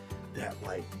film that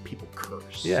like people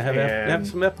curse. Yeah, have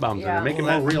some F bombs in Yeah. it. Make it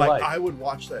more real like, life. I would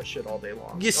watch that shit all day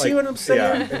long. You see what I'm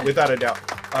saying? Yeah, without a doubt.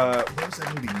 What was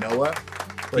that movie? Noah.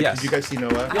 Like, Yes. Did you guys see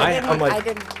Noah? I'm like- I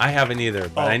didn't. I haven't either,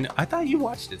 but Oh. I thought you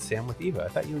watched it, Sam, with Eva. I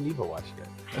thought you and Eva watched it.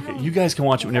 Okay, you guys can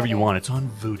watch it whenever you want. It's on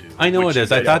Vudu. I know which it is.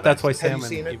 you I guys thought have that's why access- Sam you and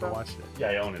seen it, Eva though? watched it. Yeah,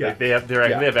 I own it. Yeah. They have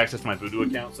Yeah. they have access to my Vudu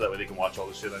account, so that way they can watch all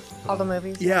the shit. All the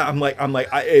movies. Yeah, I'm like,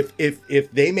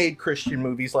 if they made Christian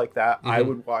movies like that, I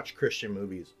would watch Christian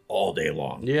movies all day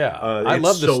long. Yeah, I it's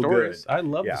love the so stories. good. I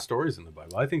love Yeah. the stories in the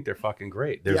Bible. I think they're fucking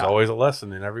great. There's Yeah. always a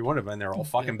lesson in every one of them. And they're all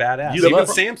fucking badass. You'd Even love-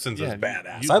 Samson's Yeah, is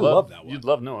badass. you'd I love that one. You'd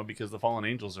love Noah because the fallen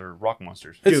angels are rock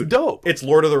monsters. It's Dude, dope. It's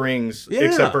Lord of the Rings, Yeah.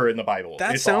 except for in the Bible.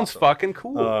 That It's sounds awesome. fucking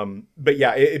cool. But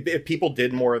yeah, if people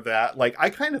did more of that, like I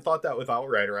kind of thought that with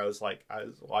Outrider. I was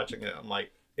watching it. I'm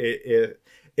like,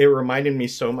 it reminded me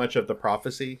so much of The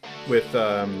Prophecy with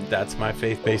That's my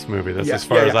faith-based movie. That's yeah, as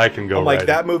far yeah, as yeah. I can go. I'm like right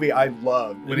that movie. I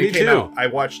loved when Me it came too. out. I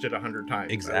watched it 100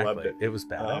 times. Exactly. I loved it. It was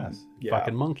badass. yeah.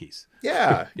 Fucking monkeys.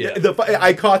 Yeah, Yeah.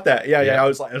 I caught that. Yeah, Yeah. I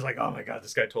was like, oh my god,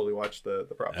 this guy totally watched the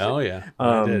Prophecy. Oh yeah,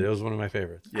 I Um, did. It was one of my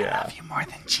favorites. Yeah, you more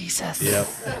than Jesus. Yep.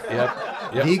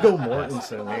 Viggo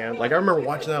Mortensen, man. Like I remember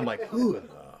watching that. I'm like, who in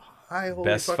the high holy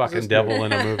Best fuck is fucking this devil dude?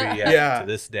 in a movie yet Yeah. to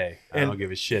this day. I And don't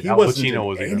give a shit. he Al wasn't Pacino in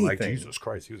was even like, anything. Jesus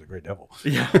Christ, he was a great devil.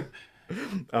 Yeah.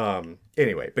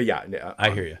 Anyway, but yeah,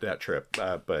 I hear you. that trip.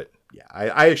 But yeah,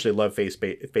 I actually love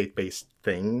faith-based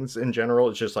things in general.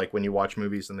 It's just like when you watch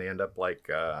movies and they end up like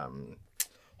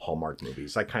Hallmark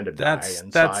movies. I kind of die That's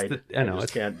inside. I know just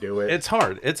it's can't do it. It's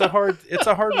hard. It's a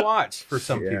hard watch for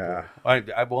some Yeah.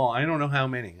 people. I don't know how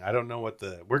many. I don't know what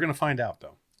we're gonna find out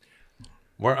though.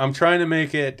 I'm trying to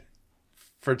make it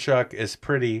for Chuck as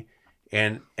pretty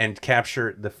and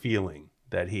capture the feeling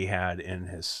that he had in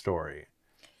his story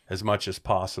as much as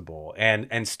possible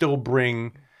and still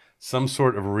bring some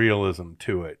sort of realism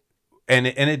to it. And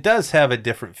it does have a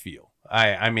different feel.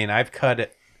 I mean, I've cut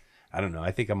it. I don't know.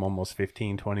 I think I'm almost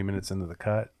 15, 20 minutes into the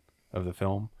cut of the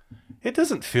film. It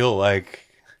doesn't feel like...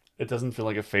 It doesn't feel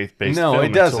like a faith-based No, film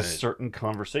it doesn't. until certain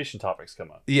conversation topics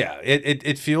come up. Yeah,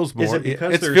 it feels more... Is it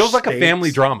because it there's feels like a family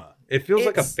stakes? drama. It feels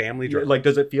like a It's- family drama. like,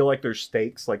 does it feel like there's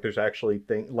stakes? Like there's actually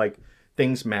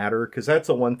things matter? Because that's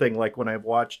the one thing. Like when I've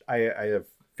watched, I have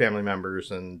family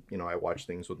members, and I watch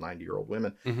things with 90-year-old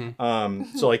women.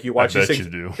 Mm-hmm. So like you watch I these bet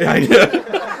things. you do. I know.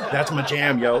 That's my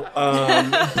jam, yo.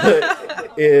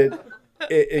 But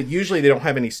it usually they don't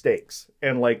have any stakes,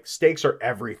 and like stakes are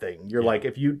everything. You're like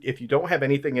if you don't have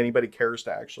anything anybody cares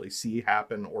to actually see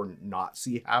happen or not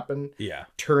see happen, Yeah.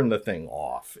 turn the thing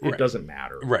off. It Right. doesn't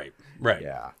matter. Right.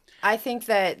 Yeah. I think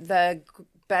that the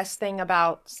best thing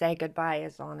about Say Goodbye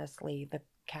is honestly the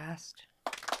cast.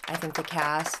 I think the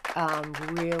cast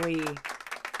really,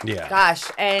 Yeah. gosh,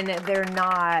 and they're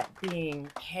not being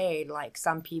paid like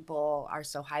some people are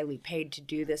so highly paid to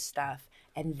do this stuff,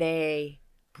 and they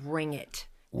bring it.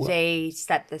 they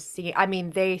set the scene. I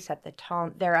mean, they set the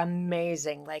tone. They're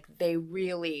amazing. Like, they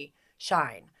really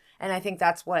shine. And I think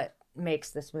that's what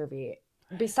makes this movie,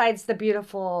 besides the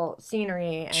beautiful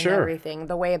scenery and everything,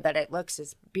 the way that it looks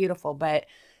is beautiful, but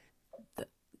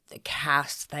the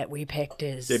cast that we picked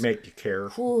is... They make you care.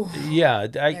 Yeah, I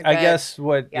guess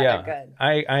what... Yeah, they're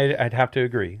good. I'd have to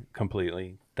agree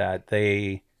completely that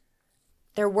they're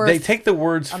worth they take the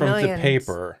words from millions. the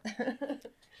paper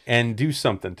and do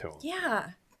something to them.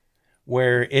 Yeah.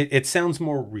 Where it sounds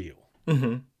more real.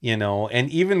 Mm-hmm. You know, and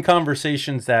even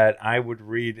conversations that I would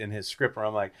read in his script where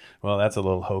I'm like, well, that's a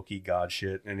little hokey God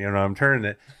shit. And, you know, I'm turning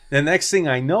it. The next thing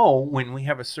I know, when we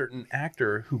have a certain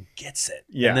actor who gets it,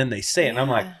 and then they say it, and I'm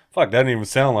like, fuck, that doesn't even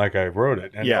sound like I wrote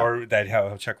it. And, or that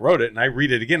how Chuck wrote it. And I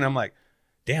read it again, and I'm like,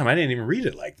 damn, I didn't even read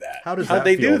it like that. How'd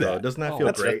they feel, do though? that? Doesn't that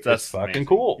feel great? That's fucking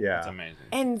cool. Yeah. It's amazing.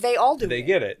 And they all do it. They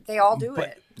get it. They all do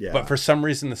it. Yeah. But for some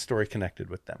reason, the story connected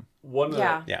with them. You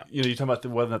know, you talk about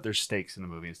whether or not there's stakes in the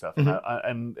movie and stuff.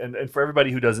 Mm-hmm. And for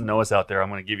everybody who doesn't know us out there, I'm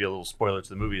going to give you a little spoiler to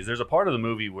the movie. There's a part of the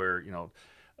movie where, you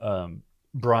know,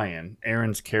 Brian,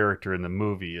 Aaron's character in the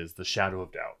movie, is the shadow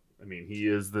of doubt. I mean, he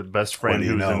is the best friend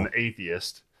who's an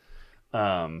atheist.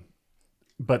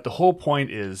 But the whole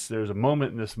point is there's a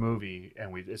moment in this movie,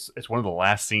 and it's one of the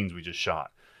last scenes we just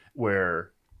shot,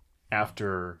 where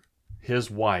after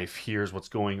his wife hears what's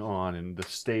going on and the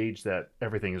stage that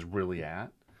everything is really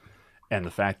at, and the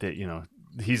fact that, you know,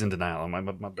 he's in denial. My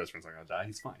best friend's not going to die.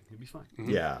 He's fine. He'll be fine.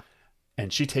 Yeah.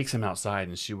 And she takes him outside,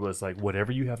 and she was like,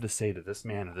 whatever you have to say to this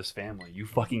man or this family, you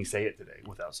fucking say it today,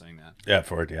 without saying that. Yeah,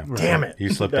 for it, yeah. Right. Damn it. He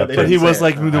slipped No, up. they But didn't he say was it.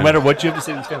 like, no matter what you have to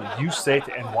say to this family, you say it.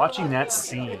 And watching that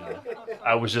scene,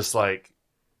 I was just like,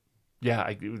 yeah,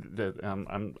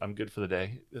 I'm good for the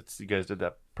day. You guys did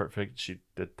that perfect. She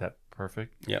did that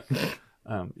perfect. Yeah.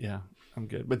 Yeah, I'm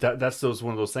good. But that's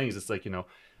one of those things. It's like, you know,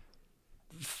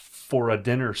 for a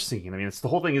dinner scene. I mean, it's the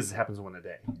whole thing is it happens in a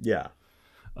day. Yeah.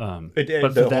 But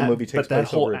the whole movie takes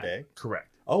place over a day? Correct.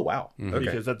 Oh, wow. Mm-hmm. Okay.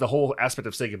 Because the whole aspect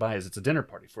of Say Goodbye is it's a dinner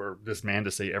party for this man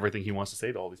to say everything he wants to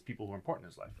say to all these people who are important in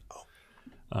his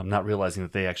life. Not realizing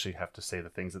that they actually have to say the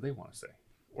things that they want to say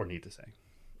or need to say.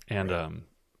 And,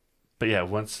 but yeah,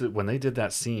 when they did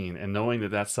that scene and knowing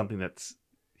that that's something that's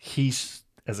he's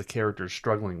as a character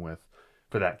struggling with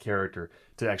for that character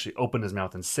to actually open his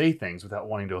mouth and say things without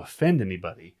wanting to offend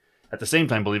anybody, at the same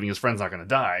time believing his friend's not going to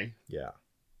die. Yeah.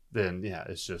 Then yeah,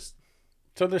 it's just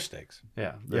So there's stakes.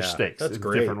 there's stakes. That's in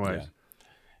great. different ways.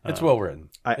 It's well written.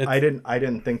 I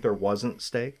didn't think there wasn't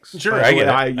stakes. Sure, By I the get way. it.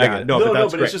 I get it. No, but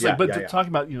that's but great. it's just Yeah, like, but yeah, yeah. talking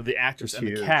about, you know, the actors It's and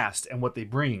huge. the cast and what they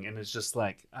bring, and it's just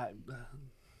like,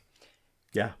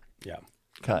 Yeah. Yeah.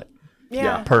 cut.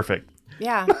 Yeah. Perfect.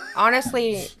 Yeah.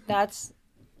 Honestly, that's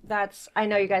I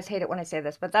know you guys hate it when I say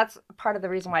this, but that's part of the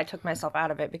reason why I took myself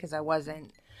out of it, because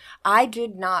I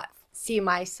did not see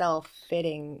myself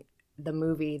fitting the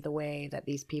movie the way that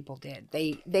these people did.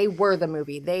 They were the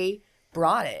movie. They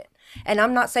brought it. And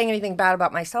I'm not saying anything bad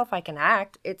about myself. I can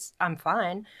act. I'm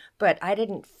fine, but I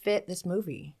didn't fit this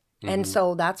movie. And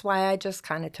so that's why I just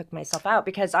kind of took myself out,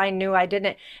 because I knew I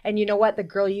didn't. And you know what? The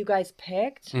girl you guys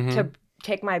picked to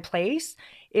take my place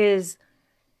is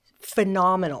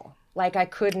phenomenal. Like, I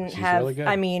couldn't She's have, really good.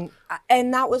 I mean,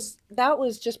 and that was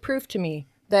just proof to me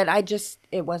that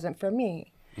it wasn't for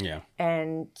me. Yeah.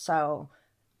 And so,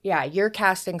 yeah, your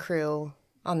cast and crew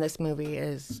on this movie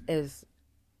is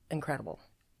incredible.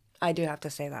 I do have to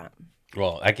say that.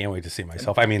 Well, I can't wait to see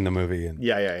myself. I mean, the movie. And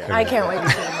Yeah. I can't wait to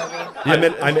see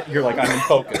the movie. You're like, I'm in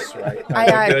focus, right?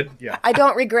 I Yeah. I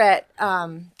don't regret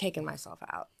taking myself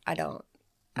out. I don't.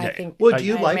 I think Well, do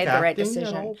you I like made acting the right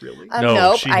decision. at all, really? No,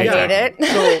 Nope, she I hates hate it.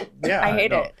 So, yeah. I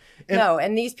hate no. it. No,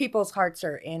 and these people's hearts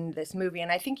are in this movie,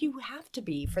 and I think you have to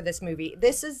be for this movie.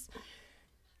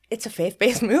 It's a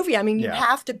faith-based movie. I mean, you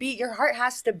have to be, your heart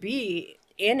has to be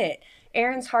in it.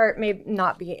 Aaron's heart may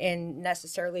not be in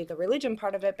necessarily the religion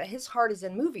part of it, but his heart is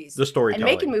in movies. The storytelling.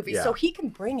 And making movies, yeah. so he can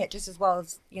bring it just as well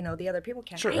as, you know, the other people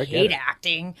can. Sure, I I get hate it.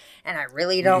 acting, and I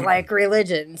really don't like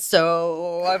religion,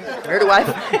 so where do I...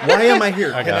 Why am I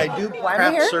here? Can Okay. I do Why am I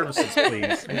craft here? services,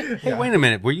 please? Hey, wait a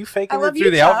minute. Were you faking I it love through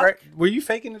you, the Chuck. outright? Were you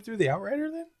faking it through the outrider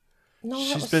then? No, that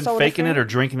She's was been so faking it or different.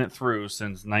 drinking it through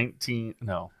since 2000.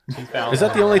 Is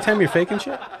that the only time you're faking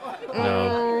shit?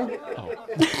 No.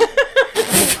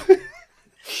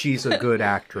 She's a good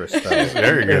actress, though.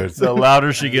 Very good. The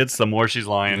louder she gets, the more she's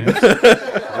lying. She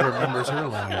remembers her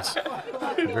lines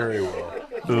very well.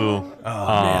 Ooh. Oh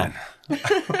man.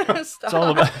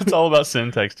 It's all about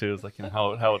syntax too. It's like, you know,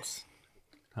 how it's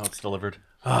delivered.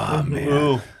 Oh man.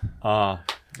 Ooh.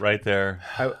 Right there.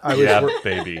 I was Yeah,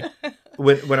 baby.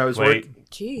 when I was Wait.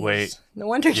 Jeez. Wait. No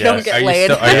wonder you Yes. don't get Are you,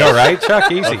 laid. are you all right,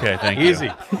 Chuck? Easy. Okay, thank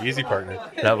you. Easy, partner.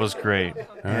 That was great.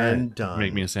 And done.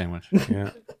 Make me a sandwich.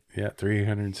 Yeah,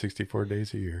 364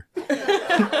 days a year.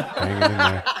 Hanging in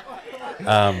there.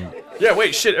 Yeah,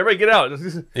 wait, shit, everybody get out.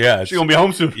 Yeah, She's going to be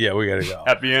home soon. yeah, we gotta go.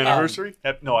 Happy anniversary?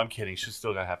 No, I'm kidding. She's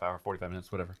still got a half hour, 45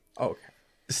 minutes, whatever. Okay.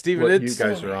 Steven, Well, you it's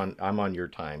guys are on. I'm on your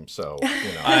time, so you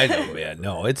know. I know, man.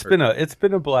 No, it's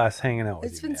been a blast hanging out with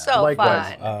It's you. been man. so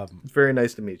Likewise. fun. It's very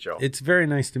nice to meet you. It's very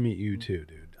nice to meet you too,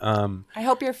 dude. I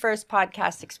hope your first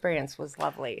podcast experience was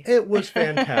lovely. It was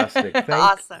fantastic. Thank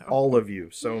Awesome. all of you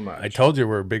so much. I told you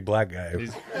we're a big black guy.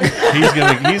 He's We're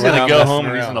gonna not go messing home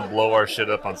and he's around. gonna blow our shit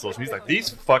up on social. He's like, these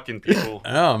fucking people.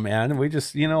 Oh man, we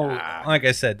just like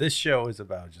I said, this show is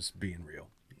about just being real,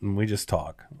 and we just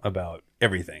talk about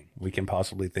everything we can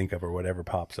possibly think of or whatever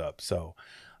pops up. So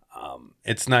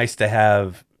it's nice to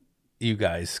have you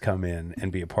guys come in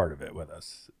and be a part of it with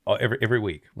us every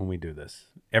week when we do this.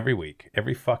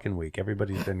 Every fucking week,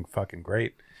 everybody's been fucking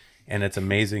great, and it's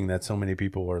amazing that so many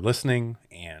people are listening.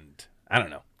 And I don't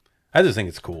know, I just think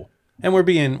it's cool. And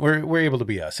we're able to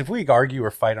be us. If we argue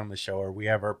or fight on the show or we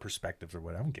have our perspectives or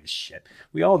whatever, I don't give a shit.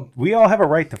 We all have a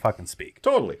right to fucking speak.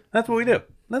 Totally. That's what we do.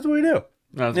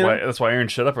 That's why Aaron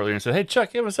shut up earlier and said, "Hey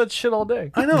Chuck, you haven't said shit all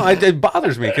day." I know. It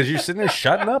bothers me because you're sitting there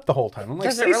shutting up the whole time. I'm like,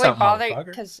 Does say it really something, bother? motherfucker.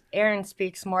 Because Aaron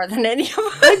speaks more than any of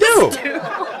us.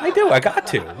 I do. I got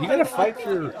to. You got to fight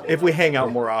for. If we hang out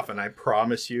more often, I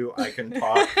promise you, I can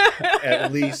talk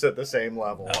at least at the same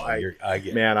level. Oh, I get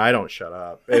it. Man, I don't shut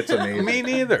up. It's amazing. Me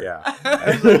neither. Yeah, I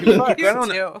was like, fuck, You I don't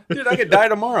too. Dude, I could die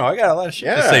tomorrow. I got a lot of shit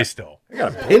to Yeah. say still. I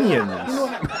got opinions.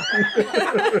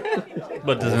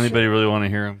 But does anybody really want to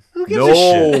hear him? Who gives a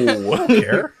shit? I No. don't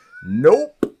care.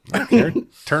 Nope. I don't care.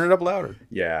 Turn it up louder.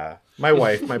 Yeah, my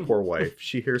wife, my poor wife,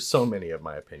 she hears so many of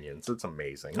my opinions. It's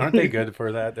amazing. Aren't they good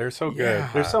for that? They're so good. Yeah.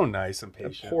 They're so nice and That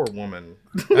patient. poor woman.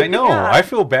 I know. Yeah. I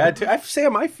feel bad too.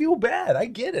 Sam, I feel bad. I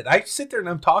get it. I sit there and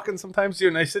I'm talking sometimes to you,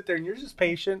 and I sit there and you're just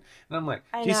patient, and I'm like,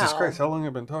 I Jesus know. Christ, how long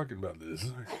have I been talking about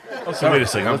this? Oh, So wait a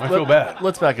second. I feel bad.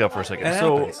 Let's back up for a second. It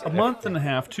So happens. a month and a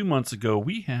half, 2 months ago,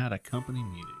 we had a company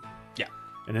meeting. Yeah.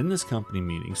 And in this company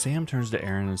meeting, Sam turns to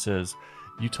Aaron and says,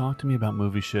 "You talk to me about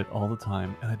movie shit all the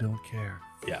time, and I don't care."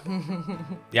 Yeah.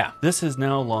 Yeah. This has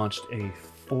now launched a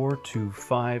 4 to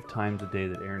 5 times a day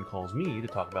that Aaron calls me to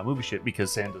talk about movie shit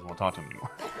because Sam doesn't want to talk to him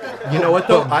anymore. You know what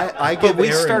though? I But give we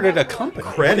Aaron started a company.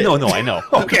 credit. No, I know.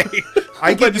 Okay.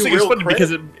 I But give I just you think it's real funny credit.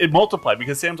 because it multiplied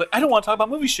because Sam's like, "I don't want to talk about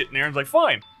movie shit," and Aaron's like,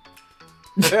 "Fine."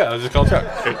 Yeah, I was just called Chuck.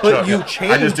 But you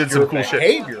changed I just did some your cool shit.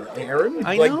 behavior, Aaron.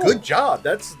 I like, know. good job.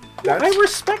 That's I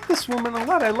respect this woman a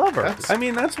lot. I love her. That's- I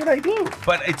mean, that's what I do.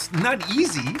 But it's not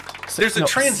easy. There's a No,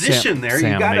 transition there. You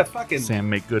Sam, gotta make, fucking. Sam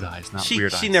make good eyes, not She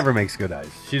weird eyes. she never makes good eyes.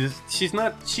 She's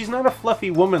not a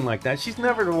fluffy woman like that. She's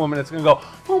never the woman that's gonna go,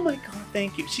 "Oh my god,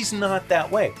 thank you." She's not that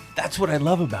way. That's what I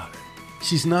love about her.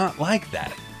 She's not like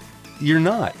that. You're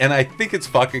not, and I think it's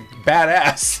fucking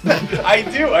badass. I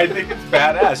do. I think it's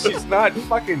badass. She's not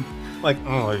fucking like,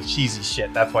 oh, cheesy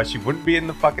shit. That's why she wouldn't be in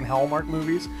the fucking Hallmark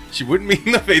movies. She wouldn't be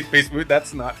in the faith-based movie.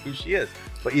 That's not who she is.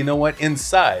 But you know what?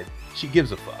 Inside, she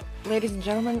gives a fuck. Ladies and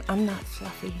gentlemen, I'm not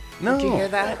fluffy. No, Did you hear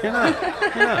that? You're not.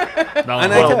 You're not. No,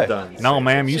 And well I done. no,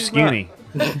 ma'am, you She's skinny.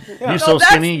 Yeah. You're so that's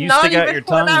skinny, you not stick out even your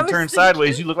what tongue I and was turn thinking.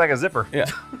 sideways. You look like a zipper. Yeah,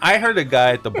 I heard a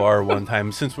guy at the bar one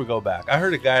time. Since we go back, I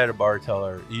heard a guy at a bar tell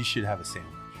her, "You should have a sandwich."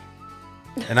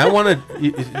 And I wanted,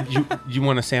 you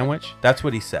want a sandwich? That's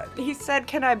what he said. He said,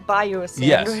 "Can I buy you a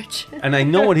Yes, sandwich?" and I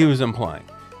know what he was implying.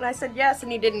 And I said yes,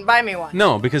 and he didn't buy me one.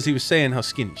 No, because he was saying how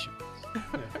skinny she was.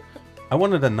 I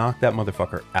wanted to knock that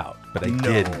motherfucker out, but I No.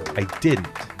 didn't.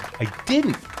 I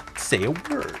didn't say a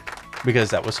word because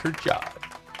that was her job.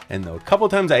 And a couple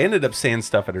times I ended up saying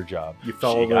stuff at her job. You She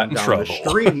followed got them in down trouble. the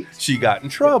street. She got in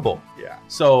trouble. Yeah.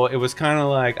 So it was kind of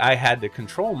like I had to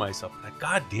control myself. Like,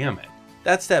 God damn it.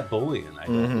 That's that bullying I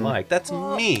don't like. That's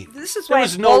Well, me. This is There why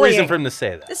was it's no reason bullying. for him to say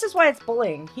that. This is why it's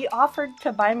bullying. He offered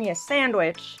to buy me a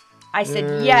sandwich. I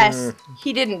said yes.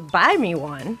 He didn't buy me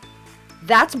one.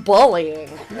 That's bullying.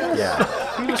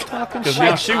 Yeah. He was talking Because shit.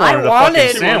 now she wanted a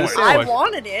fucking sandwich. I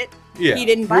wanted it. Yeah. He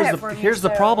didn't buy it for me. Here's the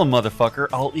so- problem, motherfucker.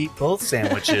 I'll eat both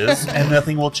sandwiches and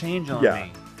nothing will change on Yeah.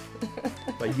 me.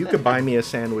 Like, you could buy me a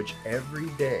sandwich every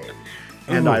day,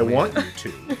 and Ooh, I man. want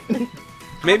you to.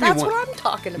 Maybe That's one, what I'm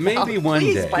talking about. maybe one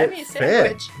Please day. buy me a Get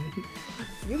fed. sandwich.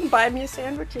 You can buy me a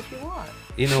sandwich if you want.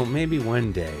 you know, maybe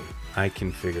one day I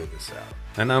can figure this out.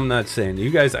 And I'm not saying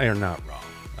you guys are not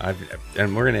wrong.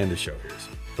 And we're gonna end the show here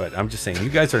soon. But I'm just saying you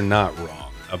guys are not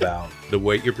wrong about the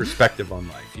way your perspective on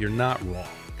life. You're not wrong.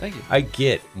 Thank you. I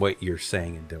get what you're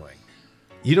saying and doing.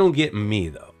 You don't get me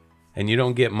though. And you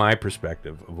don't get my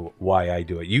perspective of why I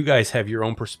do it. You guys have your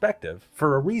own perspective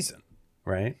for a reason,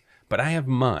 right? But I have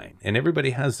mine. And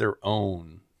everybody has their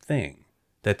own thing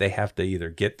that they have to either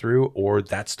get through, or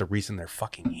that's the reason they're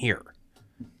fucking here.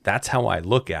 That's how I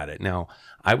look at it. Now,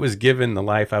 I was given the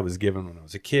life I was given when I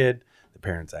was a kid, the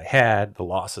parents I had, the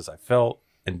losses I felt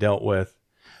and dealt with,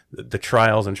 the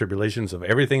trials and tribulations of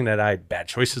everything that bad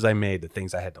choices I made, the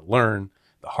things I had to learn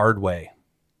the hard way.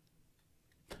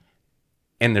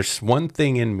 And there's one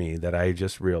thing in me that I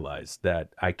just realized that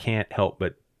I can't help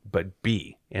but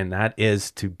be, and that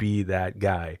is to be that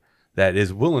guy that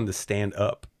is willing to stand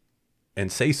up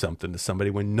and say something to somebody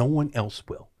when no one else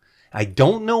will. I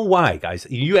don't know why, guys.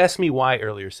 You asked me why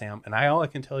earlier, Sam, and all I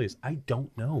can tell you is I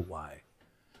don't know why.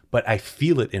 But I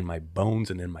feel it in my bones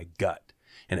and in my gut.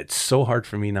 And it's so hard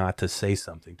for me not to say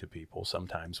something to people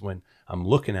sometimes when I'm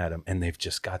looking at them and they've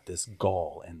just got this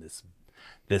gall and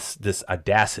this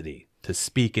audacity to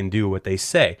speak and do what they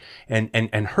say and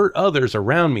hurt others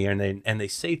around me, and they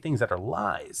say things that are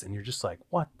lies, and you're just like,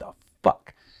 what the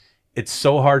fuck? It's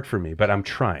so hard for me, but I'm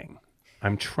trying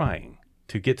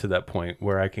to get to that point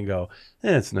where I can go,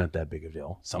 it's not that big of a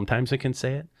deal. Sometimes I can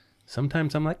say it.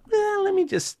 Sometimes I'm like, let me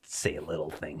just say a little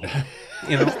thing here.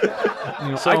 You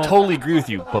know, So I totally agree with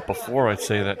you, but before I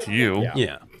say that to you,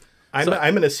 yeah. I'm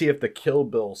going to see if the Kill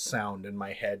Bill sound in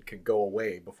my head could go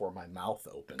away before my mouth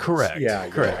opens. Correct. Yeah.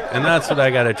 Correct. And that's what I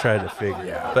got to try to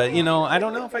figure out. But, I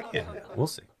don't know if I can. We'll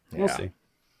see. We'll see.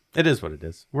 It is what it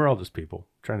is. We're all just people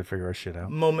trying to figure our shit out.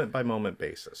 Moment by moment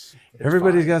basis. It's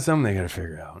Everybody's fine. got something they got to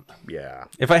figure out. Yeah.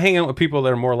 If I hang out with people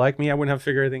that are more like me, I wouldn't have to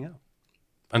figure anything out.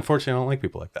 Unfortunately, I don't like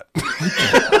people like that.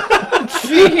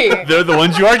 they're the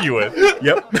ones you argue with.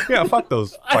 Yep. Yeah, fuck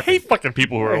those. I hate fucking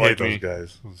people who are like those me.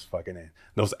 guys.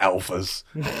 Those alphas.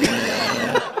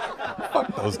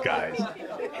 Fuck those guys.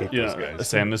 Hate those guys.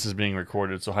 Sam, this is being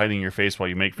recorded, so hiding your face while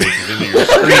you make faces into your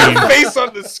screen. Face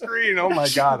on the screen. Oh my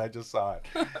God, I just saw it.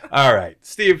 All right,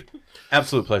 Steve,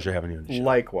 absolute pleasure having you on the show.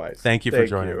 Likewise. Thank you for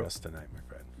joining us tonight, my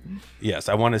friend. Yes,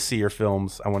 I want to see your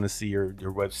films. I want to see your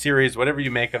web series, whatever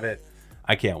you make of it.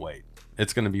 I can't wait.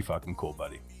 It's going to be fucking cool,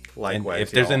 buddy. Likewise. And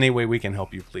if there's any way we can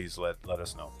help you, please let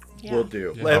us know. Yeah. We'll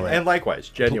do. Yeah. And likewise,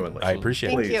 genuinely. I appreciate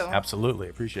Thank it. you. Absolutely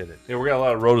appreciate it. Yeah, we got a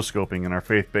lot of rotoscoping in our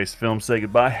faith-based film. Say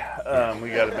goodbye.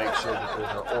 We got to make sure that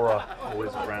there's an aura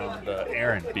always around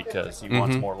Aaron because he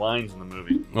wants more lines in the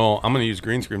movie. Well, I'm going to use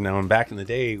green screen now. And back in the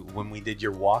day when we did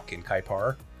your walk in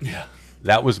Kaipar,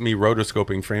 that was me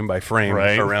rotoscoping frame by frame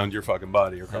around your fucking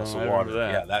body across the water.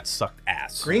 That. Yeah, that sucked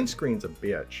ass. Green screen's a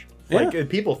bitch. Yeah. Like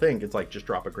people think it's like just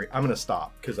drop a green. I'm gonna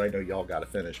stop because I know y'all got to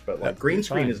finish. But like green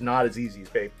screen is not as easy as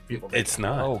people make It's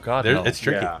not. Oh, God, There- no. It's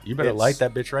tricky. Yeah, You better it's- light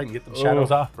that bitch right and get them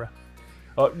shadows off, bro.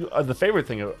 Our favorite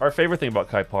thing about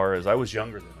Kaipar is I was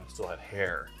younger then. I still had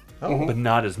hair, but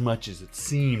not as much as it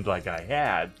seemed like I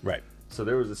had. Right. So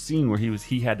there was a scene where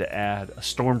he had to add a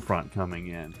storm front coming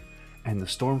in, and the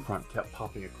storm front kept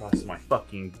popping across my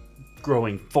fucking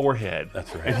growing forehead.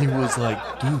 That's right. And he was like,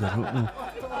 "Dude, I don't know,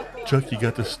 Chuck, you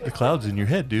got the clouds in your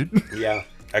head, dude." Yeah.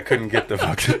 I couldn't get the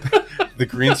fucking the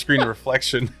green screen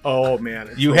reflection. Oh man,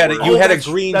 it's You the had worst.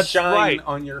 a green that's shine right.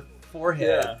 on your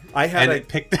forehead. Yeah. I had And a it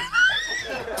picked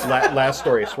last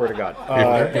story. I swear to God,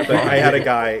 but I had a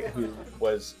guy who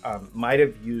was might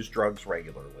have used drugs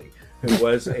regularly, who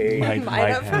was a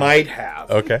might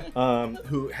have Okay.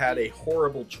 who had a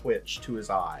horrible twitch to his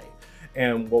eye.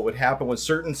 And what would happen was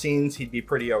certain scenes he'd be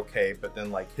pretty okay, but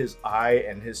then like his eye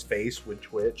and his face would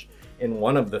twitch in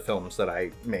one of the films that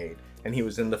I made, and he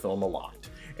was in the film a lot.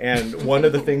 And one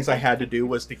of the things I had to do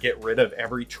was to get rid of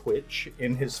every twitch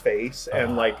in his face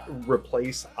and like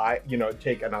replace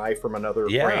take an eye from another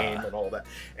frame and all that.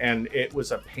 And it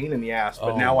was a pain in the ass.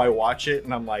 But now I watch it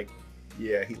and I'm like,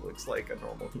 yeah, he looks like a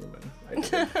normal human. I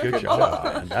did. Good job,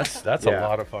 man. That's a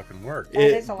lot of fucking work. That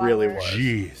It is a lot of really work. was.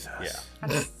 Jesus. Yeah.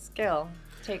 That's skill.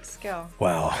 Takes skill.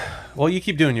 Wow. Well, you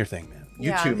keep doing your thing, man. You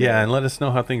Yeah. too, man. Yeah, and let us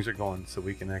know how things are going so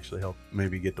we can actually help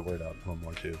maybe get the word out a little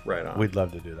more too. Right on. We'd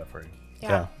love to do that for you.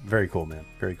 Yeah. Very cool, man.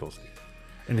 Very cool, Steve.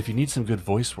 And if you need some good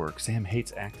voice work, Sam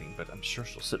hates acting, but I'm sure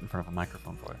she'll sit in front of a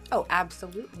microphone for you. Oh,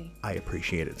 absolutely. I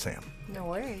appreciate it, Sam. No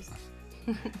worries.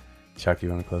 Chuck, you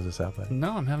want to close this out, buddy?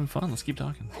 No, I'm having fun. Let's keep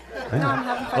talking. No, I'm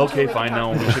having fun. Okay, too. We fine. can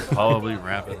No, talk. we should probably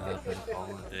wrap it up and call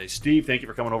it a day. Steve, thank you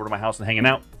for coming over to my house and hanging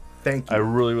out. Thank I you.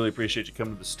 really, really appreciate you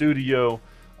coming to the studio,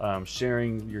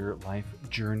 sharing your life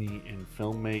journey in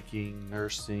filmmaking,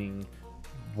 nursing,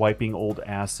 wiping old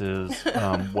asses.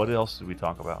 What else did we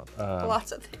talk about?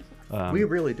 Lots of things. We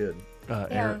really did.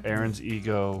 Yeah. Aaron's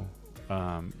ego,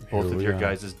 both Here of we your are.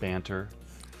 guys' banter,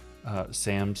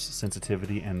 Sam's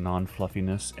sensitivity and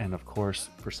non-fluffiness, and of course,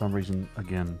 for some reason,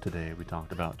 again today we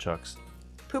talked about Chuck's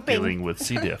Pooping. dealing with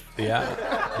C. diff.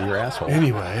 Yeah, your asshole.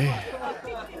 Anyway,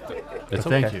 It's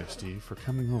thank okay. you, Steve, for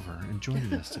coming over and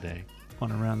joining us today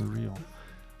on Around the Reel.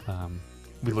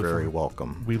 We look Very forward-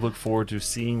 welcome. We look forward to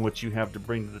seeing what you have to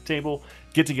bring to the table.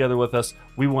 Get together with us.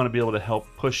 We want to be able to help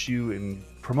push you and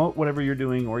promote whatever you're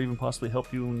doing, or even possibly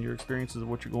help you in your experiences of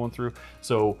what you're going through.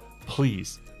 So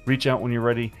please reach out when you're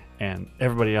ready. And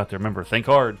everybody out there, remember, think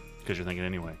hard because you're thinking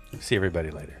anyway. See everybody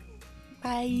later.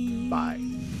 Bye. Bye.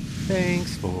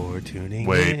 Thanks for tuning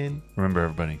Wait, in. remember,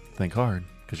 everybody, think hard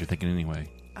because you're thinking anyway.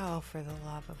 Oh, for the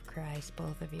love of Christ,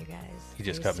 both of you guys. He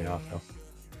just Are cut you me off, though. serious?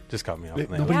 Just cut me off.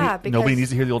 Nobody, man. Yeah, because- nobody needs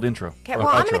to hear the old intro. Okay, or well,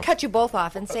 I'm outro. going to cut you both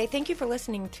off and say thank you for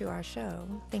listening to our show.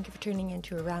 Thank you for tuning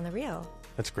into Around the Reel.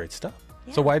 That's great stuff.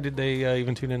 Yeah. So why did they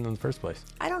even tune in the first place?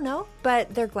 I don't know,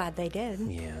 but they're glad they did.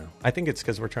 Yeah. I think it's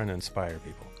because we're trying to inspire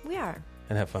people We are.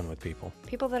 and have fun with people.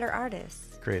 People that are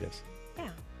artists. Creatives. Yeah.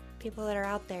 People that are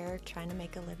out there trying to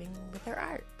make a living with their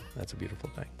art. That's a beautiful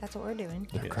thing. That's what we're doing.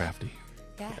 They're Yeah. crafty.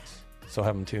 Yeah. So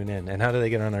have them tune in. And how do they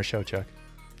get on our show, Chuck?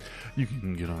 You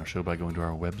can get on our show by going to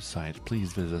our website.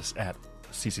 Please visit us at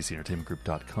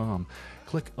cccentertainmentgroup.com.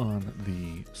 Click on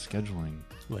the scheduling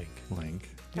Link. link.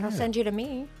 And I'll send you to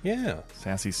me. Yeah.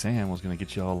 Sassy Sam was going to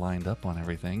get you all lined up on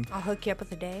everything I'll hook you up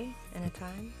with a day and a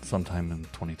time. sometime in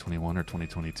 2021 or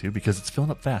 2022 because it's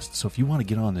filling up fast. So if you want to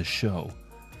get on this show,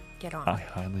 Get on I it.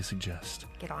 highly suggest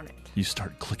Get on it. you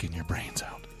start clicking your brains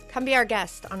out. Come be our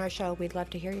guest on our show. We'd love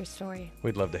to hear your story.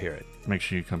 We'd love to hear it. Make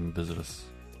sure you come visit us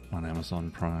on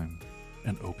Amazon Prime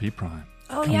and OP Prime.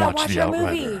 Oh, Come yeah. watch Watch The our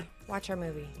Outrider. movie. Watch our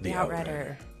movie. The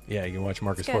Outrider. Yeah, you can watch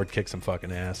Marcus good. Ford kick some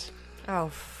fucking ass.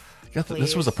 Oh,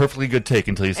 This was a please. perfectly good take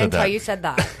until you said Until that. you said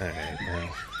that. All right.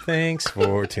 Well, thanks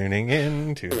for tuning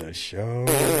in to the show.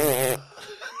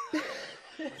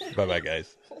 Bye-bye,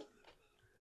 guys.